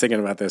reminds me, I was thinking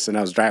about this, and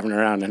I was driving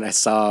around, and I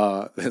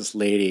saw this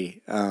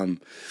lady.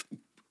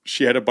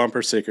 She had a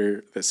bumper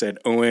sticker that said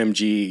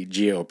 "OMG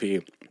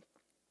GOP."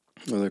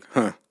 I was like,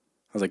 huh.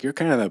 I was like, you're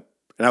kind of the...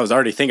 And I was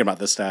already thinking about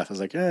this stuff. I was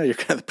like, yeah, you're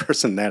kind of the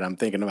person that I'm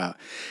thinking about.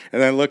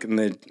 And then look,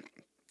 and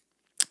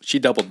she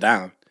doubled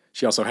down.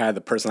 She also had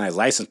the personalized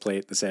license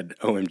plate that said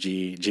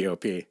OMG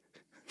GOP.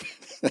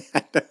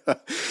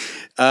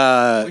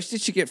 Which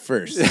did she get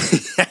first?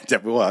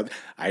 Well,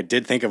 I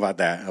did think about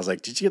that. I was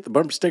like, did you get the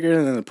bumper sticker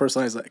and then the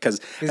personalized?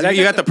 Because you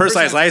got the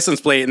personalized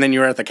license plate, and then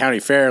you were at the county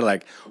fair,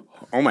 like,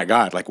 oh my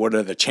god, like, what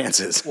are the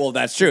chances? Well,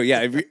 that's true.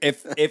 Yeah,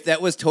 if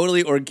that was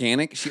totally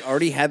organic, she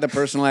already had the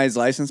personalized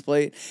license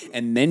plate,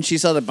 and then she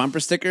saw the bumper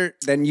sticker,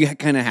 then you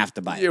kind of have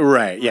to buy it.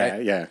 Right?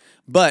 Yeah.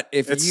 But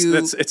if it's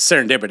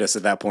serendipitous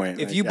at that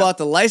point. If you bought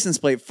the license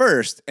plate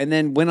first and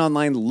then went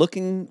online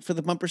looking for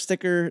the bumper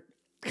sticker,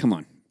 come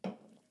on.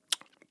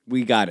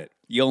 We got it.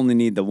 You only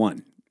need the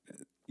one.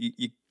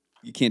 You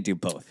can't do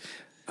both.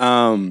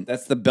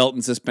 That's the belt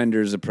and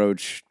suspenders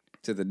approach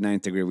to the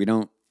 9th degree. We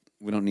don't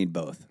need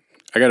both.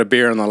 I got a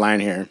beer on the line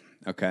here.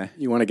 Okay.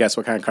 You want to guess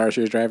what kind of car she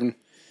was driving?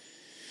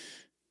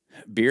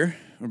 Beer?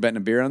 We're betting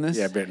a beer on this?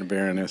 Yeah, betting a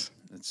beer on this.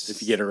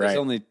 If you get it right. There's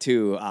only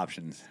 2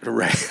 options.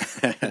 Right.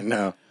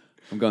 No.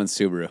 I'm going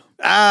Subaru.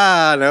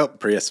 No,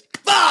 Prius.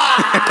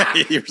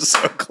 You're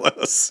so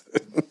close.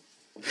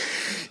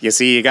 You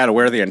see, you got to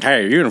wear the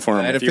entire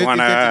uniform if you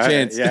want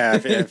to. Yeah,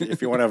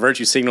 if you want to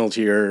virtue signal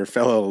to your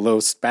fellow low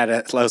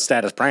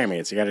status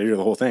primates, you got to do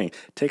the whole thing.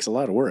 It takes a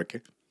lot of work.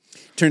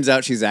 Turns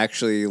out she's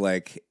actually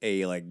like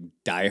a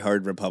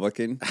diehard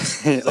Republican.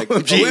 Like,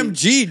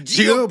 OMG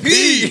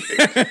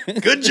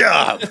GOP. Good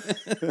job.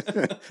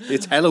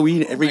 It's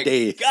Halloween every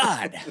day.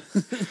 God.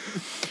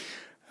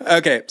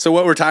 Okay, so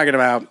what we're talking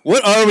about.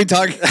 What are we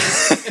talking?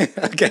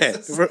 Okay,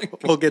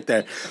 we'll get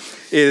there.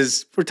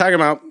 We're talking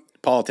about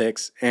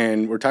politics,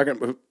 and we're talking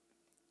about,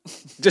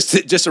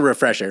 just a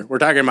refresher, we're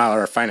talking about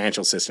our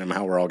financial system,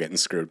 how we're all getting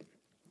screwed,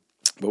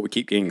 but we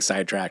keep getting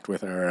sidetracked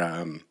with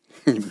our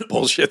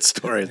bullshit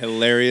stories.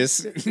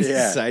 Hilarious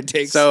side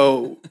takes.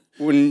 So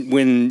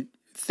when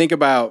think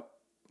about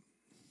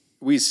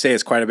we say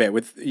this quite a bit.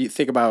 You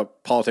think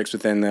about politics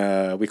within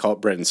we call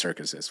it bread and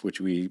circuses,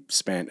 which we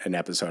spent an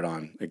episode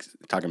on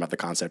talking about the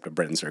concept of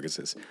bread and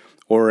circuses,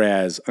 or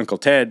as Uncle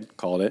Ted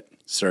called it,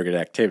 surrogate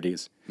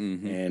activities.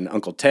 Mm-hmm. And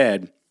Uncle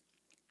Ted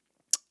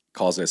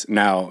calls this,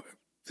 now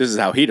this is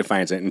how he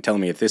defines it, and tell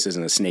me if this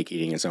isn't a snake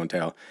eating its own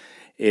tail.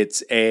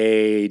 It's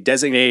a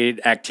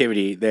designated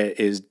activity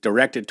that is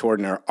directed toward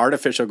an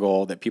artificial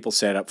goal that people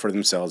set up for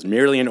themselves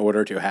merely in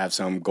order to have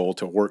some goal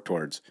to work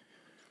towards.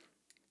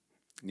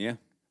 Yeah.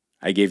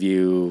 I give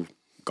you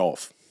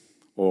golf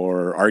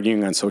or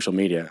arguing on social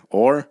media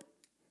or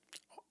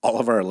all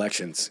of our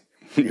elections,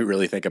 when you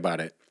really think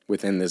about it,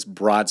 within this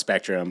broad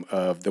spectrum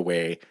of the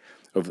way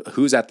of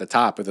who's at the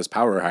top of this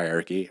power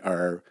hierarchy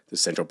are the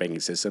central banking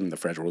system, the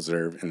Federal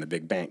Reserve, and the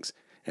big banks.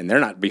 And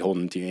they're not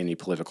beholden to any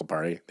political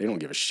party. They don't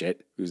give a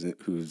shit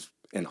who's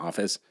in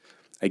office.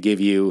 I give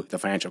you the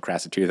financial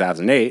crash of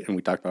 2008, and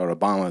we talked about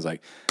Obama. I was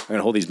like, I'm going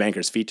to hold these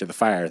bankers' feet to the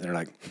fire. They're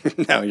like,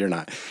 no, you're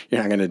not.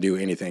 You're not going to do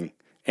anything.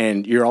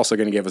 And you're also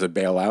going to give us a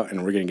bailout,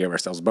 and we're going to give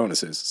ourselves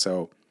bonuses.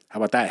 So how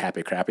about that,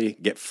 happy crappy?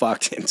 Get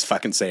fucked and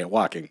fucking say it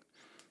walking.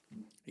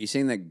 Are you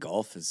saying that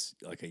golf is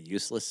like a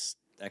useless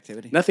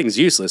activity? Nothing's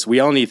useless. We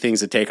all need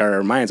things to take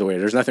our minds away.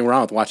 There's nothing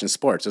wrong with watching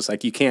sports. It's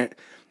like you can't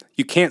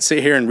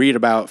sit here and read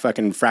about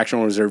fucking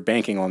fractional reserve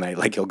banking all night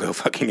like you'll go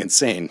fucking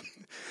insane.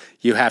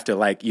 You have to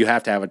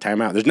have a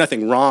timeout. There's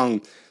nothing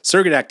wrong.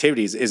 Surrogate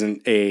activities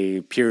isn't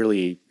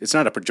it's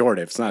not a pejorative.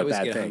 It's not a bad thing. I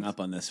always get hung up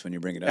on this when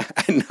you bring it up.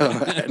 I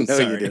know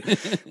you do.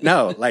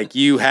 No, like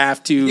you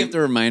have to. You have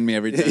to remind me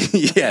every time.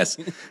 Yes.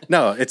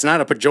 No, it's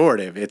not a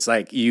pejorative. It's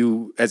like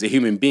you, as a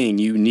human being,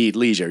 you need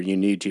leisure. You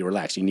need to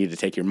relax. You need to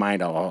take your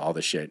mind off all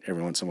the shit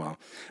every once in a while.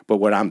 But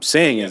what I'm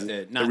saying is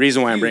the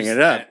reason why I'm bringing it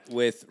up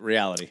with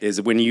reality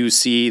is when you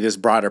see this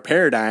broader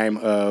paradigm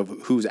of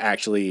who's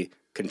actually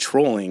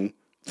controlling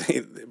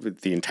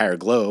the entire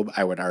globe,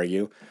 I would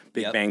argue.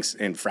 Big banks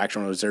and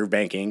fractional reserve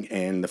banking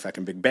and the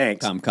fucking big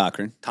banks. Tom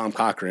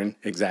Cochran,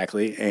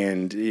 exactly.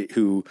 And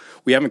who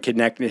we haven't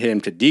connected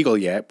him to Deagle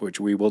yet, which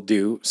we will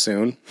do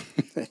soon.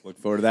 Look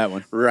forward to that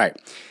one. Right.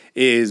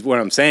 Is what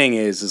I'm saying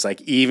is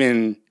like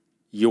even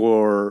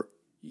you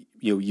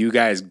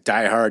guys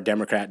diehard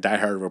Democrat,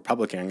 diehard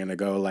Republican, I'm going to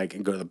go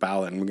and go to the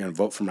ballot and we're going to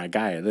vote for my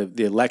guy.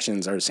 The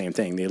elections are the same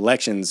thing. The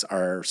elections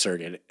are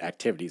surrogate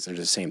activities. They're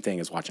the same thing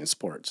as watching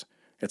sports.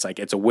 It's like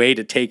it's a way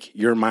to take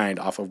your mind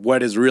off of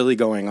what is really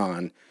going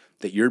on,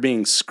 that you're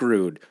being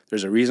screwed.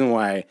 There's a reason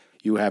why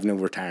you have no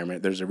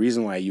retirement. There's a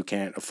reason why you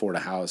can't afford a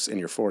house in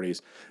your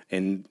 40s.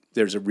 And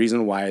there's a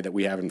reason why that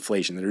we have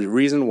inflation. There's a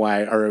reason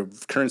why our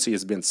currency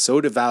has been so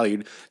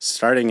devalued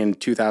starting in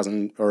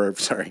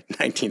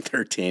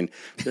 1913.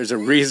 There's a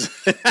reason.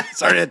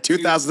 Started at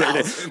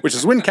 2013, which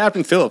is when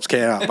Captain Phillips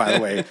came out, by the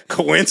way.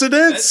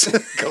 Coincidence?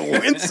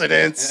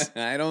 Coincidence?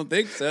 I don't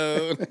think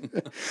so.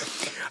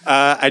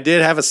 I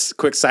did have a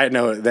quick side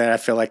note that I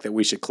feel like that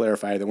we should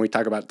clarify. That when we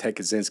talk about Ted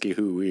Kaczynski,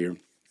 who we're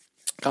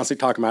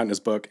constantly talking about in his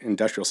book,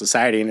 Industrial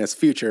Society, and his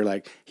future,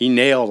 like he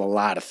nailed a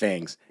lot of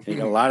things. He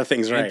got a lot of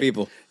things right.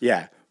 People.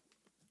 Yeah.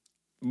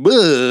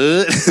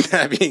 But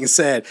that being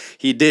said,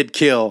 he did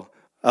kill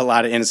a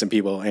lot of innocent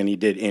people and he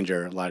did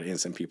injure a lot of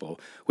innocent people,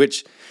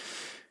 which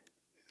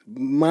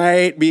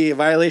might be a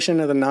violation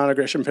of the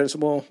non-aggression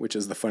principle, which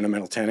is the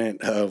fundamental tenet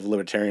of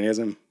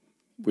libertarianism,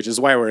 which is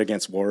why we're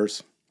against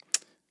wars.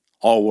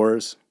 All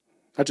wars.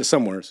 Not just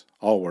some wars.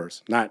 All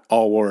wars. Not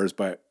all wars,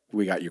 but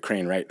we got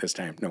Ukraine right this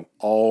time. No,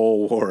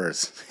 all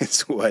wars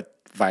is what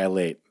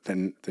violate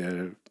the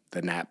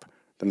NAP,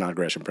 the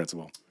non-aggression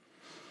principle.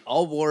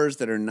 All wars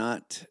that are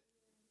not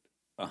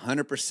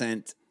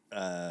 100%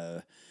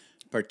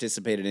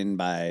 participated in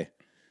by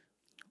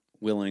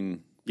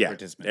willing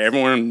participants.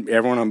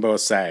 Everyone on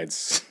both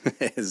sides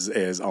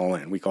is all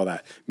in. We call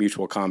that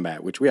mutual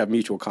combat, which we have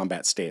mutual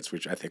combat states,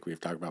 which I think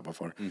we've talked about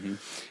before.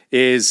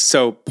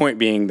 Mm-hmm. Point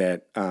being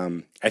that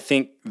I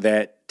think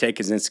that Ted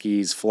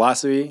Kaczynski's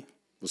philosophy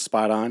was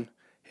spot on.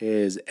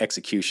 His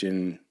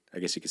execution, I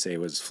guess you could say,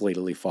 was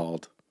fatally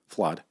flawed.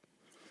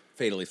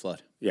 Fatally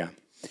flawed. Yeah.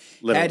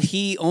 Literally. Had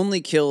he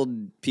only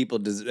killed people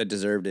that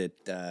deserved it,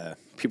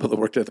 people that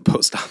worked at the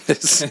post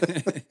office.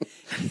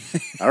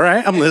 All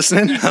right, I'm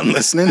listening.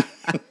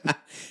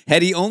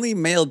 Had he only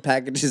mailed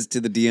packages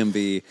to the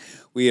DMV,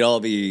 we'd all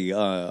be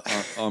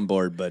on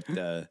board. But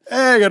hey,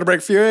 I got to break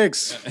a few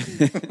eggs.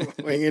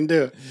 What are you gonna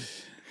do?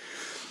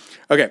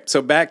 Okay,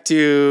 so back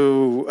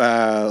to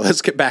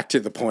let's get back to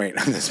the point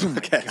of this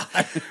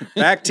podcast.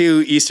 Back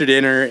to Easter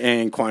dinner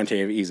and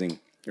quantitative easing,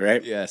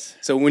 right? Yes.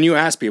 So when you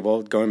ask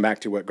people, going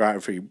back to what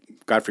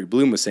Godfrey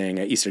Bloom was saying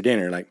at Easter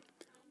dinner, like,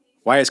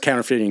 why is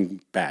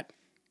counterfeiting bad?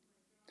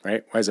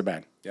 Right? Why is it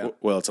bad? Yeah.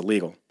 Well, it's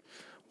illegal.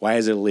 Why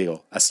is it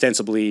illegal?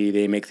 Ostensibly,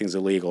 they make things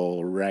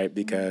illegal, right?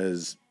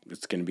 Because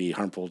it's going to be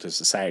harmful to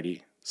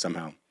society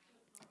somehow.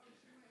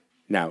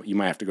 Now, you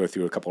might have to go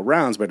through a couple of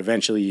rounds, but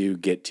eventually you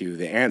get to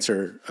the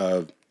answer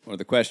of... Or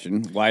the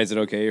question, why is it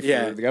okay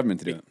for the government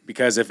to do it?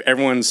 Because if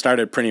everyone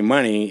started printing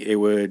money, it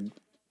would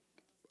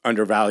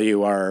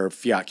undervalue our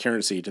fiat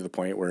currency to the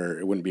point where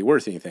it wouldn't be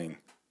worth anything.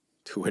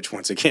 To which,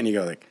 once again, you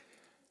go like,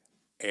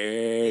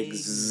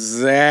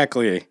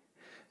 Exactly.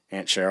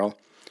 Aunt Cheryl.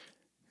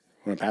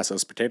 Want to pass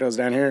those potatoes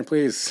down here,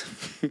 please?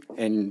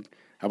 And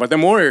how about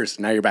them Warriors?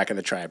 Now you're back in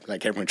the tribe.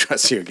 Like, everyone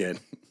trusts you again.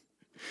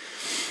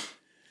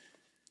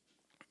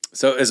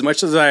 So as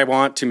much as I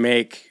want to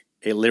make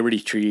a Liberty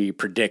Tree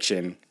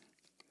prediction,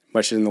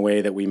 much in the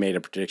way that we made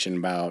a prediction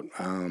about,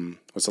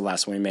 what's the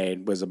last one we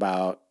made, was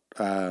about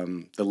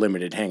the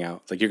limited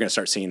hangout. Like, you're going to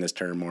start seeing this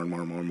term more and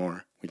more and more and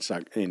more.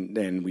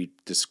 And we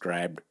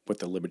described what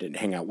the limited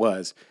hangout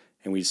was,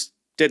 and we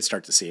did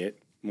start to see it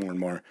more and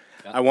more.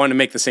 Yep. I wanted to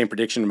make the same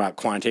prediction about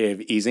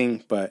quantitative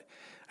easing, but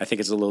I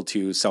think it's a little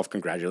too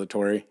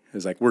self-congratulatory.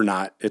 It's like, we're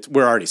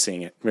already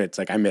seeing it. It's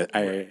like, I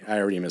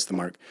already missed the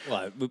mark.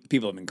 Well,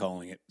 people have been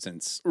calling it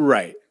since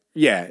right.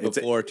 Yeah,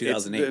 before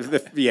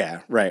 2008. Yeah,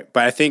 right.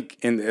 But I think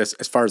as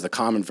far as the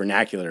common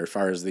vernacular, as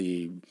far as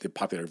the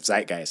popular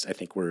zeitgeist, I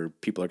think where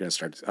people are going to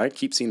start. I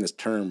keep seeing this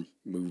term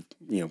move,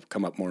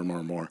 come up more and more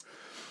and more.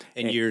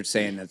 And you're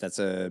saying that that's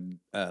a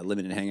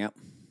limited hangout?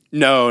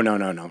 No,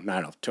 not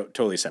at all.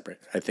 Totally separate.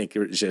 I think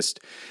it's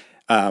just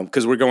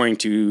because we're going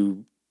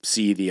to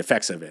see the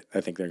effects of it.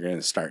 I think they're going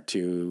to start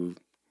to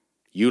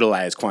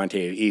utilize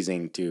quantitative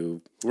easing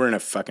we're in a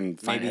fucking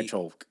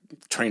financial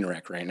train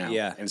wreck right now.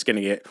 Yeah.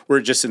 And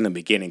we're just in the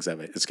beginnings of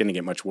it. It's going to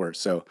get much worse.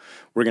 So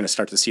we're going to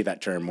start to see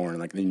that term more in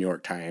like the New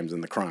York Times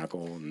and the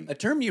Chronicle. And a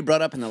term you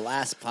brought up in the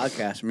last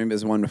podcast, maybe it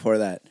was the one before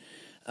that,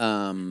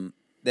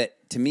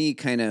 that to me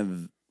kind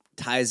of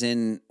ties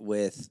in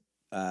with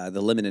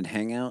the limited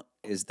hangout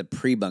is the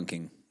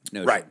pre-bunking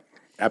notion. Right.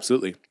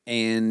 Absolutely.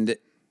 And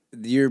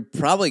you're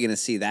probably going to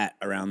see that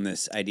around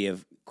this idea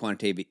of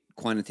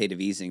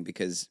quantitative easing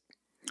because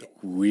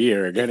we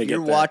are going to get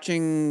you're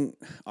watching,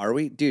 are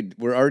we? Dude,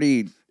 we're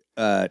already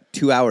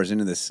 2 hours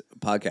into this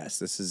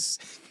podcast.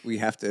 We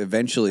have to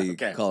eventually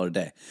call it a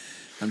day.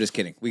 I'm just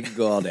kidding. We could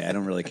go all day. I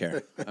don't really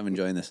care. I'm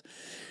enjoying this.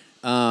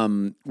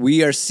 We're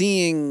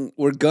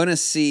going to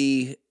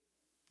see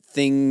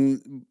things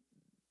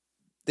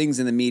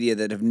in the media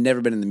that have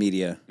never been in the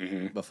media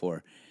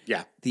before.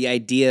 Yeah. The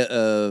idea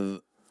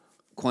of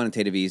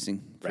quantitative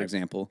easing, for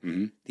example.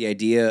 Mm-hmm. The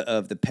idea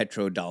of the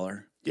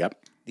petrodollar. Yep.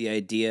 The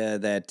idea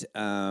that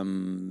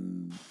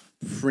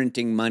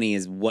printing money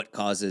is what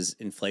causes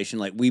inflation.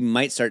 Like, we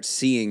might start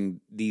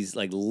seeing these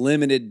like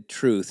limited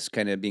truths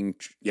kind of being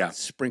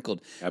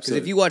sprinkled. Because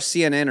if you watch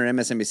CNN or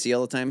MSNBC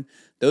all the time,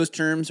 those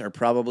terms are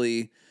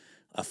probably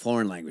a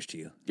foreign language to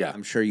you. Yeah.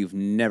 I'm sure you've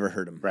never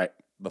heard them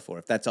before,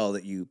 if that's all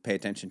that you pay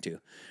attention to,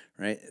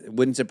 right? It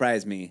wouldn't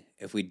surprise me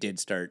if we did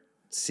start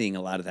seeing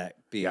a lot of that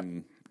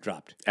being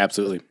dropped.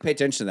 Absolutely. Pay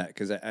attention to that,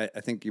 because I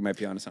think you might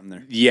be onto something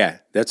there. Yeah,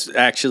 that's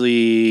actually,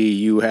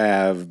 you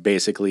have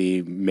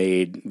basically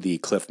made the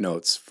cliff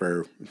notes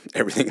for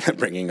everything I'm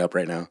bringing up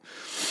right now.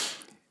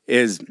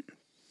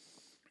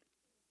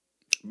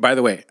 By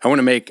the way, I want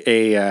to make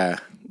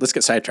let's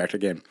get sidetracked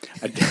again.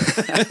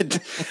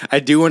 I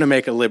do want to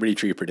make a Liberty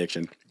Tree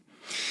prediction.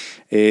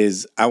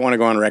 I want to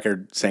go on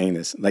record saying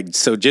this.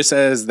 Just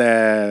as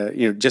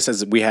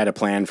we had a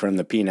plan from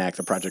the PNAC,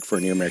 the Project for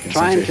a New American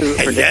Century. Trying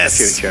to predict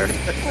the future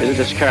is a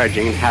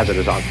discouraging and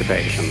hazardous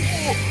occupation,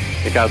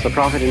 because the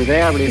prophet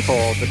invariably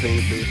falls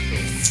between two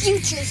stools.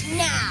 Future's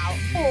now,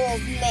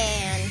 old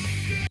man.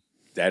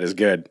 That is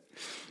good.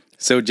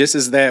 So just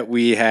as that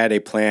we had a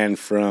plan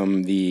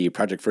from the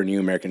Project for a New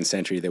American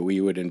Century that we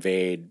would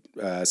invade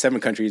 7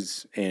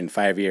 countries in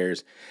 5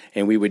 years,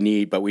 and we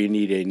need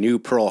a new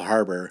Pearl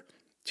Harbor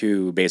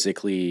to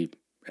basically,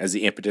 as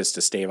the impetus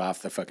to stave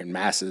off the fucking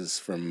masses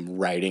from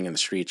rioting in the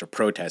streets or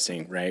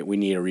protesting, right? We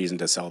need a reason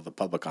to sell the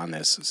public on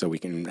this so we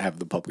can have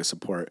the public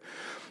support.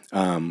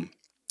 And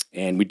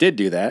we did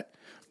do that.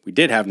 We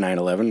did have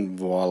 9/11,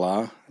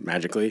 voila,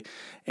 magically.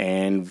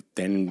 And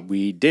then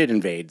we did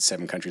invade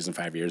 7 countries in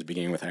 5 years,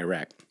 beginning with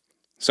Iraq.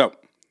 So,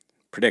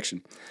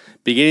 prediction.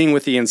 Beginning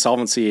with the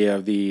insolvency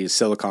of the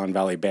Silicon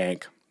Valley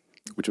Bank,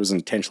 which was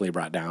intentionally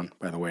brought down,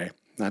 by the way.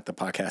 Not the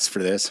podcast for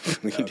this.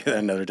 We can do that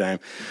another time.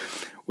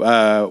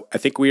 I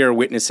think we are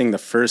witnessing the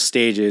first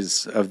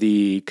stages of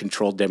the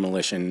controlled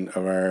demolition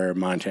of our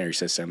monetary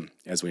system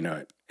as we know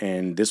it.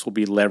 And this will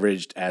be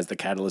leveraged as the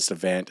catalyst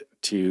event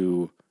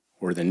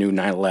or the new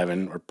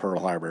 9/11 or Pearl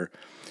Harbor,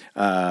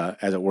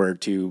 as it were,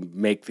 to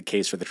make the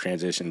case for the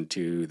transition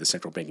to the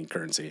central banking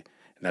currency.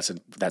 And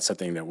that's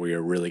something that we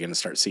are really going to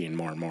start seeing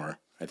more and more,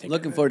 I think.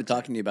 Looking forward to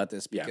talking to you about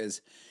this,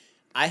 because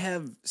I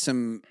have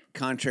some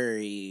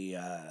contrary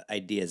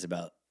ideas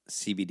about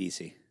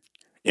CBDC.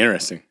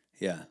 Interesting.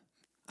 Yeah.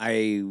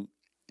 We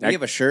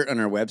have a shirt on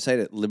our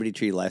website at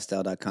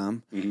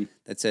libertytreelifestyle.com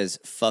that says,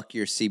 fuck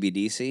your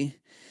CBDC.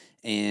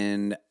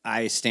 And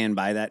I stand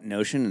by that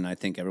notion, and I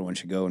think everyone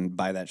should go and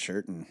buy that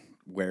shirt and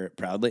wear it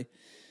proudly.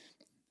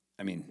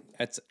 I mean,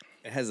 it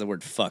has the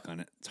word fuck on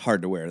it. It's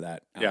hard to wear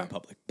that out in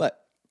public.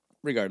 But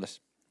regardless,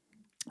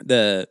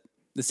 the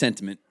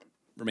sentiment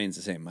remains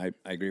the same. I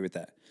agree with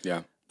that.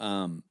 Yeah.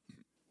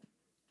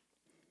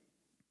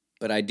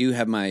 But I do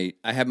have my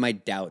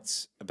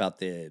doubts about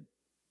the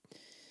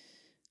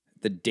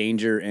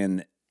danger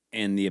and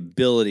the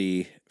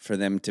ability for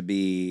them to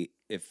be,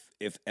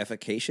 if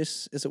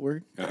efficacious is a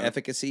word,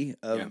 efficacy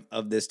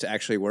of this to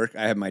actually work.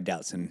 I have my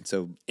doubts, and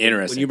so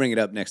interesting. When you bring it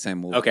up next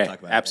time, we'll talk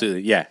about it.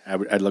 Absolutely. Yeah,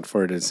 I'd look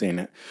forward to seeing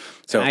it.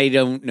 So I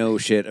don't know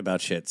shit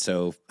about shit,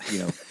 so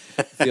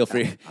feel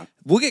free.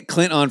 We'll get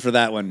Clint on for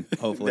that one.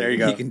 Hopefully, there you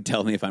go. He can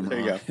tell me if I'm wrong.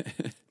 There you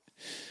go.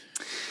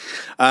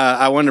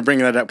 I wanted to bring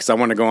that up because I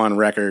want to go on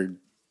record,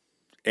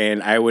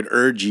 and I would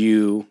urge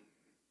you,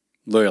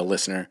 loyal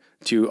listener,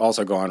 to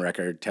also go on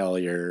record, tell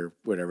your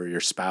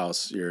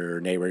spouse,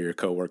 your neighbor, your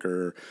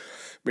coworker,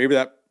 maybe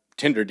that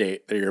Tinder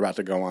date that you're about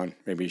to go on,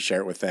 maybe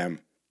share it with them.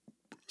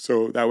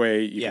 So that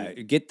way you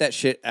can get that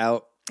shit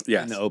out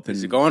in the open.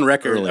 So go on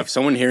record of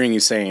someone hearing you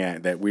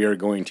saying that we are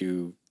going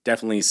to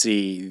definitely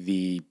see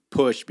the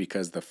push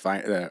because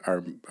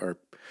our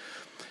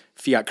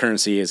fiat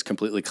currency is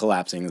completely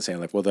collapsing and saying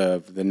like, well,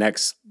 the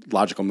next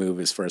logical move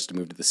is for us to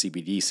move to the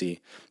CBDC.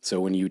 So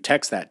when you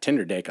text that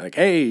Tinder date, like,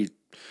 hey,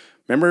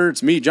 remember,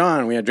 it's me,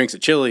 John. We had drinks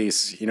at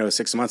Chili's,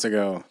 6 months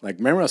ago. Like,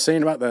 remember I was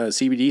saying about the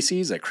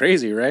CBDCs? Like,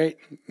 crazy, right?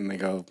 And they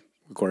go,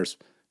 of course,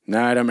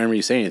 no, I don't remember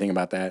you saying anything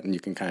about that. And you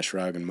can kind of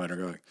shrug and mutter,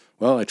 going,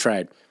 well, I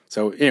tried.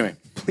 So anyway,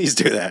 please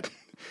do that.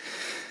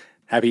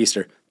 Happy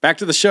Easter. Back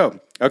to the show.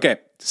 Okay,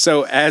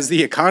 so as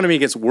the economy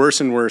gets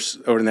worse and worse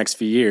over the next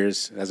few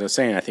years, as I was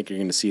saying, I think you're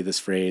going to see this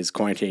phrase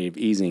quantitative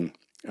easing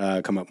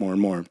come up more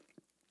and more.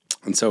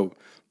 And so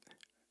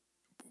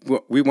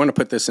we want to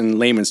put this in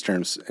layman's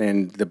terms,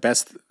 and the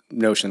best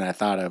notion that I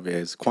thought of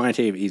is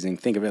quantitative easing.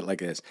 Think of it like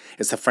this.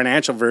 It's the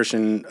financial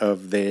version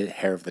of the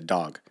hair of the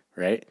dog,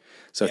 right?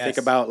 So think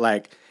about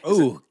like...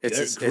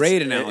 it's a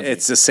great analogy.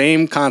 It's the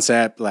same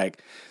concept.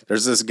 Like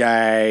there's this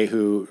guy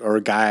or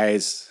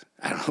guys,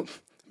 I don't know,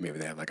 maybe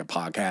they have like a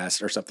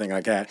podcast or something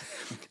like that,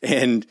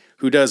 and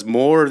who does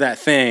more of that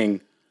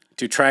thing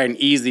to try and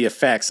ease the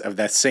effects of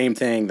that same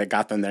thing that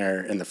got them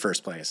there in the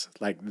first place.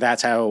 Like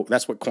that's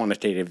what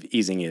quantitative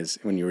easing is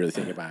when you really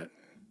think about it.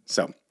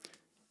 So,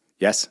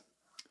 yes.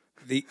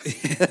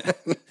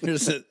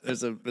 There's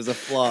a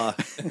flaw.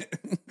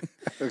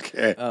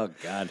 Okay. Oh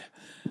God,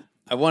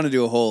 I want to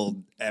do a whole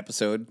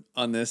episode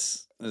on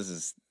this.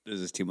 This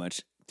is too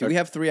much. Do we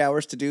have 3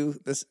 hours to do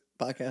this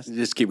podcast?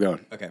 Just keep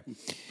going. Okay.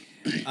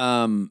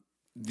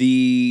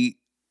 The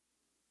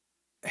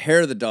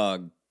hair of the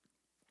dog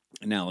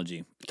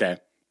analogy,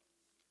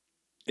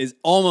 is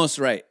almost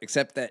right,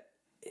 except that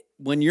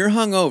when you're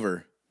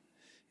hungover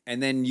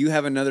and then you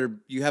have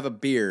a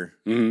beer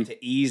to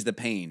ease the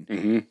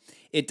pain,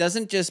 it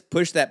doesn't just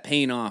push that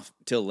pain off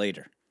till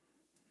later.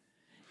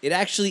 It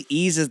actually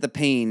eases the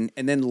pain,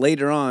 and then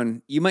later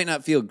on, you might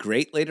not feel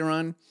great later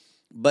on,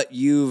 but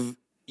you've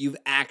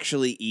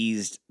actually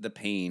eased the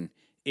pain.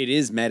 It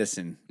is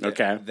medicine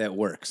that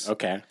works.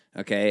 Okay.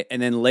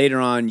 And then later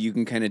on, you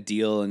can kind of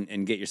deal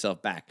and get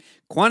yourself back.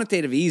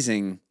 Quantitative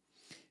easing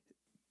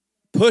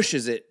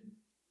pushes it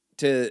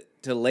to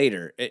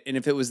later. And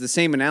if it was the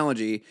same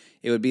analogy,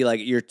 it would be like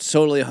you're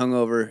totally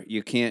hungover.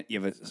 You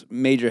have a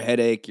major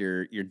headache.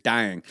 You're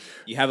dying.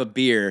 You have a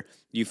beer.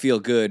 You feel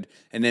good.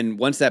 And then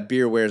once that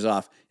beer wears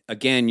off,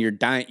 again, you're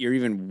dying. You're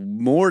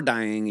even more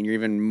dying, and you're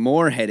even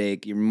more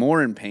headache. You're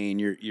more in pain.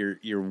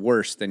 You're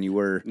worse than you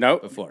were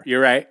before.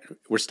 You're right.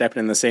 We're stepping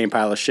in the same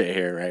pile of shit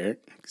here, right?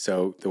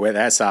 So the way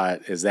that I saw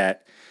it is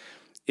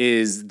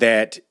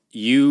that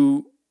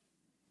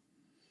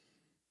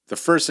the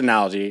first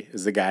analogy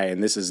is the guy,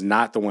 and this is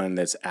not the one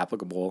that's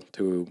applicable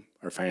to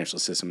our financial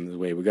system the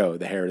way we go.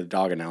 The hair of the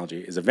dog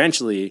analogy is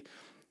eventually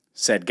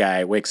said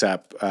guy wakes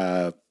up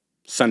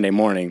Sunday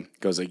morning,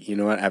 goes like, you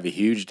know what? I have a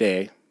huge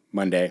day,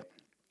 Monday.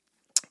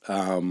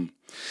 We're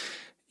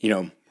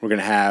going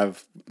to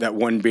have that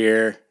one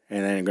beer,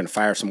 and then I'm going to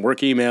fire some work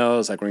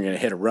emails. Like, we're going to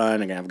hit a run. I'm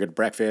going to have a good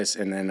breakfast,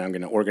 and then I'm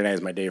going to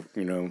organize my day,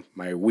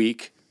 my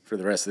week for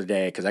the rest of the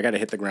day, because I got to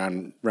hit the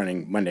ground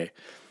running Monday.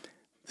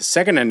 The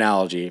second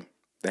analogy,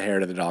 the hair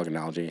of the dog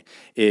analogy,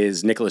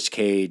 is Nicolas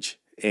Cage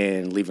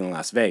in Leaving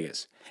Las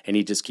Vegas. And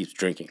he just keeps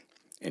drinking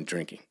and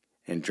drinking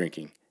and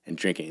drinking and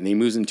drinking. And he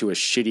moves into a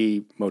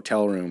shitty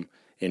motel room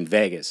in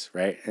Vegas,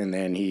 right? And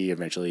then he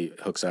eventually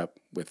hooks up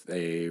with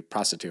a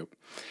prostitute.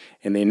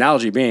 And the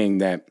analogy being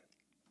that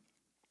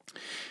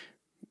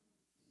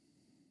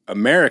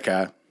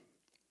America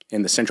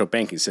and the central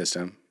banking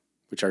system,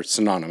 which are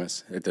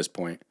synonymous at this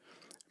point,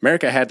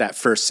 America had that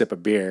first sip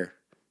of beer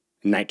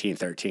in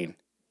 1913.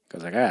 I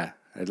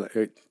was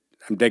like,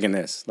 I'm digging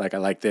this. Like, I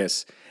like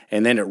this.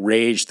 And then it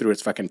raged through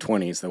its fucking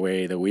 20s the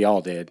way that we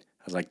all did.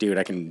 I was like, dude,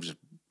 I can just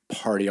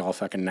party all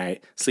fucking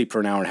night, sleep for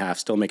an hour and a half,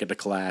 still make it to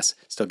class,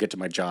 still get to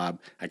my job.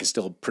 I can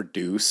still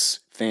produce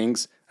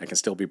things. I can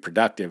still be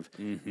productive,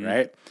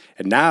 right?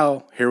 And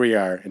now, here we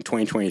are in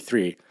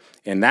 2023,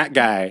 and that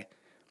guy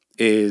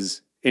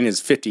is in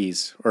his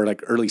 50s or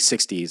like early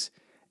 60s,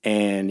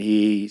 and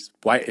his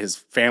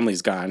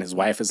family's gone, his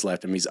wife has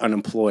left him, he's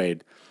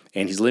unemployed,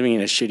 and he's living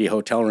in a shitty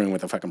hotel room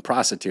with a fucking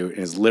prostitute,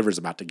 and his liver's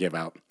about to give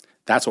out.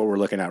 That's what we're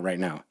looking at right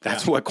now.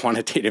 That's what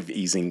quantitative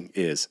easing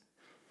is.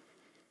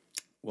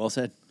 Well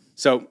said.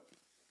 So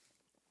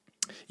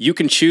you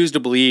can choose to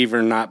believe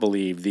or not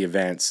believe the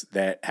events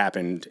that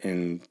happened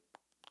in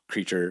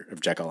Creature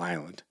of Jekyll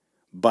Island.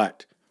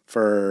 But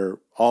for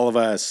all of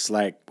us,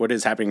 like what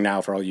is happening now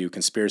for all you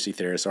conspiracy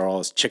theorists or all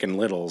us chicken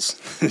littles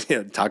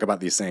talk about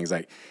these things,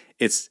 like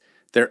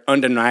they're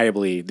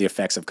undeniably the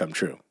effects have come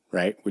true,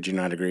 right? Would you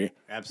not agree?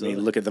 Absolutely. I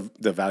mean, look at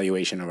the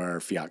valuation of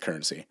our fiat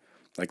currency.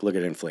 Like look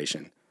at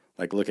inflation.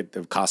 Like look at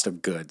the cost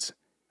of goods,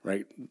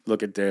 right?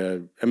 Look at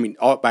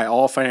by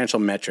all financial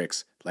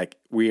metrics, like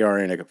we are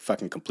in a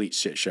fucking complete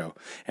shit show.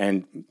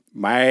 And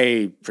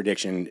my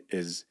prediction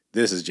is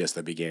this is just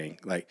the beginning.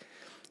 Like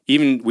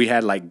even we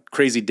had like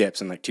crazy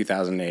dips in like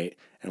 2008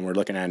 and we're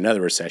looking at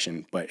another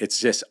recession, but it's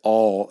just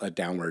all a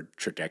downward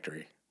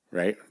trajectory,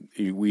 right?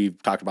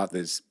 We've talked about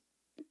this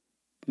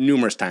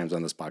numerous times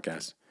on this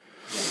podcast.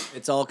 Yeah,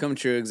 it's all come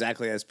true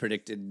exactly as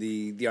predicted.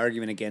 The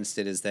argument against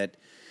it is that,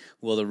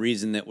 well, the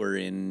reason that we're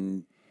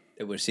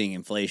seeing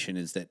inflation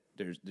is that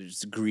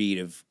there's greed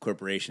of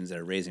corporations that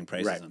are raising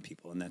prices on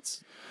people, and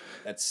that's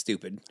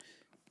stupid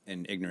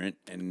and ignorant.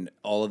 And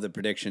all of the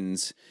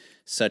predictions,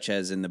 such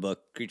as in the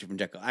book Creature from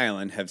Jekyll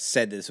Island, have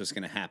said this was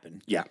going to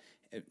happen. Yeah.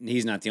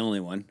 He's not the only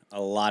one.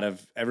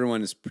 Everyone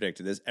has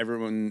predicted this.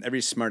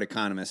 Every smart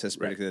economist has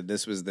predicted that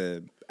this was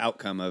the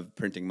outcome of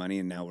printing money,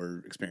 and now we're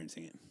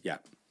experiencing it. Yeah.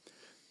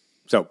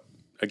 So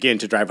again,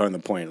 to drive home the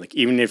point, like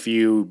even if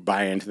you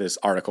buy into this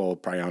article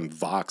probably on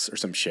Vox or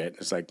some shit,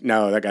 it's like,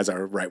 no, that guy's a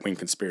right-wing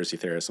conspiracy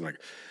theorist. I'm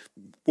like,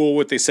 well,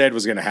 what they said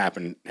was going to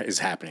happen is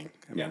happening.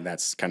 I mean,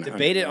 that's kind of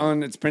debate it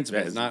on its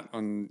principles, not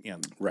on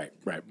right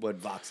what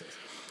Vox is.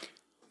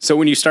 So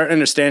when you start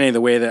understanding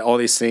the way that all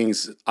these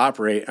things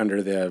operate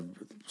under the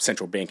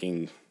central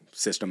banking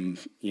system,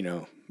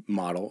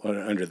 model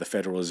under the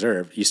Federal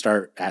Reserve, you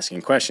start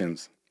asking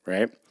questions,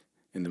 right?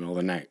 In the middle of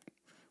the night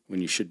when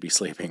you should be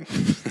sleeping.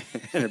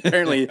 And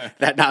apparently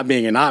that not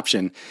being an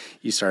option,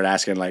 you start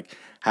asking like,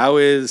 how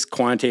is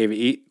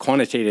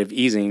quantitative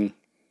easing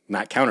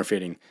not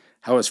counterfeiting?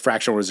 How is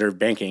fractional reserve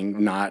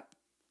banking not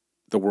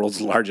the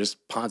world's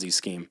largest Ponzi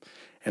scheme?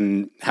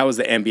 And how is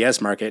the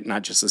MBS market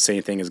not just the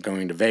same thing as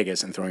going to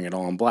Vegas and throwing it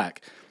all in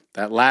black?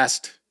 That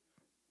last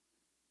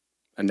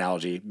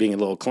analogy being a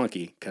little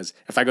clunky, because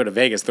if I go to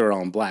Vegas, throw it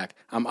all in black,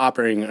 I'm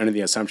operating under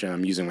the assumption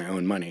I'm using my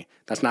own money.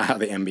 That's not how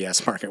the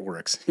MBS market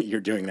works.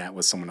 You're doing that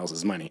with someone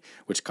else's money,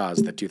 which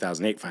caused the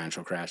 2008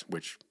 financial crash,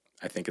 which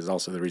I think is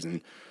also the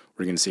reason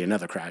we're going to see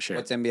another crash here.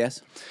 What's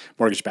MBS?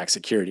 Mortgage-backed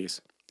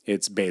securities.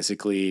 It's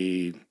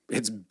basically,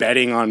 it's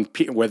betting on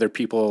whether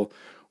people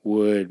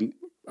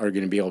are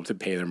going to be able to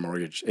pay their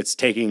mortgage. It's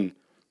turning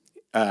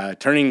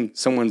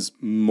someone's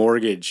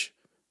mortgage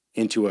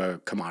into a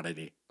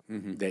commodity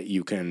that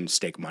you can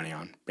stake money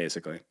on,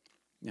 basically.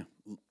 Yeah,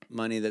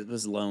 money that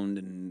was loaned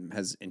and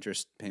has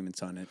interest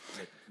payments on it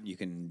that you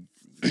can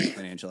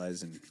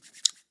financialize. And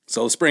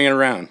so let's bring it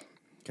around.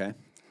 Okay.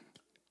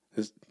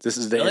 This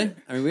is the really?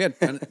 I mean, we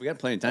got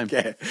plenty of time.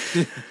 Okay.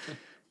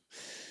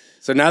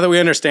 So now that we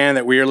understand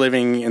that we are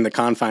living in the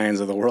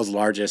confines of the world's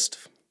largest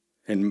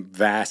and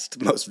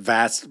most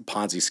vast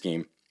Ponzi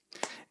scheme,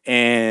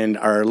 and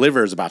our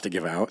liver is about to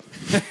give out,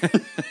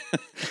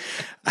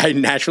 I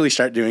naturally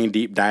start doing a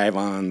deep dive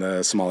on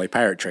the Somali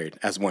pirate trade,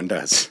 as one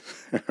does,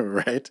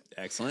 right?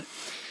 Excellent.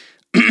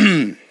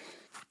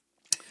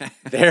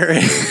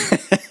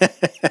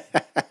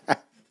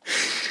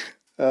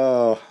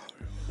 Oh,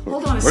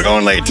 hold on a we're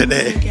going late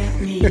today.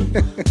 Get me, a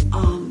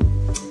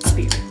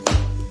beer.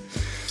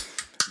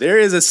 There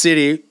is a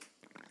city.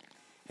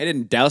 I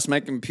didn't douse my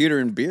computer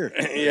in beer.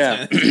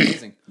 Yeah.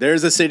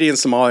 There's a city in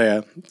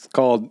Somalia. It's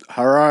called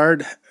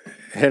Harad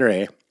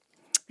Here.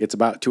 It's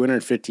about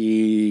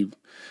 250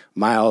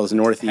 miles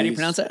northeast. How do you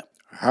pronounce that?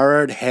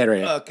 Harad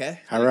Here. Oh,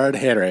 okay. Harad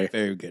Here.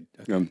 Very good.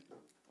 Okay.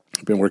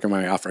 I've been working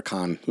my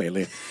Afrikaan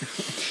lately.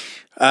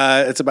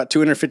 It's about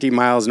 250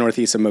 miles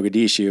northeast of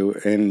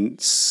Mogadishu. And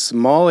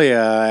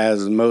Somalia,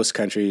 as most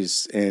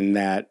countries in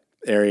that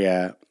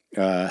area,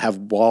 have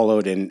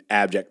wallowed in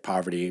abject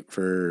poverty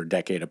for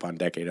decade upon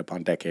decade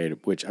upon decade,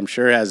 which I'm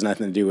sure has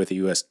nothing to do with the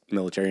U.S.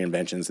 military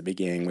inventions that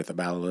began with the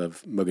Battle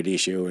of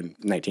Mogadishu in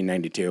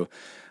 1992.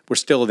 We're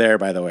still there,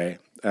 by the way.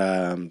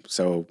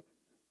 So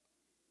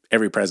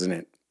every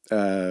president,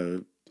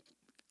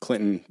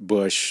 Clinton,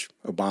 Bush,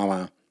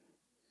 Obama,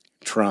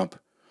 Trump,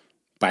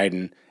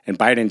 Biden, and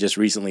Biden just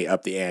recently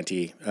upped the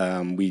ante.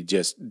 We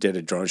just did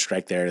a drone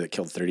strike there that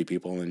killed 30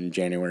 people in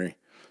January.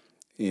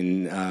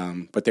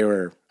 But they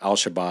were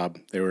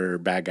Al-Shabaab. They were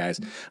bad guys.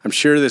 I'm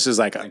sure this is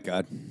like, thank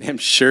God. I'm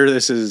sure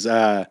this is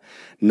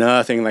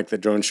nothing like the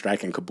drone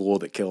strike in Kabul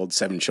that killed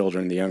 7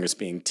 children, the youngest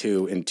being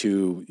 2, and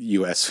 2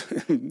 U.S.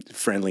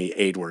 friendly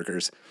aid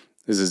workers.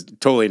 This is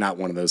totally not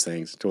one of those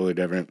things. Totally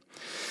different.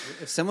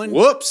 If someone,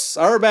 whoops,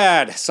 our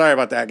bad. Sorry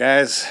about that,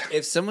 guys.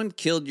 If someone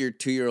killed your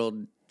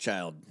 2-year-old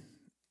child,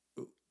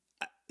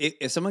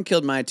 if someone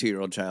killed my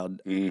 2-year-old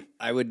child,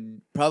 I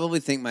would probably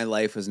think my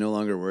life was no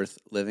longer worth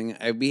living.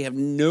 I'd have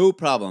no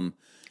problem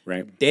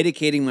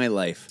dedicating my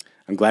life.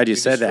 I'm glad you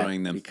said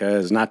that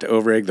because not to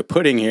over-egg the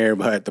pudding here,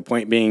 but the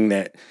point being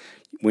that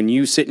when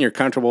you sit in your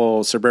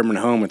comfortable suburban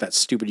home with that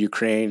stupid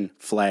Ukraine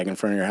flag in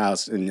front of your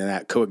house and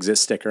that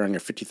coexist sticker on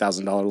your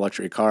 $50,000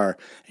 luxury car,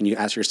 and you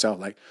ask yourself,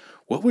 like,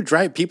 what would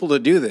drive people to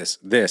do this?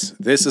 This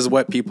is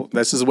what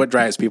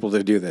drives people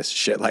to do this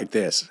shit like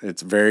this.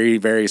 It's very,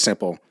 very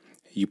simple.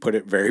 You put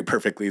it very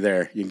perfectly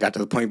there. You got to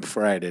the point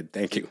before I did.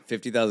 Thank you.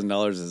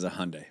 $50,000 is a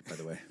Hyundai, by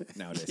the way,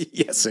 nowadays.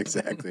 Yes,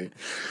 exactly.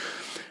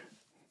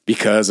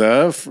 Because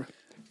of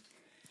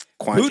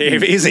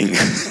quantitative easing.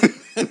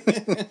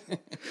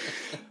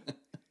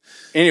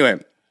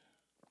 Anyway,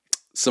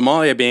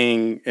 Somalia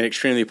being an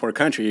extremely poor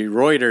country,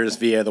 Reuters,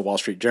 via the Wall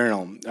Street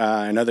Journal,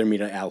 and other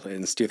media outlets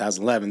in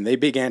 2011, they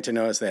began to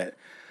notice that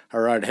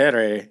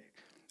Haradhere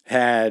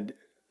had,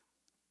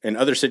 and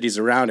other cities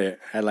around it,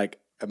 had like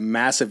a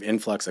massive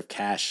influx of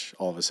cash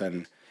all of a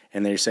sudden.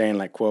 And they're saying,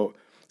 like, quote,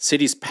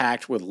 cities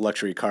packed with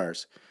luxury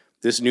cars.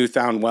 This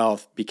newfound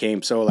wealth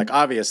became so like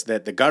obvious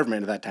that the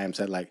government at that time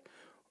said, like,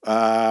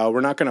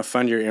 we're not going to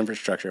fund your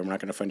infrastructure. We're not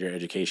going to fund your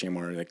education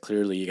anymore. Like,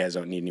 clearly you guys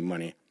don't need any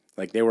money.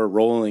 Like, they were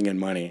rolling in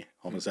money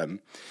all of a sudden.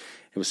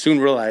 It was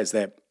soon realized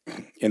that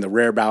in the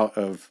rare bout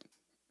of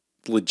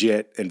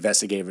legit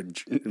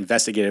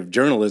investigative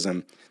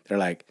journalism, they're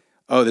like,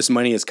 oh, this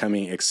money is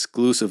coming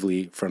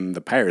exclusively from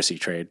the piracy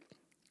trade,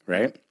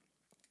 right?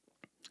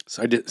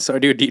 So I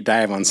do a deep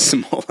dive on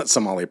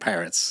Somali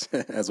pirates,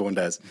 as one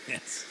does.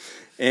 Yes.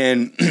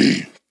 And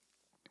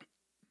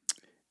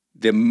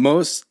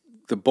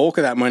the bulk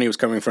of that money was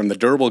coming from the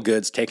durable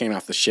goods taken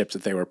off the ships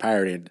that they were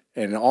pirated,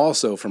 and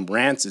also from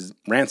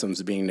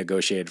ransoms being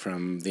negotiated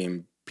from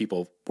the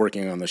people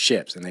working on the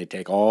ships. And they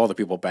take all the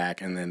people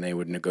back, and then they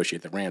would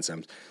negotiate the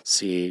ransoms.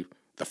 See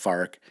the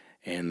FARC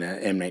and the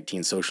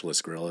M19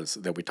 socialist guerrillas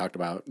that we talked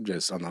about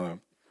just on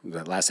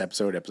the last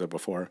episode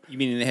before. You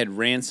mean they had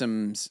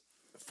ransoms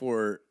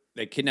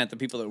they kidnapped the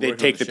people that were working on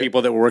the take the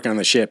people that were working on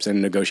the ships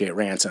and negotiate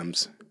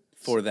ransoms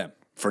for them.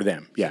 For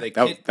them, yeah,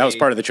 So that was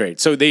part of the trade.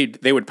 So they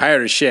would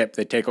pirate a ship.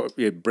 They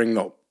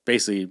bring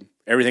basically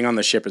everything on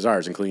the ship is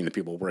ours, including the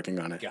people working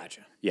on it.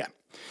 Gotcha. Yeah.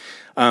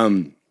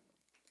 Man,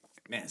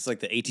 it's like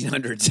the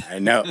 1800s. I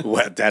know.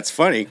 Well, that's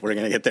funny. We're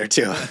gonna get there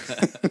too.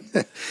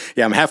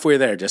 Yeah, I'm halfway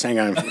there. Just hang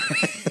on.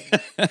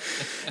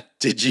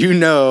 Did you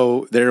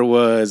know there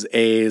was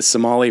a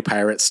Somali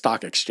pirate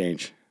stock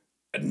exchange?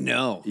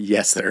 No.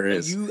 Yes, there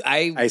is.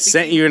 I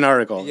sent you an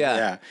article.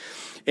 Yeah.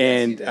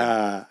 And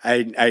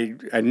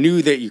I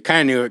knew that you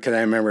kind of knew it because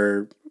I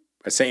remember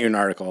I sent you an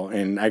article,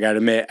 and I got to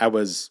admit I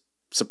was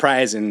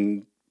surprised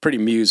and pretty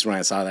amused when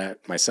I saw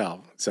that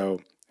myself.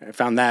 So I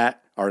found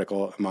that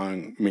article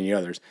among many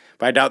others,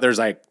 but I doubt there's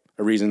like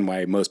a reason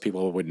why most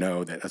people would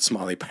know that a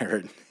Somali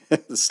pirate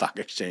stock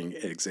exchange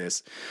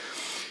exists.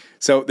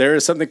 So there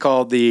is something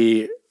called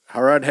the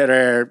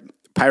Haradhere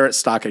Pirate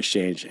Stock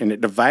Exchange, and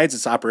it divides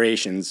its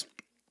operations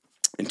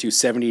into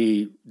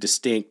 70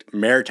 distinct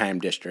maritime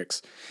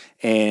districts.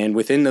 And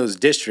within those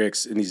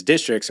districts, and these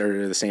districts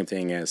are the same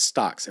thing as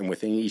stocks, and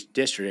within each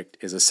district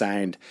is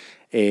assigned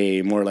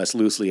a more or less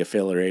loosely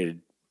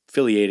affiliated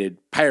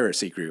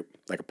piracy group,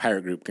 like a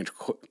pirate group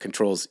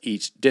controls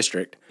each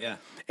district. Yeah.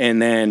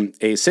 And then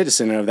a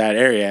citizen of that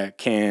area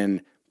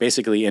can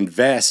basically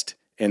invest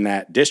in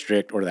that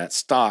district or that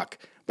stock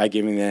by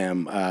giving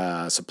them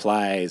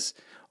supplies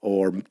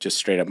or just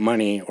straight up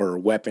money or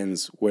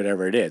weapons,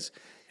 whatever it is.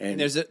 And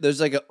there's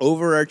like an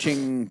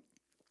overarching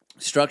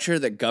structure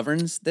that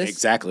governs this.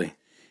 Exactly.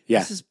 Yeah.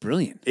 This is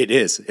brilliant. It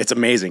is. It's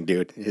amazing,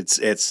 dude.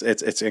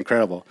 It's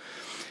incredible.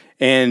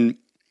 And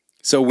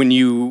so when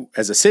you,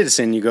 as a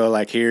citizen, you go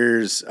like,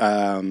 here's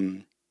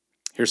some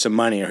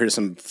money, or here's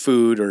some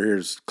food, or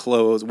here's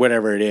clothes,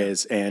 whatever it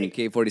is, and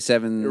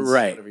AK-47s,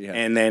 right? Whatever you have.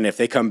 And then if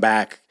they come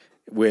back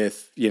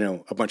with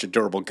a bunch of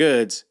durable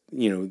goods,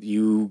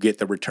 you get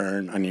the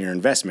return on your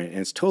investment, and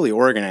it's totally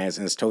organized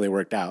and it's totally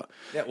worked out.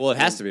 Yeah, well, it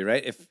has to be,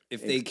 right?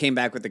 If they came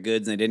back with the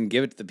goods and they didn't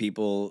give it to the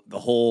people, the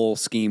whole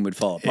scheme would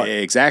fall apart.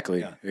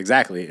 Exactly,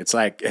 exactly. It's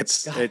like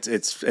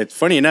it's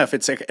funny enough.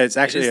 It's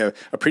actually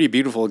a pretty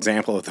beautiful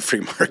example of the free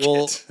market.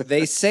 Well,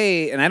 they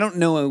say, and I don't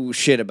know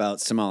shit about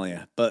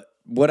Somalia, but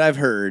what I've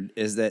heard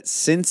is that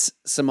since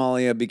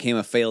Somalia became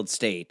a failed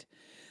state,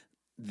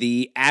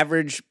 the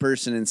average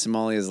person in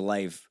Somalia's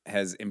life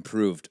has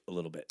improved a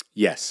little bit.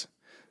 Yes.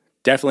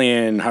 Definitely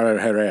in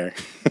Haradhere.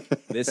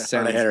 This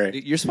sounds...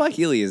 Your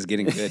Swahili is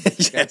getting good.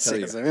 Yes,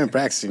 I'm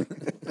practicing.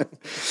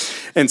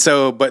 And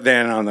so, but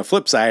then on the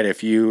flip side,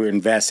 if you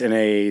invest in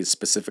a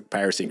specific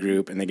piracy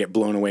group and they get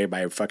blown away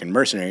by fucking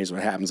mercenaries,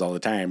 what happens all the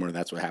time, or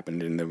that's what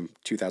happened in the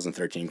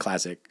 2013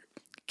 classic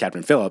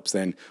Captain Phillips,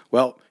 then,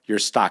 well, your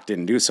stock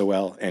didn't do so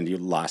well and you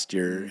lost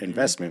your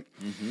investment.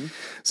 Mm-hmm.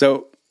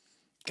 So...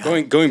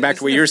 Going back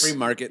to what you're free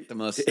market, the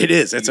most it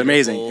is. It's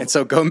amazing. And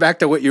so going back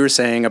to what you were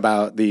saying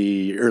about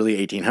the early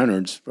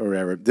 1800s or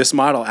whatever, this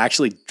model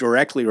actually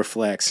directly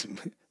reflects.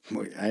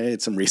 I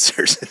did some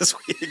research this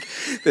week.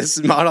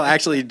 This model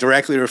actually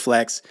directly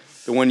reflects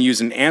the one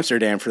used in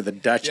Amsterdam for the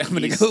Dutch. Yeah, I'm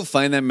gonna go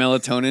find that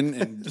melatonin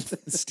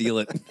and steal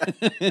it.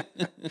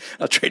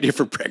 I'll trade you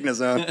for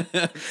prednisone.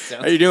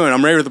 How you doing?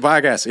 I'm ready with the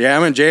podcast. Yeah,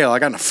 I'm in jail. I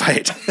got in a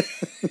fight.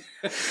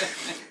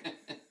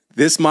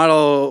 This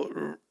model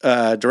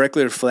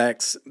directly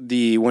reflects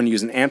the one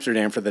used in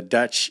Amsterdam for the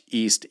Dutch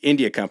East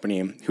India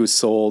Company, who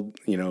sold,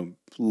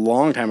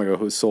 long time ago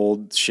who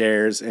sold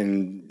shares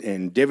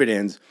and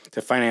dividends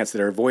to finance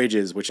their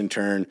voyages, which in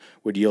turn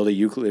would yield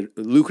a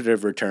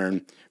lucrative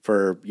return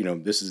for,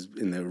 this is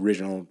in the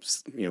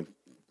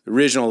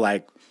original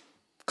like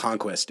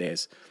conquest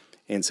days.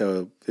 And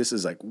so this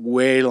is like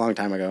way long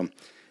time ago.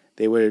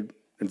 They would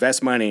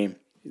invest money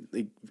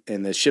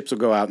and the ships would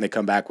go out and they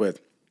come back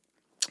with,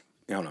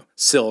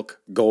 silk,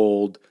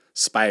 gold,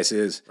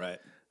 spices. Right.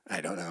 I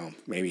don't know,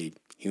 maybe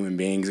human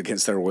beings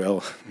against their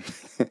will.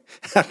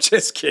 I'm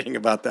just kidding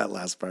about that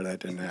last part. That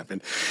didn't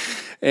happen.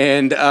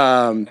 And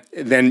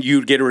then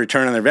you'd get a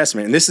return on the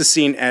investment. And this is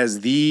seen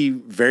as the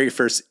very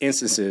first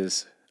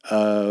instances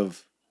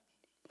of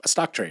a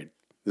stock trade.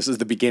 This is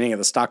the beginning of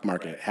the stock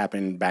market. It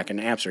happened back in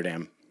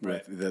Amsterdam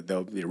with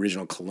the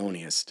original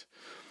colonialists.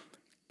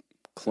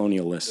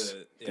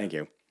 Thank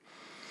you.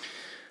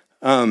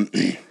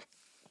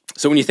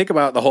 So when you think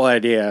about the whole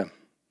idea,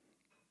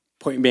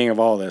 point being of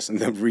all this, and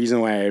the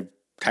reason why I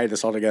tied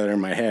this all together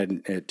in my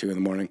head at 2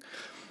 a.m.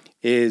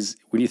 is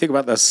when you think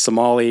about the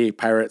Somali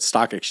pirate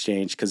stock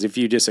exchange, because if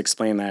you just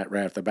explain that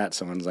right off the bat,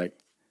 someone's like,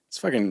 it's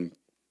fucking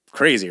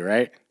crazy,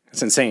 right?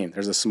 It's insane.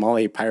 There's a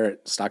Somali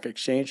pirate stock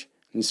exchange.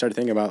 And you start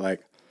thinking about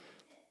like,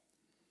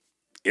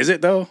 is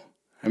it though?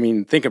 I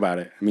mean, think about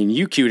it. I mean,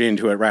 you cued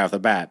into it right off the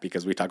bat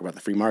because we talk about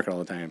the free market all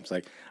the time. It's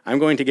like, I'm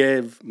going to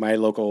give my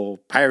local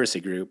piracy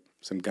group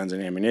some guns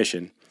and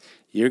ammunition.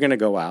 You're going to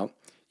go out,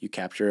 you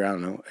capture,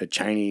 a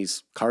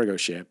Chinese cargo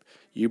ship,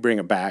 you bring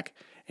it back,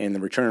 and the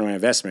return on my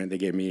investment, they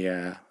gave me,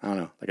 like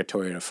a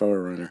Toyota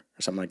 4Runner or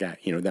something like that.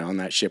 That on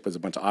that ship was a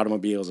bunch of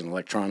automobiles and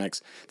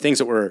electronics, things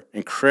that were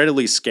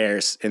incredibly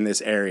scarce in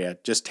this area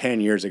just 10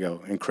 years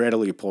ago,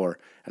 incredibly poor.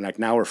 And like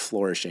now we're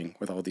flourishing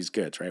with all these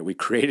goods, right? We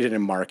created a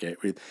market.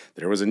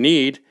 There was a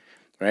need,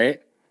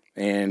 right?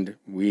 And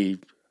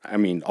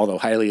although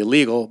highly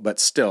illegal, but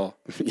still,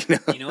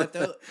 You know what,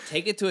 though?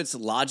 Take it to its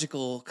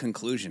logical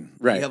conclusion.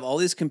 Right. You have all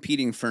these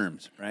competing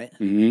firms, right?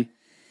 Mm-hmm.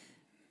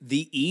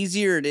 The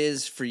easier it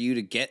is for you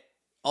to get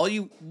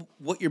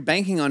what you're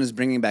banking on is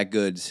bringing back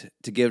goods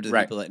to give to the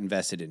people that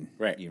invested in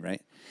you,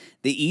 right?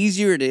 The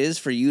easier it is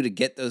for you to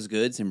get those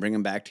goods and bring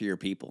them back to your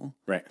people,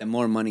 the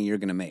more money you're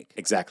going to make.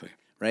 Exactly.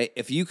 Right?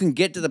 If you can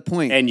get to the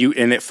point. And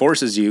it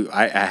forces you,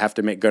 I have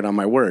to make good on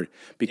my word,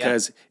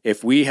 because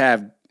if we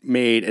have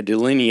made a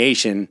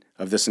delineation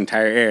of this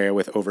entire area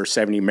with over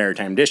 70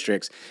 maritime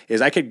districts, is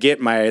I could get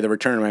the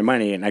return on my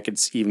money, and I could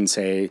even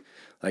say,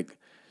 like,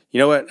 you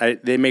know what,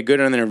 they made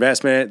good on their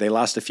investment, they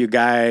lost a few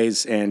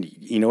guys, and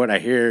you know what, I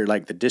hear,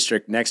 like, the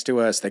district next to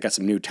us, they got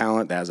some new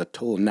talent that has a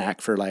total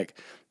knack for, like,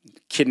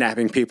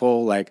 kidnapping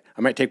people. Like,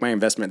 I might take my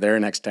investment there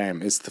next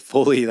time. It's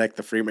fully, like,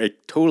 the free,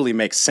 it totally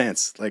makes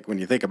sense, like, when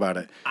you think about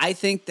it. I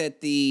think that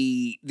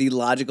the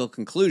logical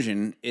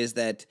conclusion is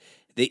that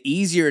the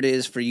easier it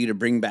is for you to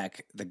bring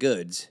back the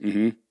goods,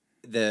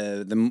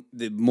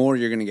 the more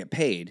you're going to get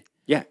paid.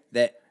 Yeah.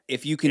 That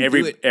if you can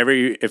do it,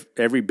 if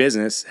every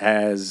business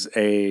has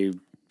a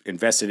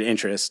invested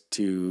interest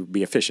to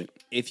be efficient.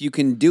 If you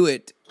can do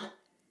it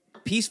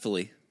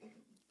peacefully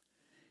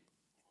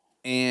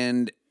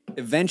and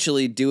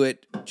eventually do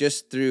it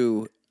just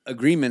through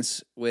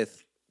agreements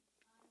with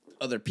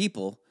other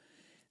people,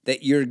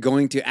 that you're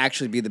going to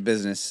actually be the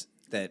business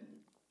that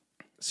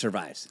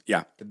survives.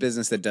 Yeah. The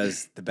business that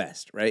does the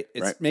best, right?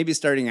 It's maybe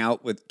starting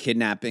out with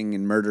kidnapping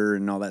and murder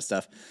and all that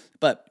stuff.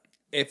 But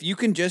if you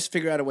can just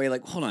figure out a way,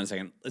 like, hold on a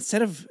second,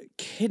 instead of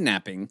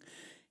kidnapping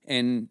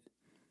and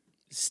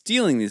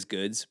stealing these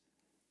goods,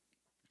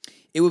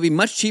 it would be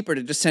much cheaper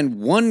to just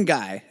send one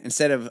guy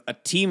instead of a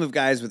team of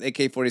guys with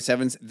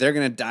AK-47s. They're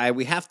going to die.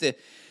 We have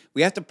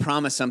to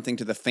promise something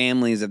to the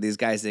families of these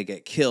guys that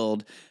get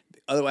killed.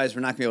 Otherwise,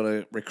 we're not going to be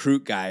able to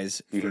recruit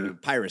guys for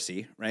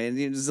piracy, right? And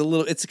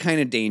it's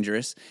kind of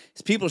dangerous.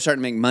 As people are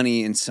starting to make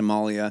money in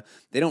Somalia,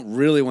 they don't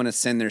really want to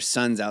send their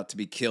sons out to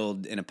be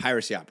killed in a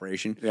piracy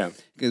operation. Yeah.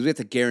 Because we have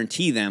to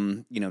guarantee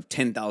them,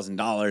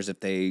 $10,000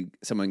 if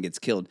someone gets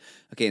killed.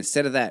 Okay,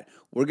 instead of that,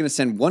 we're going to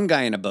send one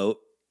guy in a boat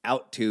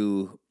out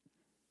to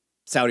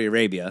Saudi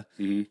Arabia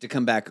to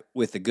come back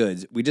with the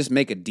goods. We just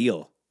make a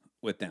deal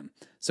with them.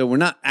 So we're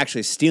not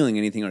actually stealing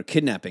anything or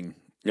kidnapping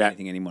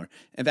anything anymore.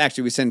 In fact,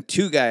 we send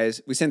 3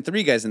 guys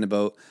in the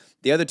boat.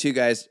 The other 2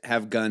 guys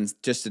have guns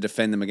just to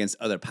defend them against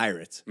other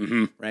pirates,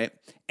 right?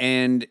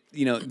 And,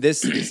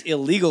 this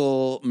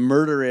illegal,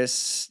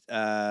 murderous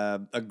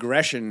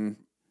aggression,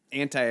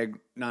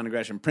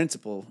 non-aggression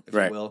principle, if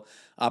you will,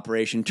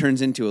 operation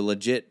turns into a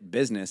legit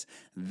business.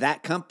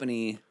 That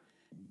company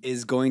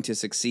is going to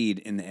succeed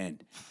in the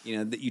end.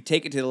 That you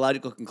take it to the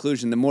logical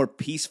conclusion, the more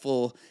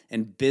peaceful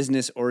and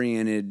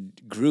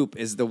business-oriented group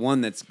is the one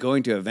that's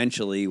going to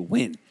eventually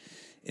win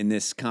in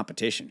this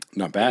competition.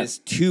 Not bad. There's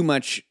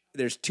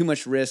too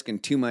much risk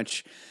and too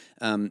much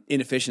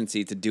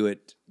inefficiency to do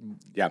it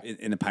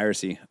in the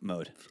piracy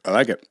mode. I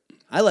like it.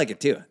 I like it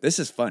too. This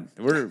is fun.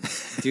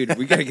 Dude,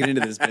 we got to get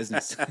into this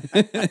business.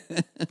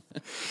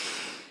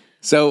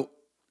 So,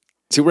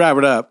 to wrap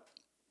it up,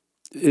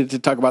 to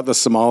talk about the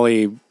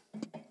Somali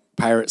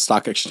pirate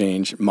stock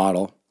exchange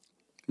model,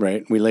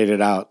 right? We laid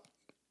it out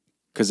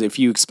because if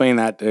you explain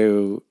that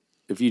to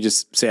if you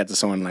just say it to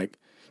someone like,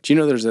 do you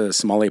know there's a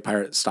Somali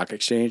pirate stock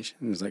exchange?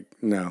 And it's like,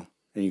 no.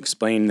 And you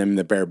explain them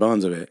the bare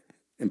bones of it.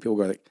 And people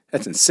go like,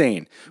 that's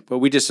insane. But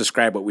we just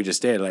described what we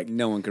just did. Like,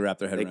 no one could wrap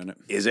their head around it.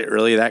 Is it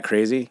really that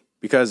crazy?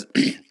 Because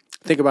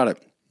think about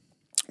it.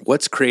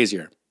 What's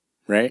crazier,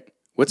 right?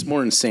 What's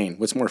more insane?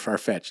 What's more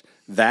far-fetched?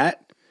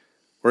 That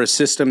or a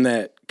system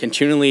that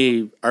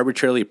continually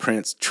arbitrarily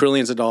prints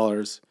trillions of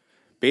dollars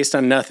based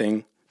on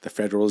nothing, the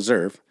Federal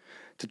Reserve,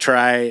 to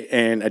try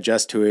and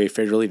adjust to a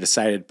federally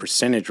decided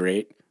percentage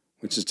rate,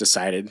 which is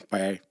decided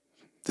by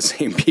the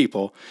same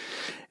people,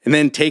 and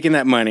then taking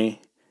that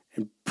money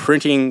and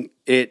printing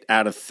it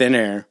out of thin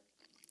air,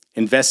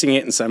 investing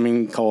it in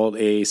something called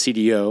a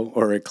CDO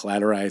or a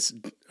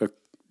collateralized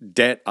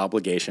debt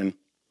obligation,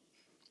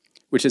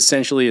 which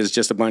essentially is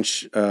just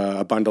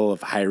a bundle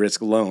of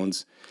high-risk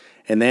loans.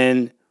 And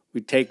then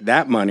we take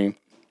that money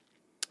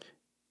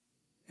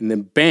and the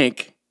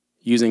bank,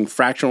 using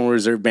fractional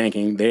reserve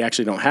banking, they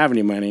actually don't have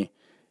any money,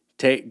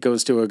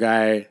 goes to a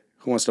guy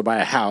who wants to buy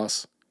a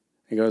house.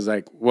 He goes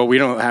like, well, we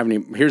don't have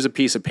any. Here's a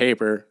piece of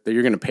paper that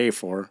you're going to pay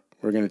for.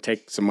 We're going to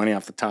take some money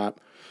off the top.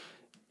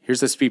 Here's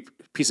this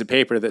piece of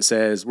paper that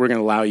says we're going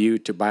to allow you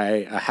to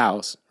buy a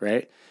house,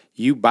 right?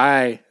 You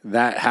buy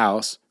that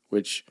house,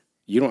 which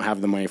you don't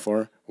have the money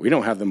for. We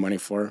don't have the money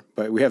for,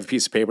 but we have a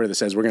piece of paper that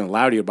says we're going to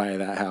allow you to buy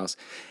that house.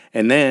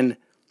 And then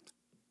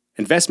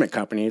investment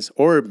companies,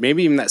 or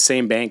maybe even that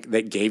same bank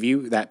that gave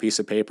you that piece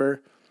of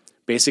paper,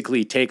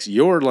 basically takes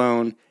your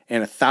loan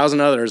and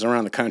 1,000 others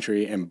around the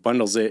country and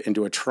bundles it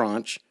into a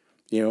tranche,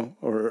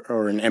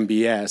 or an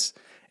MBS,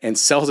 and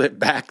sells it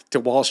back to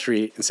Wall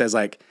Street and says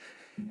like,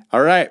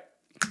 all right,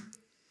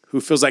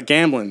 who feels like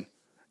gambling?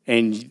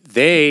 And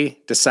they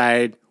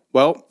decide,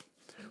 well,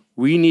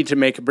 we need to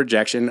make a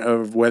projection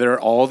of whether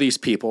all these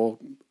people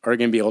are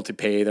going to be able to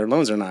pay their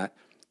loans or not.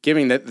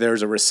 Given that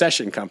there's a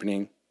recession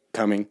coming,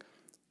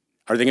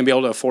 are they going to be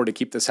able to afford to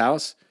keep this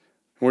house?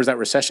 And where's that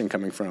recession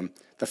coming from?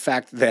 The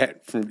fact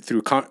that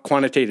through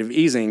quantitative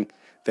easing,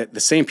 that the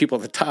same people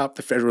at the top,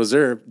 the Federal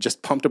Reserve,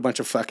 just pumped a bunch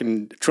of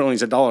fucking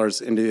trillions of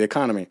dollars into the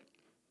economy.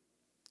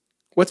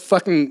 What's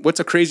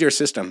a crazier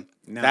system?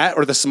 No. That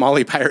or the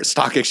Somali pirate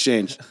stock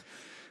exchange?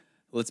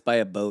 Let's buy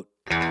a boat.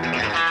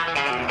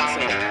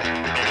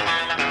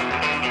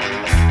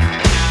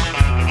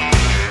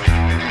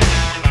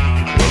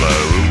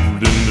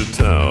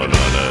 Town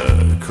on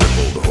a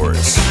crippled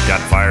horse, got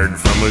fired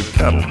from a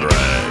cattle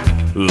drive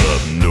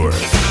up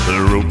north. The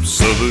ropes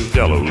of the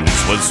gallows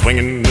was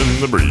swinging in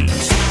the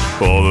breeze.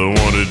 All the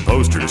wanted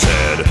posters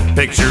had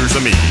pictures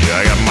of me.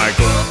 I got my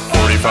Colt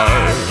 45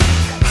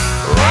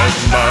 right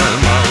by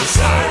my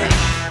side.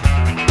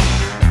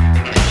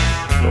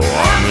 Oh,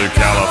 I'm the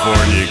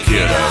California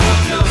kid. I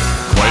hope you're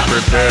quite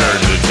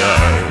prepared to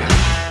die.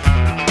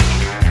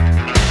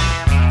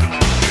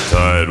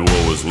 Tied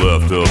what was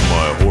left of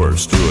my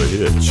horse to a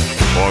hitch.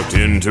 Walked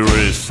into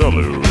a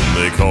saloon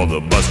they called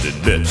the Busted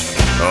Bitch.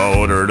 I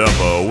ordered up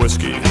a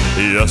whiskey,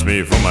 he asked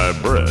me for my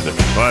bread.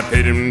 I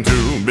paid him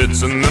 2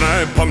 bits and then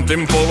I pumped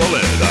him full of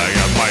lead. I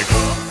got my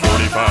Colt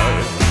 45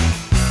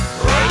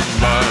 right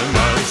by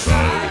my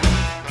side.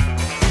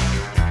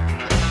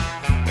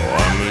 Oh,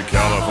 I'm the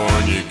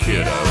California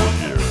kid, I hope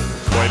you're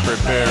quite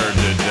prepared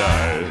to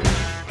die.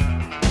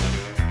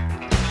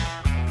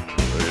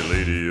 A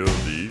lady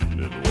of the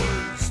evening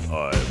was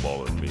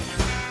eyeballing me,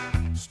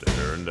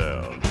 staring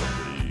down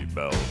from the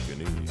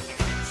balcony.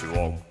 She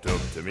walked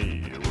up to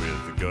me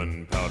with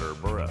gunpowder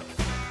breath.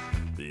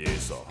 The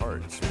ace of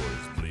hearts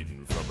was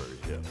bleeding from her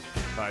hip.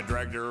 I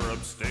dragged her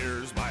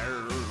upstairs by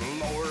her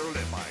lower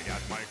lip. I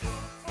got my